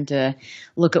I'm trying to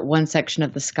look at one section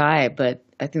of the sky. But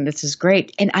I think this is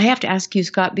great. And I have to ask you,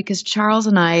 Scott, because Charles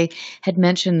and I had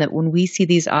mentioned that when we see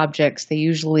these objects, they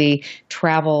usually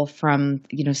travel from,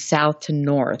 south to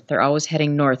north. They're always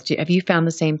heading north. Have you found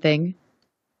the same thing?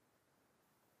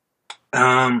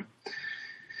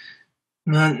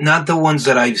 Not the ones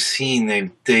that I've seen.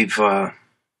 I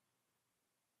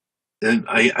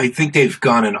think they've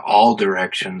gone in all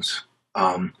directions.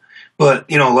 But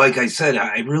like I said,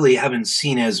 I really haven't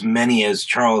seen as many as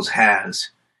Charles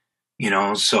has.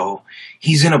 So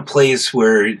he's in a place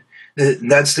where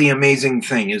that's the amazing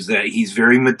thing, is that he's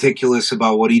very meticulous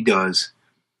about what he does,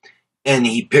 and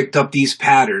he picked up these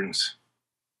patterns,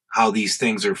 how these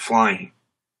things are flying.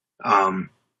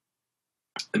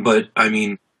 But I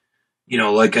mean,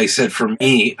 like I said, for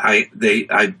me,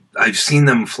 I've seen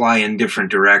them fly in different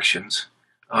directions,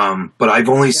 but I've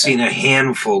only seen a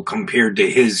handful compared to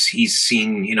his. He's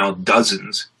seen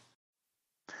dozens.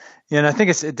 Yeah, and I think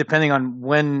it's depending on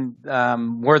when,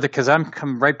 because I'm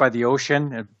coming right by the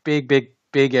ocean, a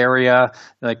big area,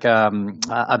 like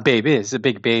a bay. It's a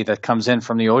big bay that comes in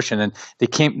from the ocean, and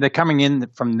they're coming in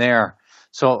from there.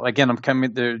 So again, they're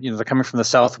coming from the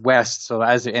southwest. So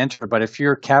as they enter, but if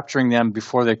you're capturing them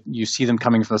before you see them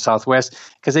coming from the southwest,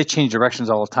 because they change directions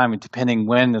all the time, and depending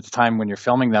at the time when you're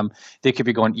filming them, they could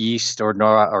be going east or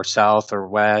north or south or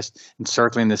west and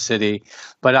circling the city.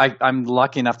 But I'm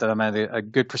lucky enough that I'm at a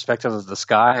good perspective of the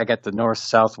sky. I get the north,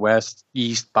 south, west,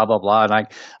 east, blah blah blah, and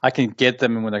I can get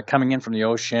them when they're coming in from the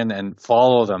ocean and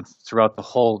follow them throughout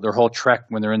their whole trek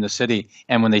when they're in the city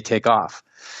and when they take off.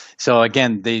 So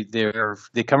again, they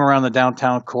come around the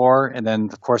downtown core, and then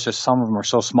of course some of them are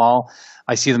so small.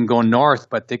 I see them going north,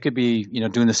 but they could be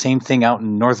doing the same thing out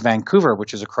in North Vancouver,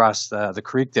 which is across the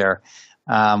creek there,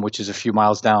 which is a few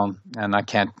miles down, and I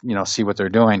can't see what they're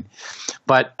doing.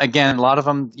 But again, a lot of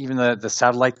them, even the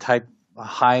satellite type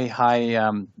high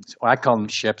I call them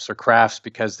ships or crafts,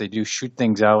 because they do shoot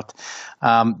things out.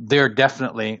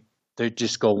 They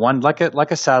just go one like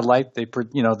a satellite. They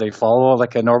follow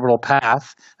like an orbital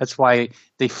path. That's why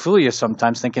they fool you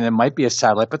sometimes, thinking it might be a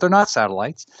satellite, but they're not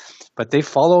satellites. But they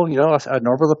follow an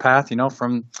orbital path,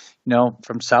 from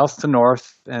south to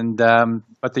north, and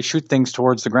but they shoot things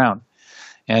towards the ground,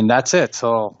 and that's it.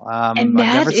 So I've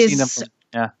never seen them.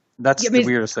 That's the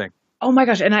weirdest thing. Oh my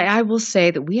gosh. And I will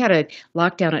say that we had a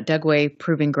lockdown at Dugway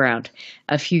Proving Ground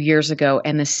a few years ago,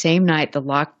 and the same night the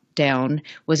lockdown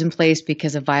was in place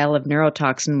because a vial of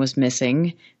neurotoxin was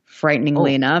missing,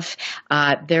 frighteningly enough.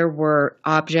 There were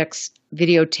objects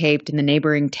videotaped in the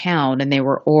neighboring town, and they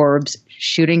were orbs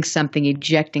shooting something,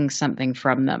 ejecting something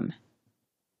from them.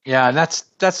 Yeah, and that's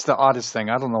the oddest thing.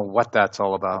 I don't know what that's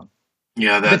all about.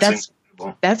 Yeah,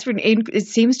 that's when it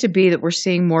seems to be that we're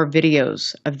seeing more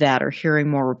videos of that or hearing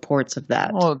more reports of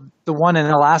that. Oh, the one in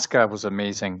Alaska was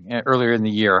amazing earlier in the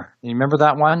year. You remember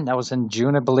that one? That was in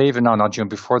June, I believe. No, not June.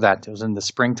 Before that, it was in the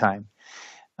springtime.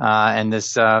 And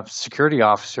this security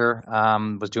officer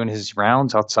was doing his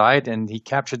rounds outside, and he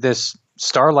captured this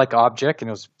star-like object, and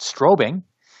it was strobing.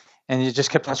 And he just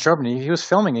kept on strobing. He was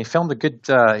filming. He filmed a good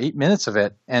 8 minutes of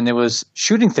it, and it was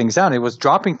shooting things down. It was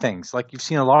dropping things, like you've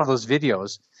seen a lot of those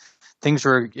videos. Things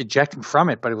were ejecting from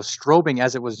it, but it was strobing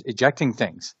as it was ejecting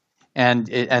things. And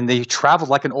they traveled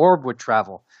like an orb would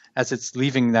travel as it's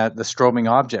leaving the strobing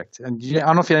object. And I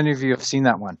don't know if any of you have seen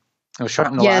that one. It was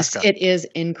shot in Alaska. Yes, it is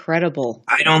incredible.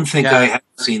 I don't think I have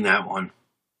seen that one.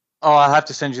 Oh, I'll have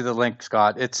to send you the link,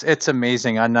 Scott. It's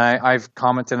amazing. And I've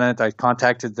commented on it. I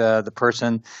contacted the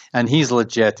person, and he's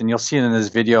legit. And you'll see it in this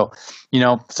video.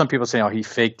 Some people say, oh, he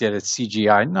faked it. It's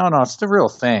CGI. No, it's the real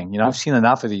thing. I've seen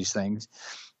enough of these things.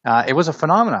 It was a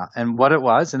phenomenon, and what it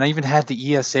was, and I even had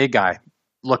the ESA guy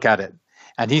look at it,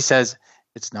 and he says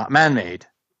it's not man-made.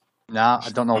 Now I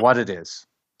don't know what it is.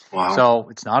 Wow. So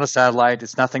it's not a satellite.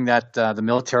 It's nothing that the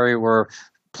military were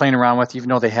playing around with, even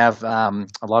though they have a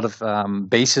lot of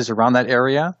bases around that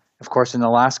area, of course, in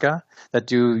Alaska that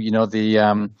do,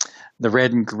 the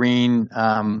red and green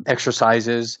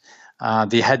exercises.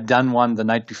 They had done one the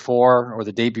night before or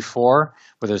the day before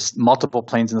where there's multiple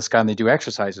planes in the sky and they do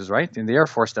exercises, right? And the Air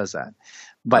Force does that.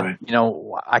 But, right.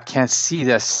 I can't see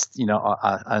this,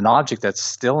 an object that's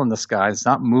still in the sky. It's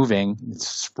not moving.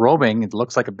 It's strobing. It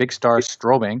looks like a big star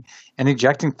strobing and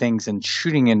ejecting things and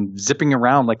shooting and zipping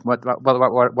around like what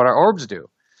our orbs do.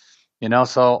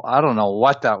 So I don't know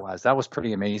what that was. That was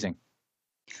pretty amazing.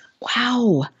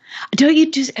 Wow. Don't you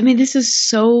just, this is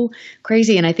so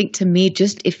crazy. And I think to me,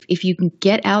 just if you can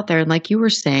get out there and like you were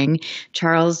saying,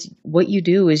 Charles, what you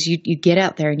do is you get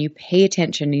out there and you pay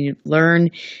attention and you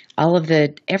learn all of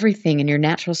everything in your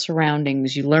natural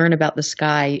surroundings. You learn about the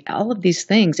sky, all of these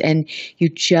things, and you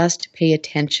just pay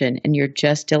attention and you're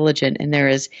just diligent. And there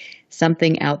is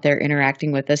something out there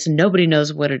interacting with us and nobody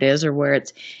knows what it is or where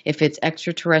if it's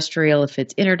extraterrestrial, if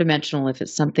it's interdimensional, if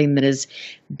it's something that has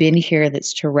been here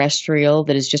that's terrestrial,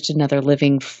 that is just another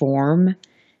living form.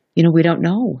 We don't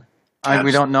know.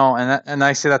 We don't know. And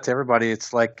I say that to everybody.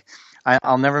 It's like,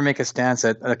 I'll never make a stance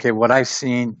that, okay, what I've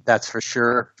seen, that's for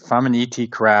sure from an ET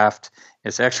craft,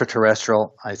 it's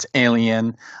extraterrestrial, it's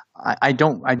alien. I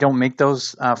don't make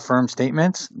those firm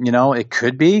statements. It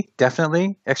could be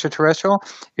definitely extraterrestrial.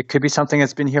 It could be something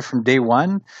that's been here from day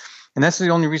one. And that's the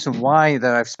only reason why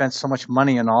that I've spent so much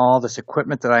money on all this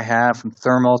equipment that I have, from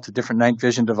thermal to different night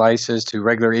vision devices to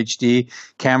regular HD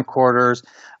camcorders.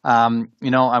 I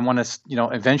want to,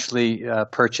 eventually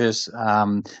purchase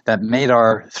that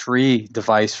Madar 3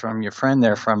 device from your friend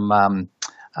there from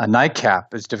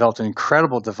Nightcap. Has developed an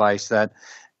incredible device that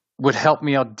would help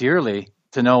me out dearly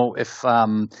to know if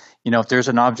there's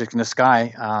an object in the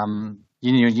sky,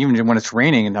 even when it's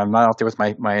raining and I'm not out there with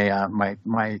my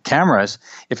cameras,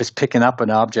 if it's picking up an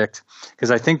object,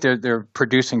 because I think they're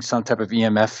producing some type of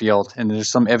EMF field, and there's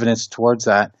some evidence towards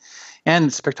that.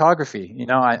 And spectrography,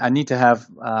 I need to have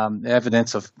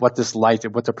evidence of what this light,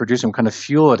 what they're producing, what kind of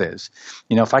fuel it is.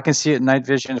 If I can see it in night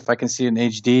vision, if I can see it in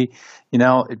HD,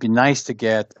 it'd be nice to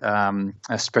get a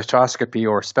spectroscopy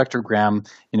or a spectrogram.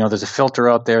 There's a filter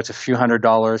out there. It's a few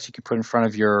 $100s you can put in front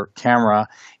of your camera,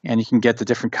 and you can get the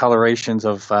different colorations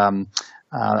of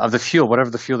the fuel, whatever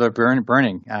the fuel they're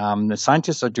burning. The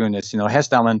scientists are doing this.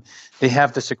 Hesselman, they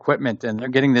have this equipment, and they're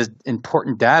getting this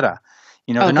important data.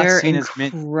 They're not seen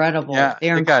incredible. Yeah,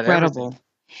 they're incredible.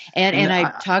 And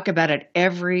I talk about it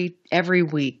every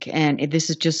week, and this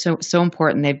is just so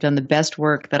important. They've done the best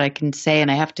work that I can say,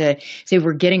 and I have to say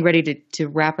we're getting ready to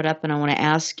wrap it up, and I want to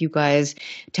ask you guys,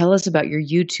 tell us about your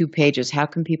YouTube pages. How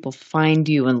can people find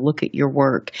you and look at your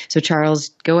work? So Charles,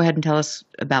 go ahead and tell us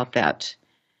about that.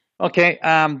 Okay.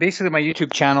 Basically, my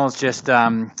YouTube channel is just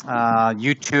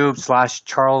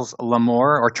YouTube/Charles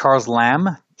Lamoureux or Charles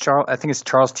Lamb. I think it's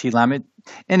Charles T. Lamb.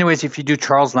 Anyways, if you do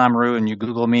Charles Lamoureux and you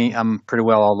Google me, I'm pretty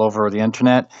well all over the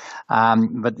internet.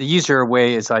 But the easier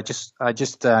way is I just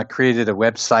created a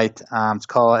website.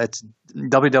 It's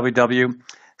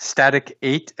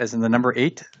www.static8, as in the number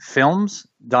 8,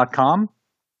 films.com.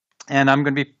 And I'm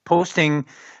going to be posting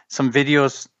some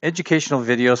videos, educational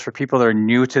videos for people that are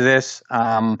new to this,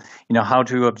 how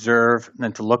to observe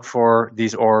and to look for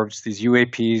these orbs, these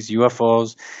UAPs,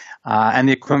 UFOs, and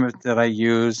the equipment that I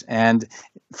use. And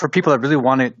for people that really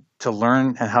want to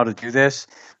learn and how to do this,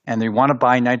 and they want to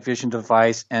buy a night vision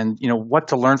device, and what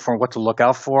to learn for, what to look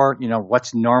out for,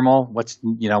 what's normal, what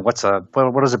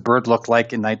does a bird look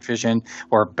like in night vision,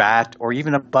 or a bat, or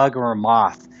even a bug or a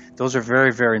moth. Those are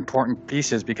very, very important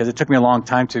pieces, because it took me a long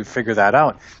time to figure that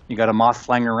out. You got a moth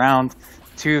flying around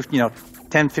 10,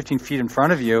 15 feet in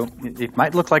front of you. It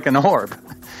might look like an orb.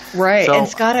 Right. So, and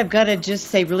Scott, I've got to just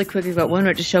say really quickly about 1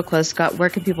 minute to show close. Scott, where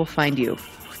can people find you?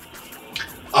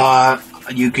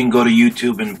 You can go to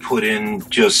YouTube and put in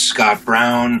just Scott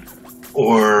Browne,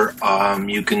 or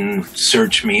you can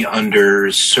search me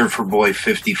under Surfer Boy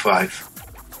 55.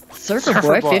 Surfer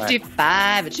Boy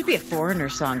 55. It should be a Foreigner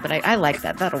song, but I like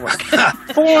that. That'll work.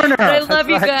 Foreigner. I love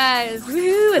you guys.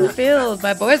 Woo, in the field.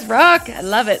 My boys rock. I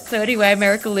love it. So anyway,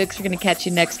 America Lukes, we're going to catch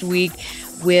you next week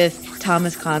with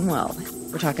Thomas Conwell.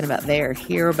 We're talking about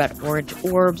here, about orange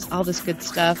orbs, all this good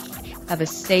stuff. Have a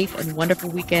safe and wonderful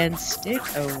weekend. Stick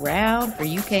around for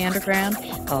UK Underground,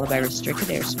 followed by Restricted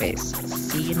Airspace.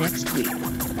 See you next week.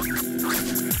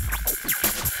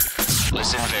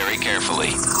 Listen very carefully.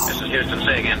 This is Houston.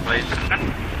 Say again, please.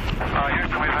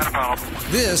 Houston, we've had a problem.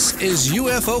 This is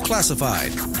UFO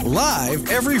Classified, live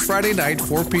every Friday night,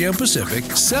 4 p.m. Pacific,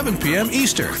 7 p.m.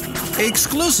 Eastern,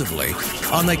 exclusively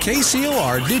on the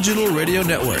KCOR Digital Radio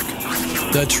Network.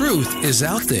 The truth is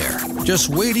out there, just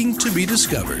waiting to be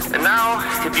discovered. And now,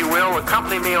 if you will,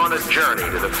 accompany me on a journey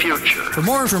to the future. For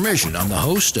more information on the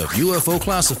host of UFO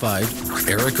Classified,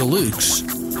 Erica Lukes,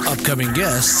 upcoming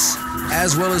guests,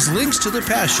 as well as links to the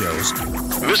past shows,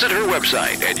 visit her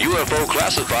website at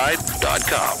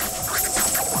UFOclassified.com.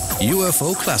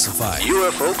 UFO Classified.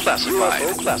 UFO Classified.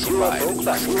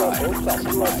 UFO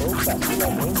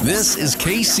Classified. This is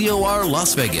KCOR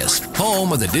Las Vegas,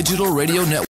 home of the Digital Radio Network.